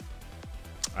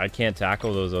 I can't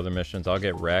tackle those other missions. I'll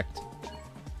get wrecked.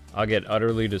 I'll get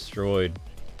utterly destroyed.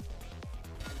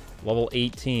 Level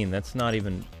 18, that's not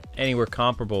even anywhere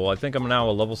comparable. I think I'm now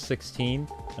a level 16,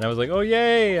 and I was like, oh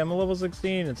yay, I'm a level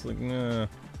 16. It's like, nah.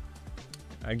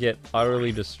 I get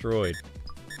utterly destroyed.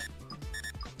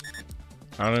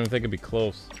 I don't even think it'd be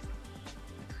close.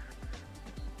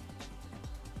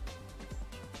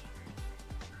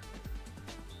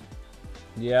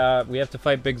 Yeah, we have to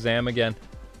fight Big Zam again.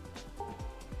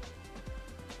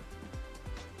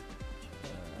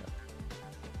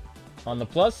 On the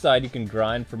plus side, you can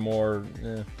grind for more.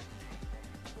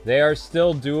 They are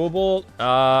still doable.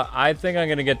 I think I'm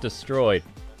gonna get destroyed.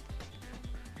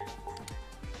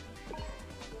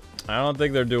 I don't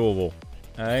think they're doable.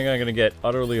 I think I'm gonna get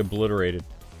utterly obliterated.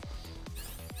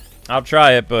 I'll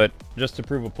try it, but just to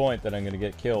prove a point that I'm gonna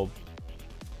get killed.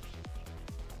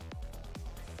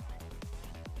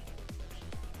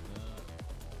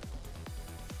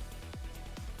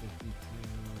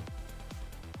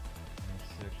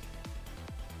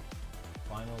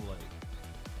 Final light.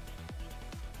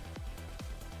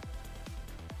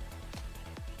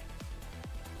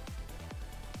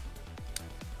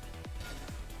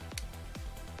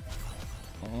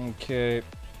 Okay.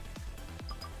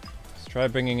 Let's try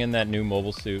bringing in that new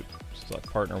mobile suit.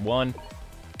 Select partner 1.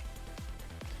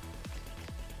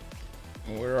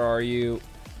 Where are you?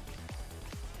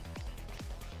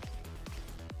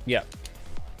 Yeah.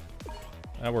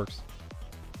 That works.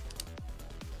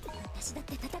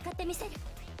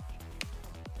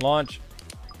 Launch.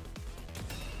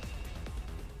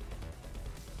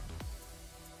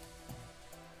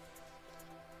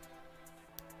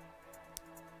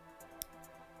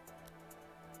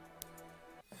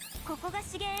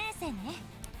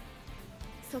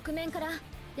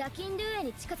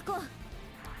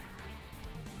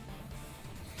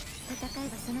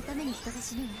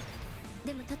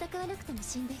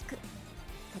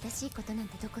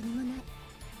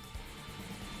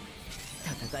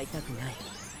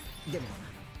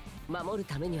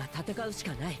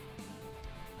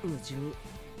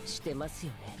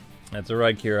 That's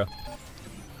alright, Kira.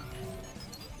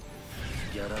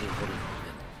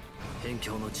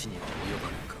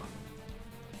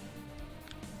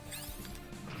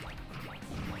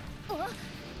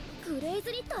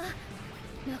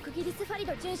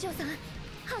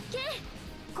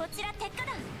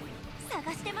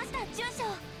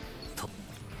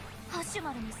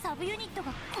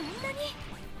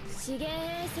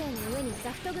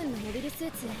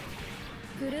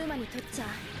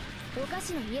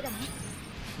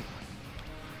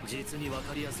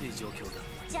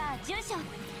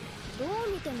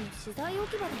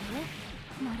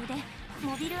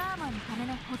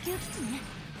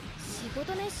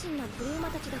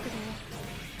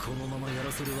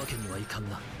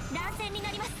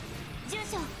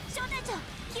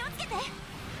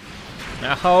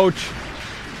 Ouch!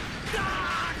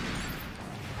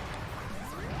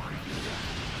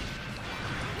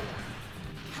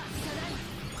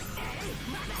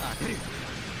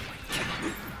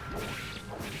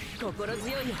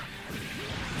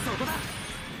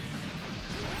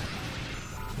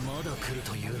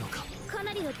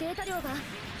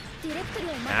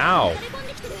 Ow!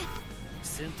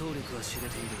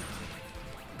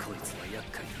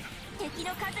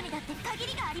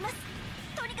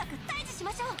 とにかく退治し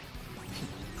ましょ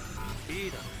う。い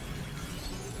いだろ。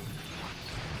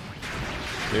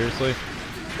 Seriously?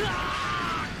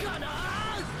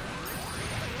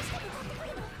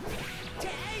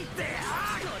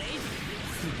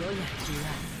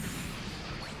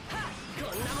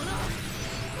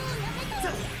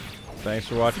 Thanks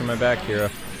for watching my back, Kira.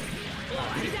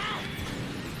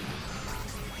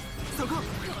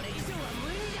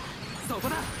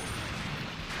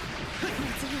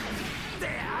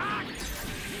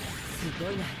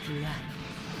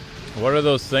 What are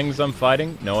those things I'm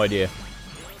fighting? No idea.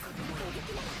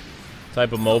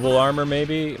 Type of mobile armor,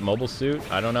 maybe? Mobile suit?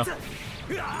 I don't know.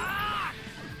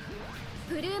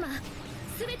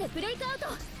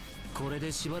 これ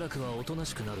でしばらくはおとな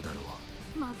しくなるだろ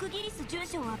う。マクギリス准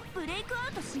将はブレイクア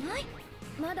ウトしない？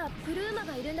まだプルーマ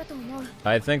がいるんだと思う。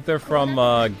 I think they're from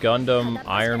Gundam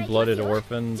Iron-Blooded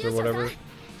Orphans or whatever.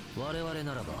 我々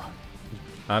ならば。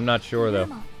I'm not sure though.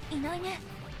 いないね。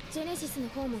ジェネシスの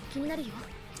方も気になるよ。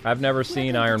 I've never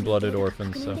seen Iron-Blooded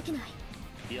Orphans, so.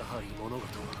 やはり物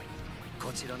事は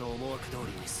こちらの思惑通り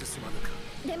に進まぬか。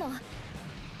でも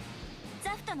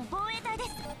ザフトの防衛隊です。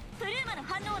プルーマの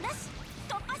反応なし。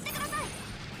突破してください。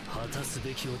果たす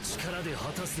べきを力で果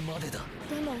たすまでだ。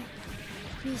でも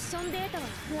ミッションデータは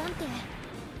不安定。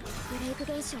ブレイク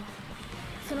現象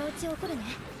そのうち起こるね。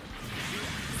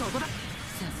そこだ。さ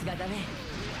すがだね。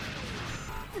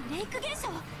ブレイク現象。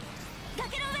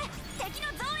崖の上敵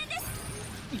の増援です。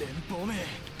連邦名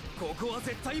ここは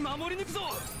絶対守り抜くぞ。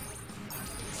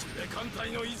チベ艦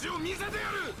隊の意地を見せてや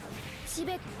る。チ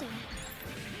ベって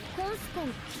コンスコ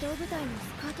ン機動部隊のス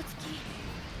カート付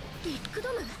きビッグド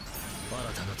ム。新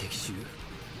たな敵襲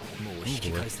もう引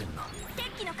き返せんな。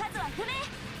敵機の数は不明。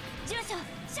住所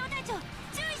小隊長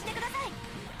注意してください。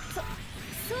そ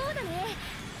うだね。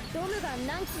ドムが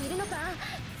何機いるのか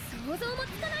想像も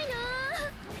つかないな。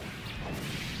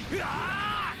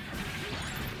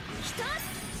一つ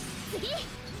次。体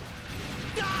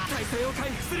勢を回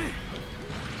復する。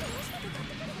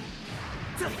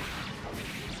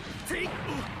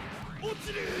落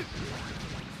ちる。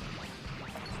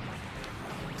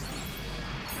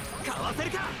かわせる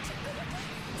か。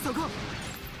そこ。Not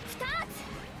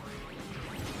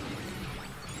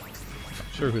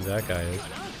sure who that guy is.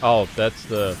 Oh, that's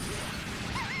the.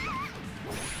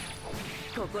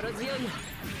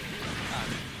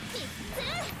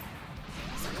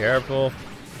 Careful.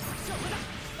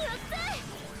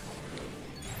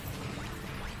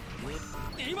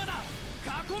 今だ。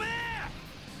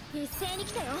囲め。一斉に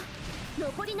来たよ。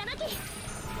残り7機。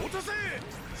落とせ。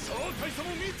シャア大佐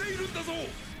も見ているんだぞ。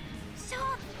シャア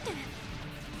って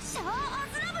シャア・ア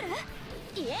ズラブル？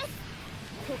イエス。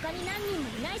他に何人も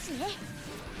いないしね。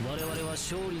我々は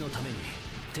勝利のために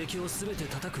敵を全て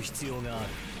叩く必要がある。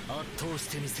圧倒し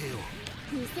てみせよ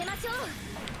う。見せましょう。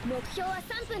目標は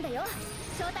3分だよ。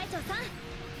小隊長さん。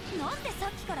なんでさ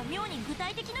っきから妙に具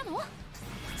体的なの？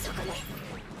そこね。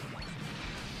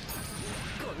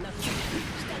こんな気し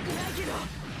たくないけど。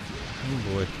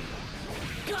Oh boy.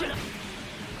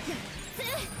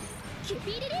 キュ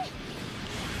ピリリ。う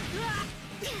わ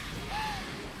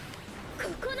9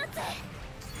つ。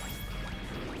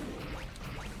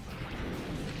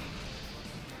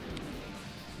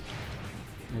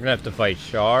We're gonna have to fight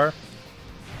Char.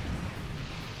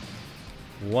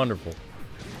 Wonderful.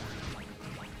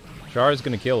 Char is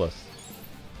gonna kill us.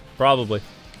 Probably.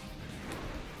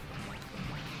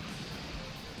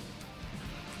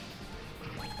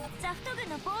 ザフト軍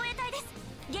の防衛隊です。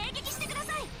迎撃してくだ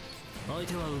さい。相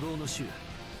手は右脳の衆。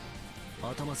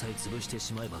頭さえ潰して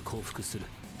しまえば降伏する。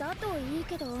だといい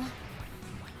けど、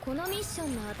このミッショ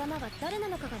ンの頭が誰な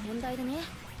のかが問題でね。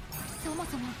そも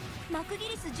そもマクギ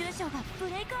リス准将がブ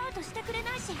レイクアウトしてくれ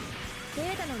ないし、デ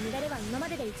ータの乱れは今ま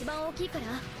でで一番大きいから、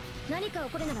何か起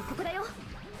こるならここだよ。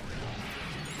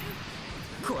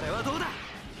これはどうだ。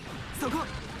そこ。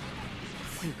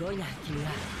すごいな君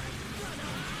は。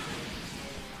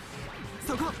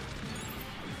そこ。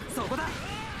そこだ。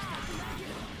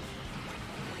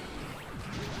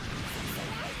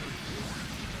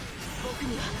僕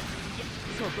には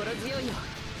心強いよ。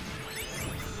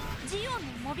ジオン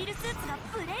のモビルスーツが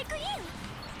ブレイクイ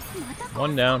ン。またこ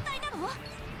One の down. 状態なの？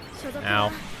所属 Ow.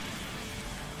 は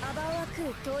アバオアクー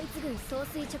統一軍総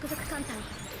帥直属艦隊。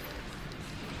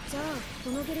じゃあこ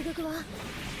のゲルググは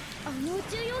あの宇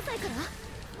宙要塞から？な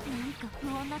んか不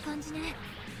穏な感じね。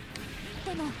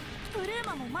でもプルー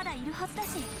マもまだいるはずだし、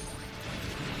こ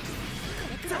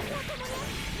れくらいの友ね。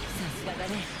さすがだ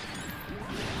ね。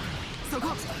そ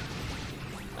こ。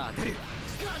当たる。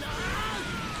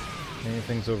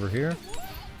 Anything's over here?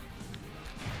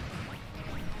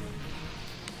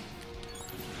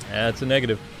 That's a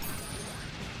negative.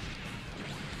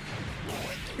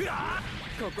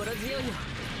 心強いよ。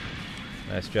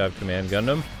 Nice job, Command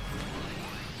Gundam.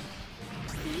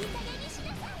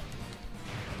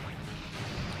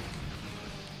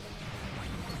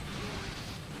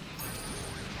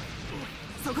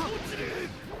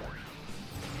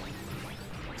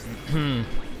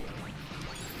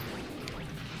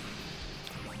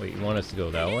 Wait, you want us to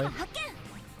go that way?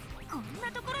 こん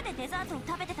なところでデザートを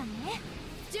食べてたのね。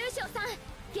中将さん、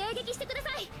迎撃してくださ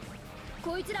い。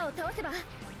こいつらを倒せば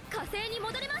火星に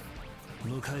戻れます。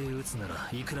迎え撃つなら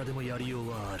いくらでもやりよ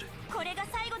うはある。これが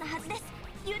最後のはずです。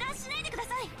油断しないでくだ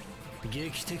さい。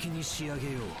劇的に仕上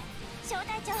げよう。小隊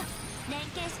長、連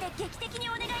携して劇的に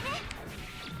お願いね。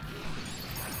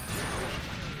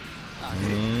す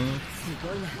ご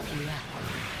いな君は。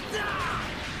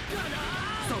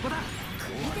そこだ。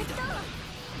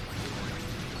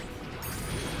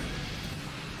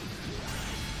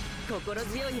心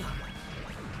強いよ。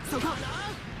そこ。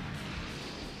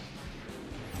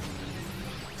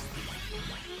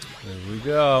 There we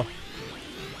go.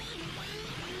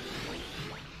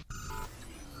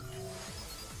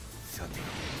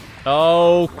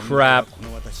 Oh crap. こ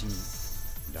の私に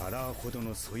ララーほど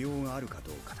の素養があるか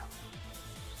どうかだ。や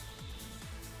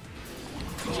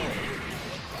っ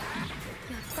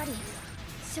ぱり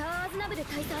シャアーズナブル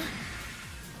大佐、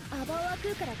アバオア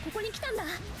空からここに来たんだ。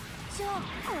じゃあ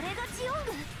これがジオン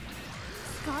グ。ス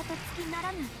カート付きな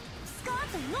らぬスカー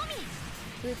トのみ。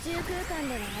宇宙空間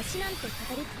では足なんて語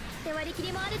りって割り切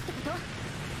りもあるってこと。足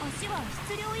は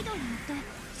質量移動によって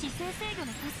姿勢制御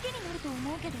の助けになると思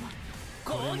うけど。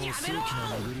これも数奇な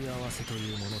巡り合わせと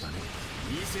いうものだね。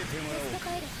見せてもらおう。貴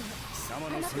様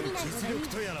のその実力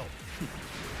とやらを。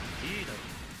いいだろ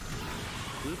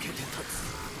う。受けて立つ。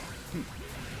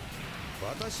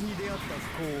私に出会った不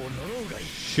幸を呪うがいい。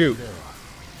Shoot. では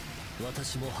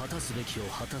私も果たすべきを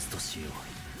果たすとしよう。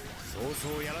そう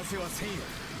そうやらせはせんよ。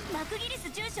マクギリ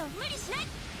ス中将無理しない。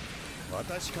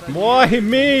 Why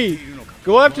me?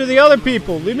 Go after the other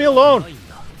people. Leave me alone.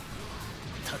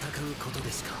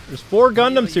 There's 4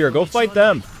 Gundams here. Go fight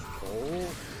them.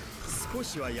 少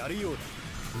しはやるようだ。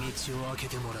道を開け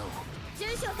てもらおう。中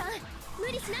将さん、無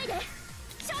理しないで。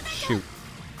Shoot.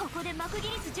 ここでマクギ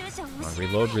リス中将を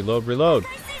Reload, reload, reload.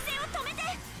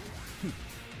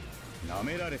 舐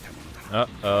められたものだ。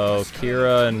Uh-oh.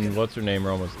 Kira and what's her name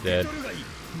are almost dead.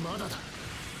 まだだ。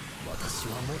私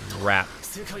はもっと Crap.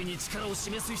 世界に力を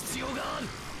示す必要がある。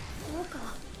そうか。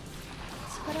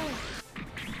力を。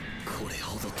これ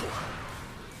ほどとは。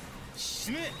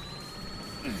死ね。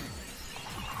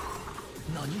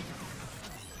な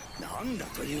んだ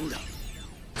というんだ。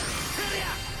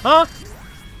Huh? 危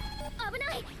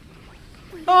ない。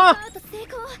 Ah!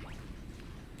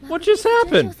 What just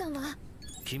happened?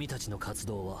 君たちの活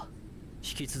動は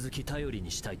引き続き頼り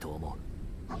にしたいと思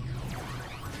う。は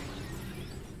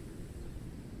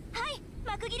い、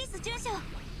マクギリス中将、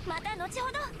また後ほ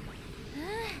ど。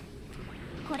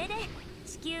これで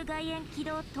地球外縁軌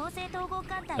道統制統合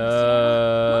艦隊の司令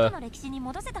を元の歴史に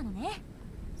戻せたのね。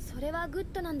それはグッ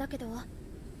ドなんだけど、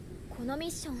このミ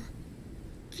ッション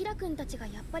キラ君たちが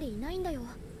やっぱりいないんだよ。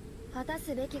果た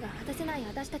すべきが果たせない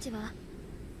私たちは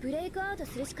ブレイクアウト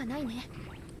するしかないね。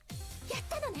やっ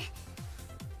たのね。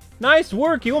 Nice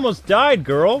work. You almost died,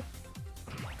 girl.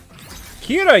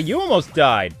 Kira, you almost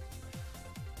died.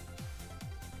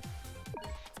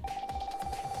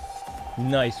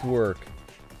 Nice work.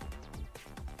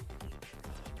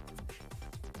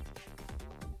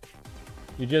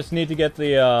 You just need to get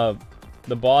the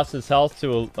boss's health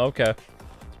to a... Okay.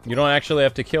 You don't actually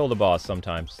have to kill the boss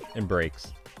sometimes in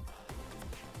breaks.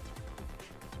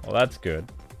 Well, that's good.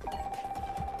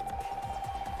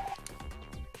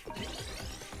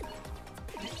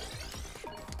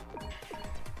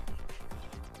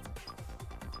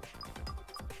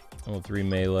 Level 3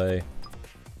 melee.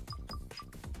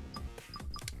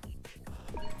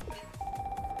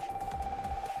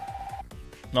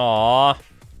 Aww.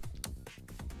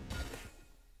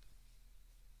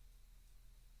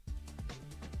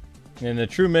 In the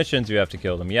true missions, you have to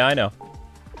kill them. Yeah, I know.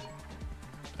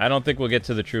 I don't think we'll get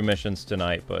to the true missions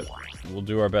tonight, but we'll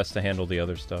do our best to handle the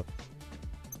other stuff.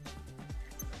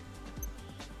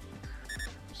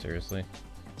 Seriously.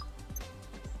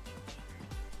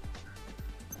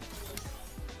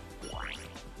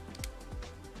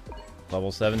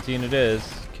 Level 17 it is.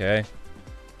 Okay.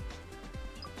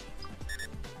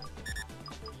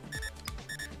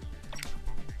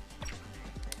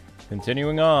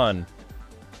 Continuing on.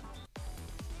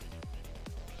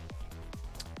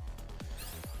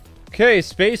 Okay,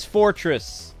 Space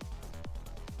Fortress.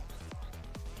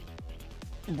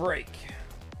 Break.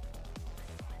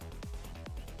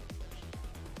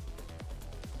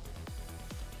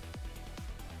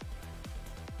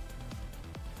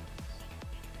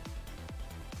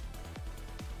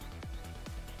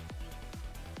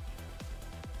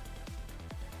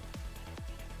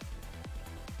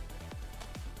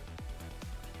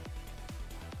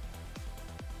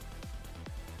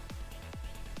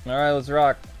 Alright, let's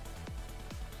rock.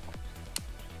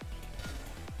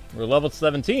 We're level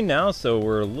 17 now, so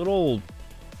we're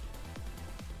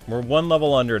one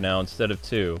level under now instead of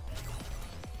 2.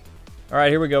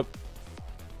 Alright, here we go.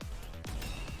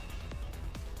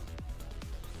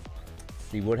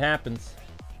 See what happens.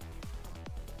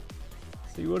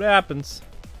 See what happens.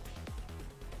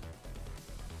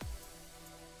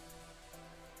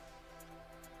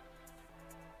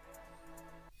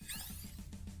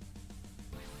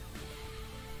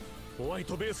 White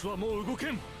base はもう動け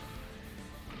ん。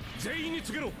全員に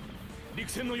告げろ。陸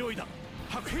戦の用意だ。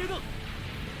白兵だ。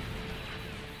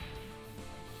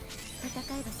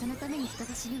戦えばそのために人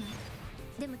が死ぬわ。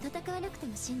でも戦わなくて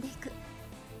も死んでいく。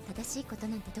正しいこと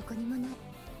なんてどこにもない。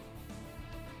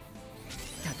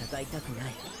戦いたくな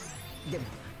い。で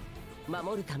も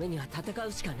守るためには戦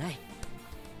うしかない。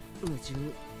矛盾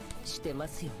してま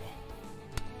すよね。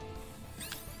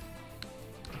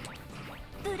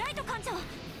ブライト艦長、応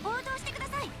答してくだ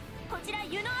さい。こちら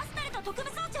ユノ・アスタルト特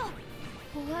務総長。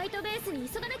ホワイトベースに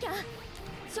急がなきゃ。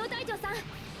小隊長さん、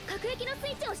各駅のス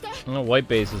イッチをして。Oh, White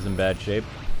Base is in bad shape.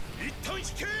 一旦引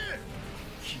け。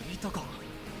聞いたか。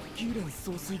ギレン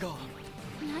総帥が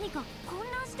何か混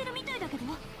乱してるみたいだけど。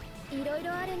いろい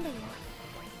ろあるんだよ。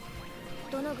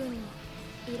どの軍も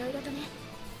いろいろとね。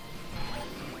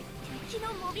敵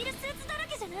のモビルスーツだら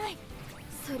けじゃない。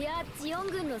そりゃジオン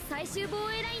軍の最終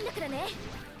防衛ラインだからね。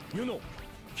ユノ、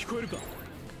聞こえるか。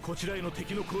こちらへの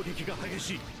敵の攻撃が激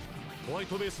しい。ホワイ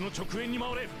トベースの直縁に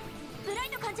回れ。ブライ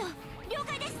ト艦長、了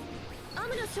解です。アム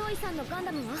ロ少尉さんのガン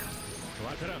ダムは。わ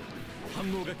からん。反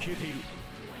応が消えている。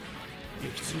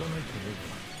撃墜はないと思うが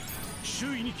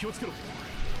周囲に気をつけろ。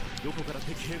どこから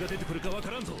敵兵が出てくるかわ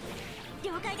からんぞ。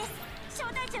了解です。小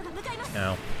隊長が向かいます。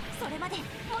 Ow. それまで持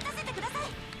たせてください。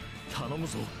頼む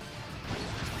ぞ。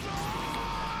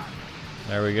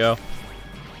 There we go.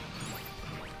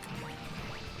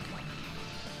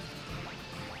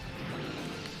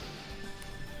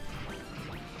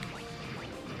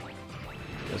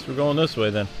 Guess we're going this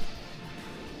way then.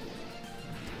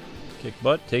 Kick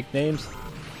butt, take names.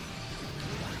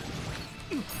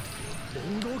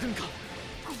 連合軍か。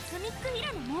コスミックミ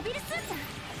ラのモビルスーツ。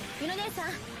ユノ姉さ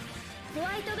ん、ホ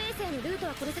ワイトベースへのルート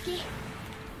はこの先。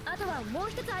あとはもう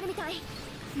一つあるみたい。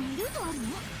ルートあるの？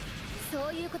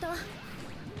そういうこと。も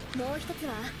う一つ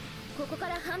はここか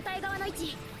ら反対側の位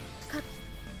置。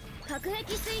核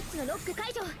壁スイッチのロック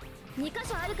解除。2箇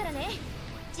所あるからね。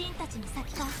ジンたちの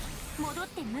先か戻っ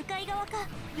て向かい側か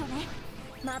よね。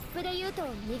マップで言うと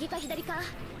右か左か。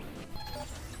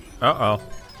Uh-oh.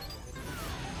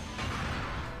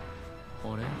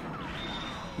 あれ？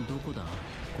どこだ？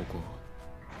ここ。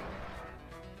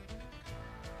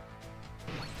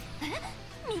え？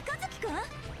三日月くん？ユ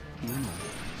ノ。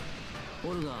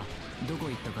オルガ、どこ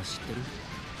行ったか知ってる？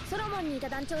ソロモンにいた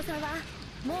団長さんは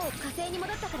もう火星に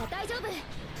戻ったから大丈夫。その機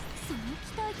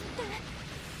体って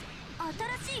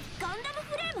新しいガンダム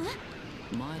フレーム？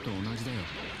前と同じだよ。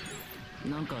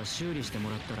なんか修理しても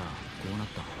らったらこうなっ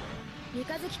た。三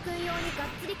日月くん用にがっ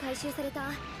つり回収された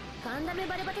ガンダム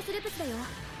バルバトスルプスだよ。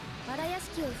荒屋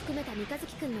敷を含めた三日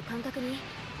月くんの感覚に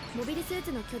モビルスー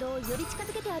ツの挙動をより近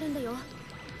づけてあるんだよ。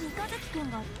三日月く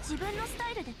んが自分のスタ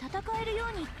イルで戦えるよ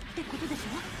うにってことでし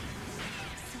ょ。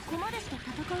そこまでして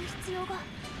戦う必要が。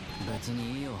別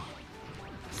にいいよ。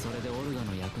それでオルガ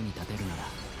の役に立てるなら。ど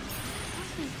う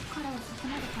して彼はそこ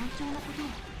まで団長のことを。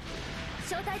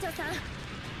小隊長さん、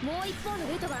もう一方の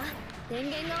ルートは電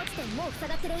源が落ちてもう塞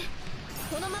がってる。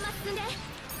このまま進んで。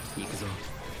行くぞ。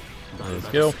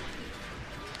 Let's go.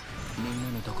 みん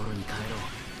なのところに帰ろ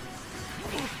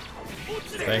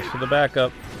う。 Thanks for the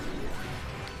backup.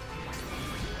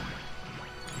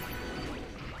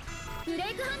 ブレ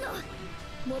ーク反応。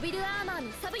モビルアーマーの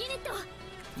サブユニット。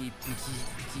一匹一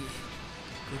匹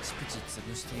プチプチ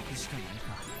潰していくしかない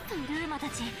か。ブルーマた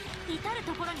ち至る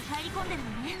ところに入り込んでるの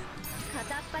ね。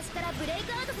片っ端からブレイ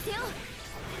クアウトさせよう。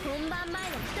本番前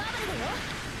の一暴れだ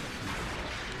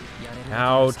よ。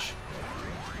 Ouch.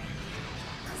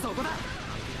 そこだ。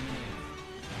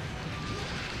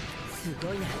す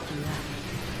ごいな君は。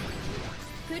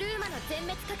ブルーマの全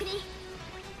滅確認。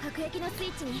核壁のスイ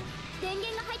ッチに電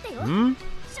源が入ったよ。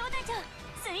小隊長、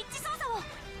スイッチ操作を。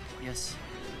よし、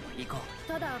行こう。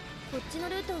ただこっちの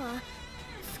ルートは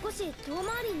少し遠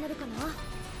回りになるかな。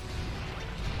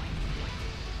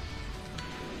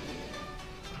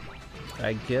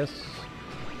I guess.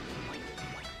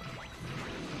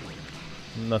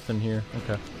 Nothing here.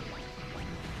 Okay.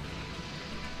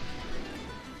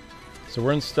 So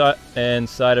we're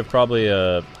inside of probably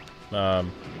a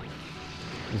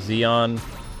Xeon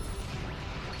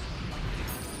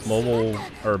mobile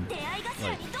or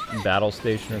like battle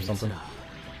station or something.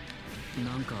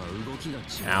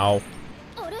 Ow.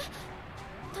 あれ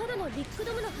ただのビッグ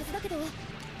ドムのはずだけど。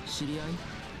知り合い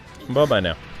Bye bye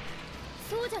now.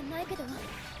 そうじゃないけど、も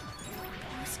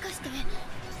しかして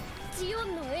ジオ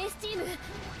ンのエースチーム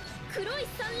黒い3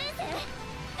連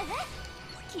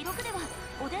星？記録では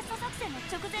オデッサ作戦の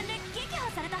直前で撃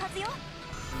破されたはずよ。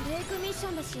ブレイクミッショ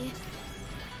ンだし。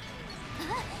あ、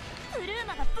フルー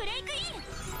マがブレイクイン。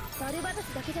バルバト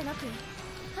スだけじゃなく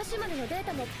ハシュマルのデー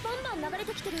タもバンバン流れ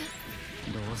てきてる。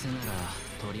どうせなら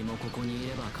鳥もここにい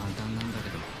れば簡単なんだけ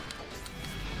ど。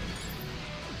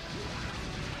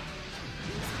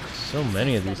 So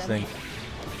many of these things.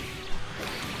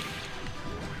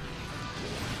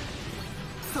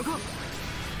 そこ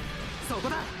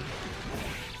だ。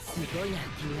すごいな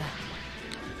君は。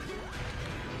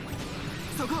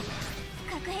そこ。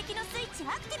核壁のスイッチ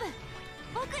アクティブ。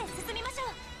奥へ進みましょ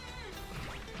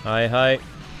う。Hi, hi.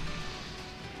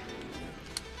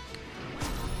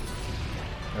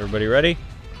 Everybody ready?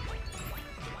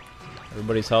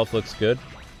 Everybody's health looks good.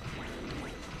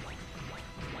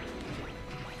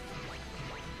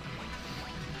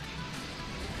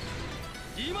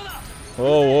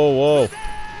 Whoa, whoa, whoa.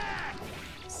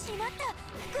 しまった、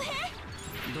伏兵。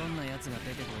どんな奴が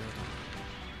出てこよう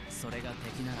と、それが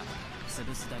敵なら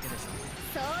潰すだけでしょ。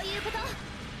そういうこと。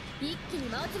一気に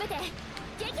間を詰めて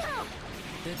撃破を。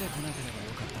出てこなければ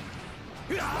よかった。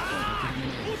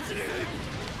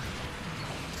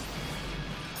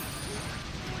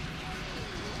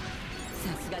さ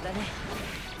すがだね。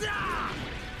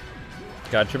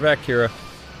 Got your back, Kira.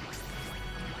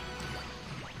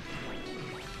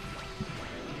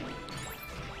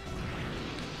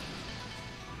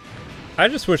 I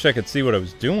just wish I could see what I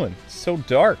was doing. It's so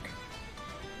dark.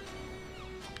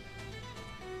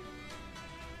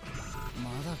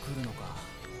 まだ来るのか。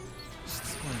し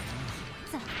つこいな。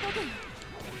ザット軍。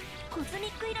コズミ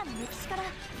ックイラの歴史から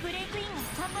ブレイクインが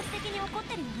散発的に起こっ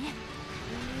てるよね。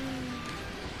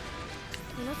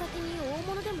この先に大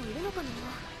物でもいるのかな。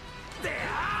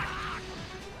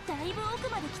だいぶ奥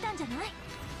まで来たんじゃない？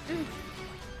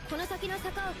この先の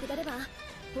坂を下れば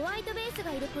ホワイトベース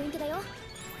がいるポイントだよ。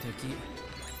敵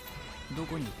ど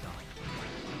こに行った？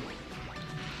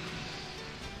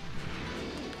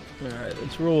 Alright,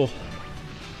 let's roll.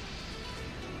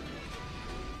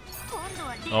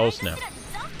 Oh, snap. やっ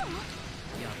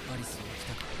ぱりそう来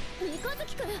たか。三日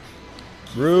月くん。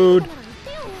 Rude.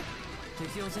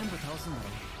 敵を全部倒すんだ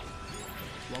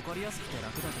ろ。わかりやすくて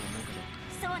楽だと思う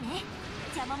けど。そうね。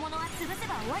邪魔者は潰せ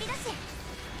ば終わりだし。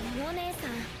お姉さ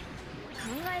ん、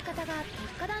考え方が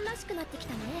鉄火団らしくなってき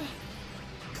たね。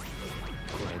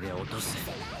これで落とす。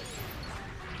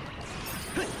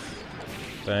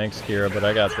 Thanks, Kira, but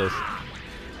I got this.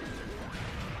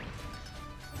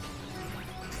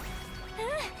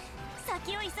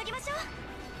 先を急ぎましょう。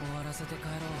終わらせて帰ろ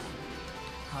う。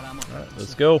腹も。 Alright,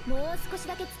 let's go. もう少し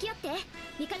だけ付き合って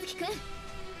三日月くん。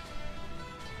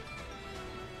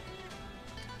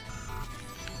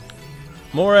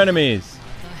 More enemies.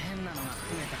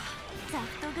 ザ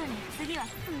フト軍の次は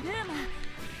フルーマ。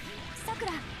さく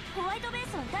ら、ホワイトベー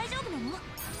スは大丈夫なの？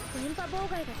電波妨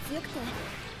害が強くて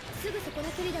すぐそこの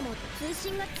距離でも通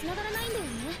信が繋がらないんだよね。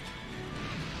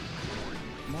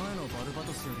前のバルバ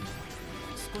トスより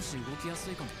少し動きや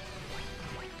すいかも。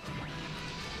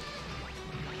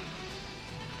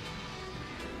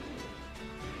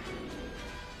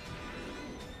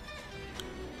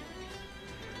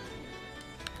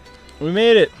 We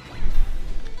made it.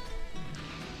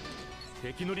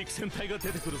 敵の陸戦隊が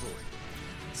出てくるぞ。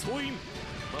総員、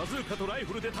バズーカとライ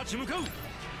フルで立ち向かう。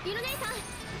リノ姉さん、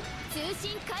通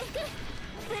信回復。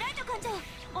ブライト艦長、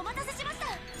お待たせしました。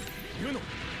ユノ、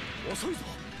遅いぞ。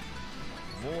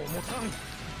もう持たん。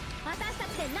私たち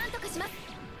で何とかします。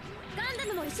ガンダ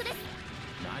ムも一緒です。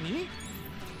何？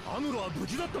アムロは無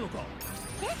事だったのか？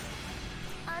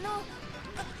ガン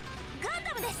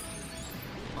ダムです。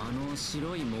あの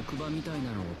白い木馬みたい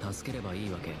なのを助ければい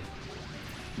いわけ。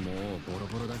もうボロ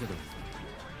ボロだけど。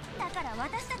だから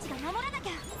私たちが守らなき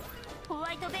ゃ。ホ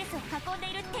ワイトベースを囲んで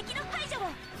いる敵の排除を。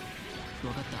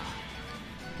分かった。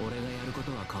俺がやるこ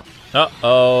とはか。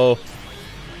Uh-oh.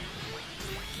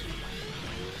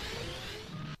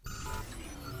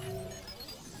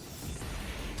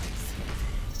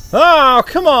 Oh,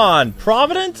 come on,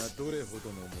 Providence?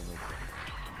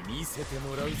 見せて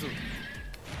もらうぞ。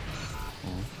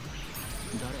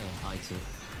誰あいつ？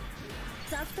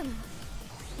ザフトの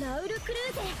ラウル・クル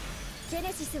ーゼ。ジェネ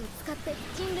シスを使って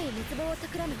人類滅亡を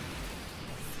企む。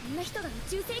そんな人が宇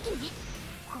宙世紀に。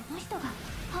この人が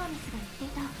ハーメスが言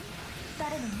っていた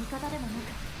誰の味方でもな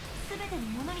く全ての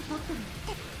ものにとってのっ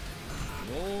て。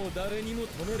もう誰にも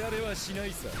止められはしな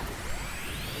いさ。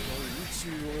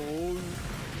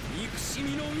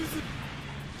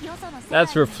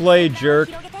That's for Flay, jerk.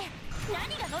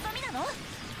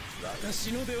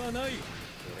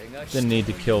 Didn't need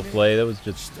to kill Flay, that was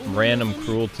just random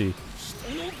cruelty.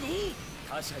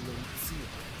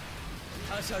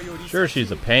 Sure,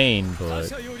 she's a pain,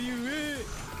 but...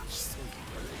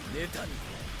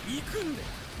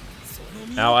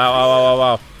 Ow, ow, ow, ow, ow,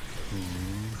 ow.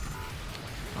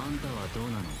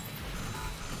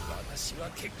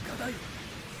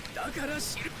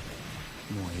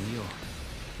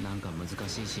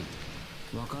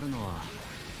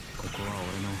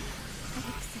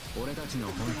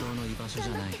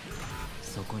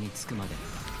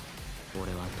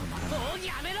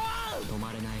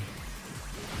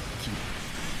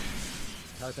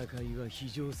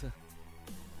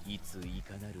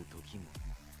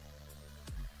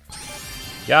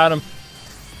 Got him.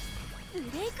 ブレ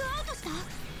イクアウトした。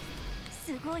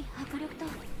すごい迫力と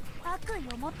悪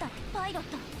意を持ったパイロッ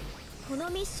ト。この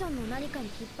ミッションの何かに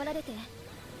引っ張られて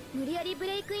無理やりブ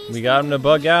レイクイン。 We got him to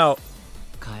bug out.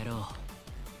 帰ろ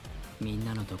う。みん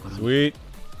なのところに。 Sweet.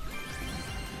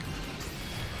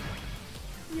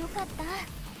 よかった。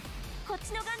こっ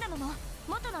ちのガンダムも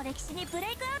元の歴史にブ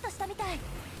レイクアウトしたみたい。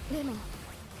でも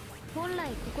本来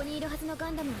ここにいるはずのガ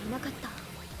ンダムはいなかった。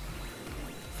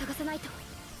探さないと。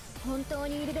本当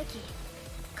にいるべき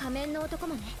仮面の男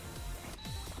もね。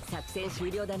作戦終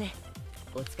了だね。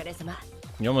お疲れ様。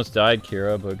 You almost died,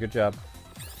 Kira, but good job.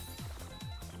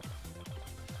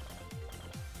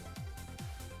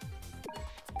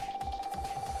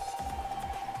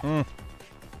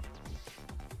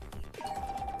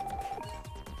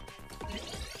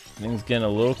 Things getting a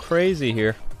little crazy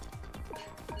here.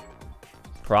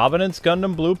 Providence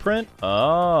Gundam Blueprint?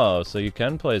 Oh, so you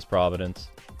can play as Providence.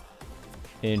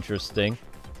 Interesting.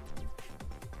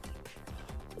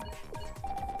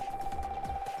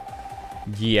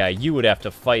 Yeah, you would have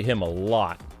to fight him a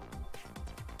lot.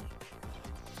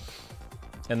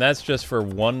 And that's just for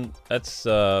one. That's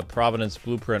Providence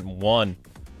Blueprint 1.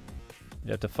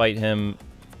 You have to fight him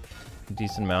a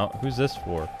decent amount. Who's this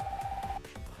for?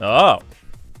 Oh!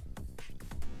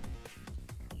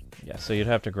 Yeah, so you'd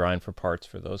have to grind for parts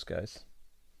for those guys.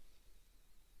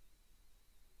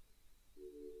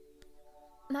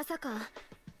 まさか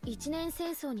一年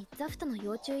戦争にザフトの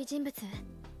要注意人物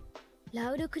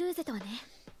ラウル・クルーゼとはね。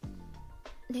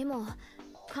でも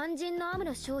肝心のアム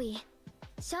ロ少尉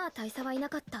シャア大佐はいな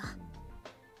かった。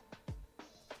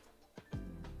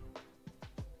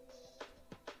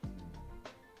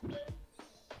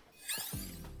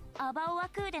アバオア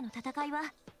クーでの戦いは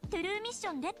トゥルーミッシ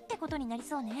ョンでってことになり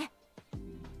そうね。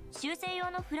修正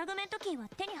用のフラグメントキーは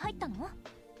手に入ったの？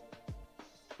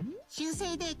修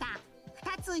正データ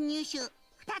2つ入手。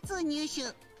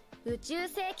宇宙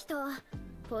世紀と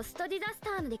ポストディザス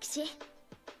ターの歴史。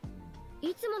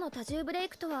いつもの多重ブレイ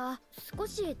クとは少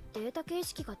しデータ形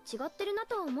式が違ってるな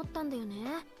とは思ったんだよね。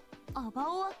ア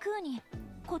バオアクーに異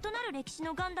なる歴史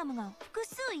のガンダムが複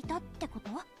数いたってこと？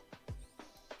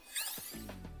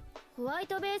ホワイ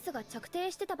トベースが着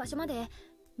底してた場所まで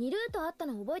2ルートあった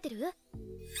の覚えてる？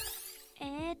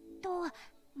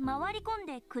回り込ん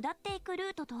で下っていくル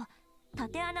ートと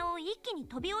縦穴を一気に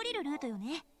飛び降りるルートよ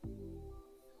ね。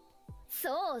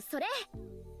そう、それ。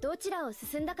どちらを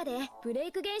進んだかでブレ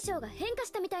イク現象が変化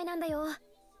したみたいなんだよ。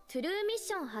トゥルーミッ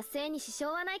ション発生に支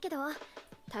障はないけど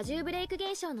多重ブレイク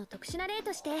現象の特殊な例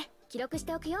として記録し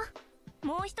ておくよ。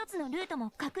もう一つのルート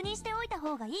も確認しておいた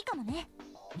方がいいかもね。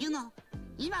ユノ、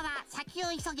今は先を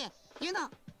急げ。ユノ。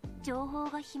情報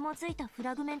が紐づいたフ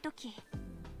ラグメントキー。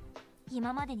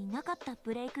今までになかった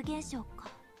ブレイク現象か。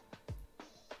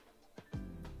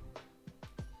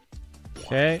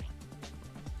Okay.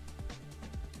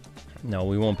 No,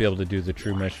 we won't be able to do the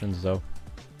true missions, though.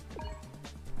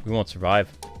 We won't survive.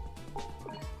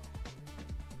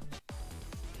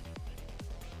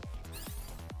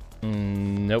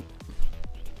 Nope.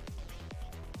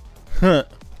 Huh.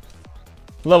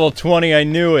 Level 20, I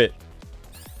knew it.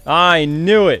 I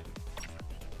knew it.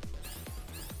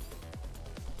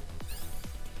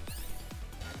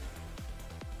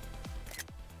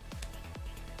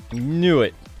 Knew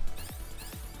it.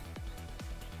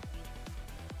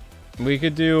 We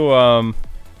could do,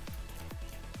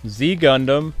 Z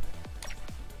Gundam.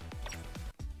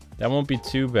 That won't be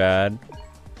too bad.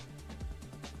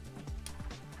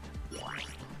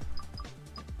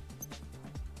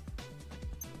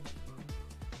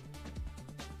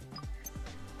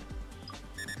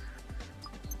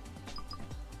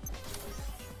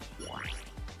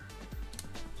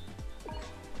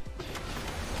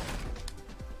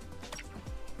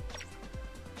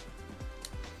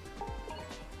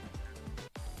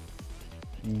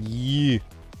 Yeah.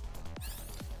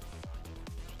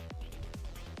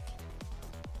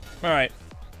 Alright.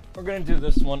 We're gonna do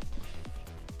this one.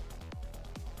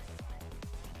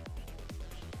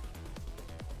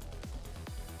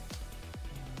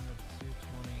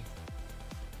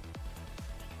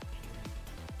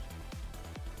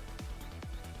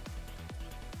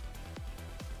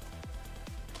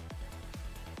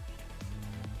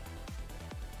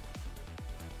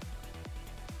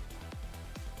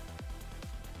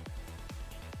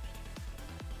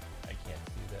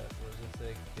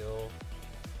 Kill.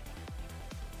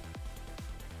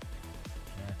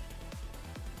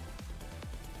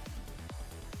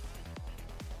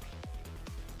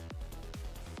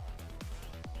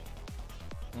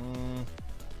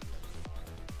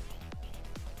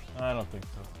 I don't think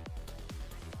so.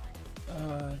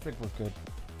 I think we're good.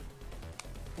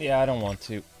 Yeah, I don't want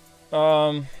to.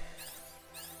 I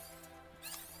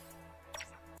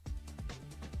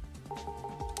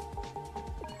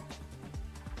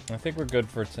think we're good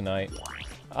for tonight.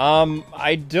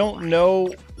 I don't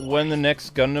know when the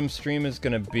next Gundam stream is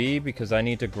gonna be because I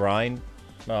need to grind.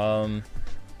 And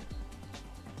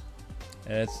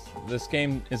this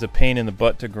game is a pain in the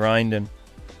butt to grind and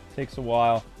takes a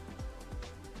while.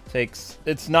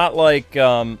 It's not like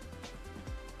the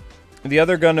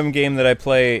other Gundam game that I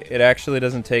play. It actually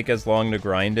doesn't take as long to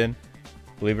grind in,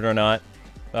 believe it or not.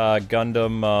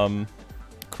 Gundam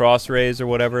Crossrays or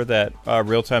whatever, that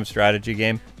real-time strategy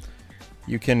game.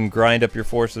 You can grind up your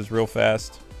forces real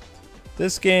fast.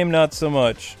 This game, not so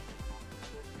much.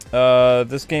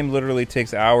 This game literally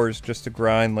takes hours just to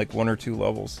grind like 1 or 2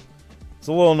 levels. It's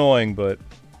a little annoying, but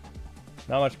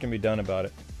not much can be done about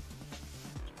it.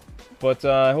 But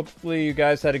hopefully you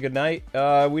guys had a good night.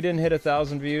 We didn't hit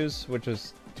 1,000 views, which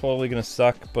is totally gonna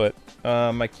suck, but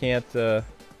I can't...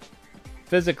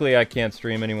 physically, I can't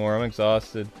stream anymore. I'm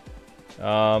exhausted.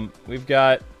 We've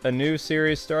got a new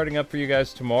series starting up for you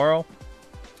guys tomorrow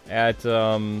at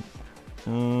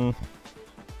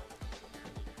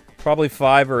probably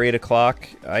 5 or 8 o'clock.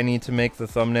 I need to make the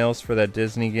thumbnails for that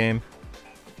Disney game,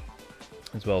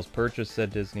 as well as purchase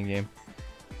said Disney game.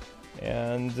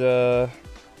 And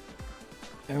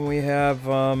we have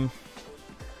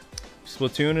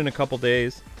Splatoon in a couple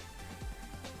days.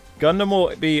 Gundam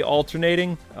will be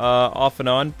alternating off and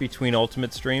on between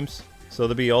Ultimate streams. So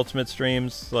there'll be Ultimate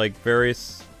streams like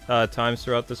various times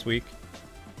throughout this week.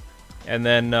 And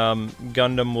then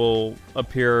Gundam will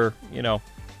appear, you know,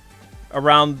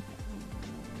 around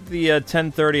the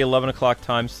 10:30, 11 o'clock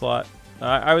time slot.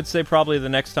 I would say probably the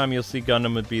next time you'll see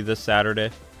Gundam would be this Saturday.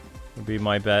 Would be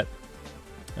my bet.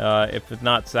 If it's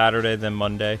not Saturday, then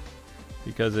Monday.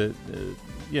 Because it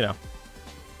you know,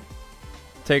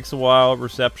 takes a while.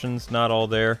 Reception's not all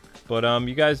there. But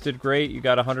you guys did great. You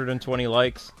got 120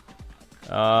 likes.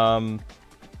 You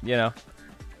know,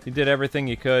 you did everything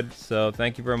you could, so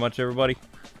thank you very much, everybody.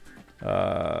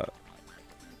 The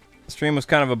stream was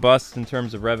kind of a bust in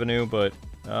terms of revenue, but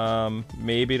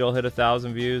maybe it'll hit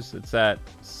 1,000 views. It's at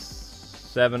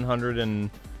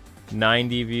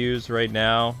 790 views right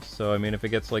now, so I mean, if it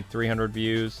gets like 300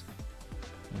 views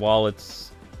while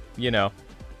it's, you know,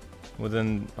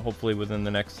 hopefully within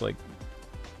the next like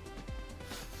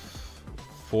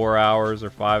 4 hours or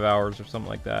 5 hours or something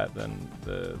like that, then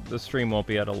the stream won't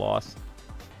be at a loss.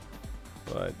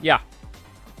 But yeah,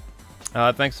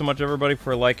 thanks so much everybody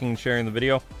for liking and sharing the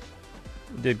video.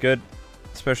 You did good,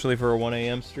 especially for a 1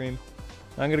 a.m. stream.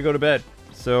 I'm gonna go to bed,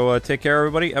 so take care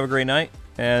everybody, have a great night,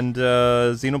 and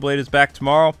Xenoblade is back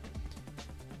tomorrow,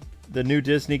 the new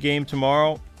Disney game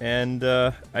tomorrow, and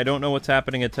I don't know what's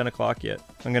happening at 10 o'clock yet.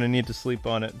 I'm gonna need to sleep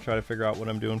on it and try to figure out what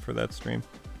I'm doing for that stream.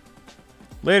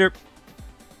 Later.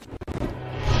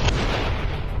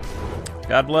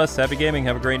 God bless, happy gaming,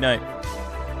 have a great night.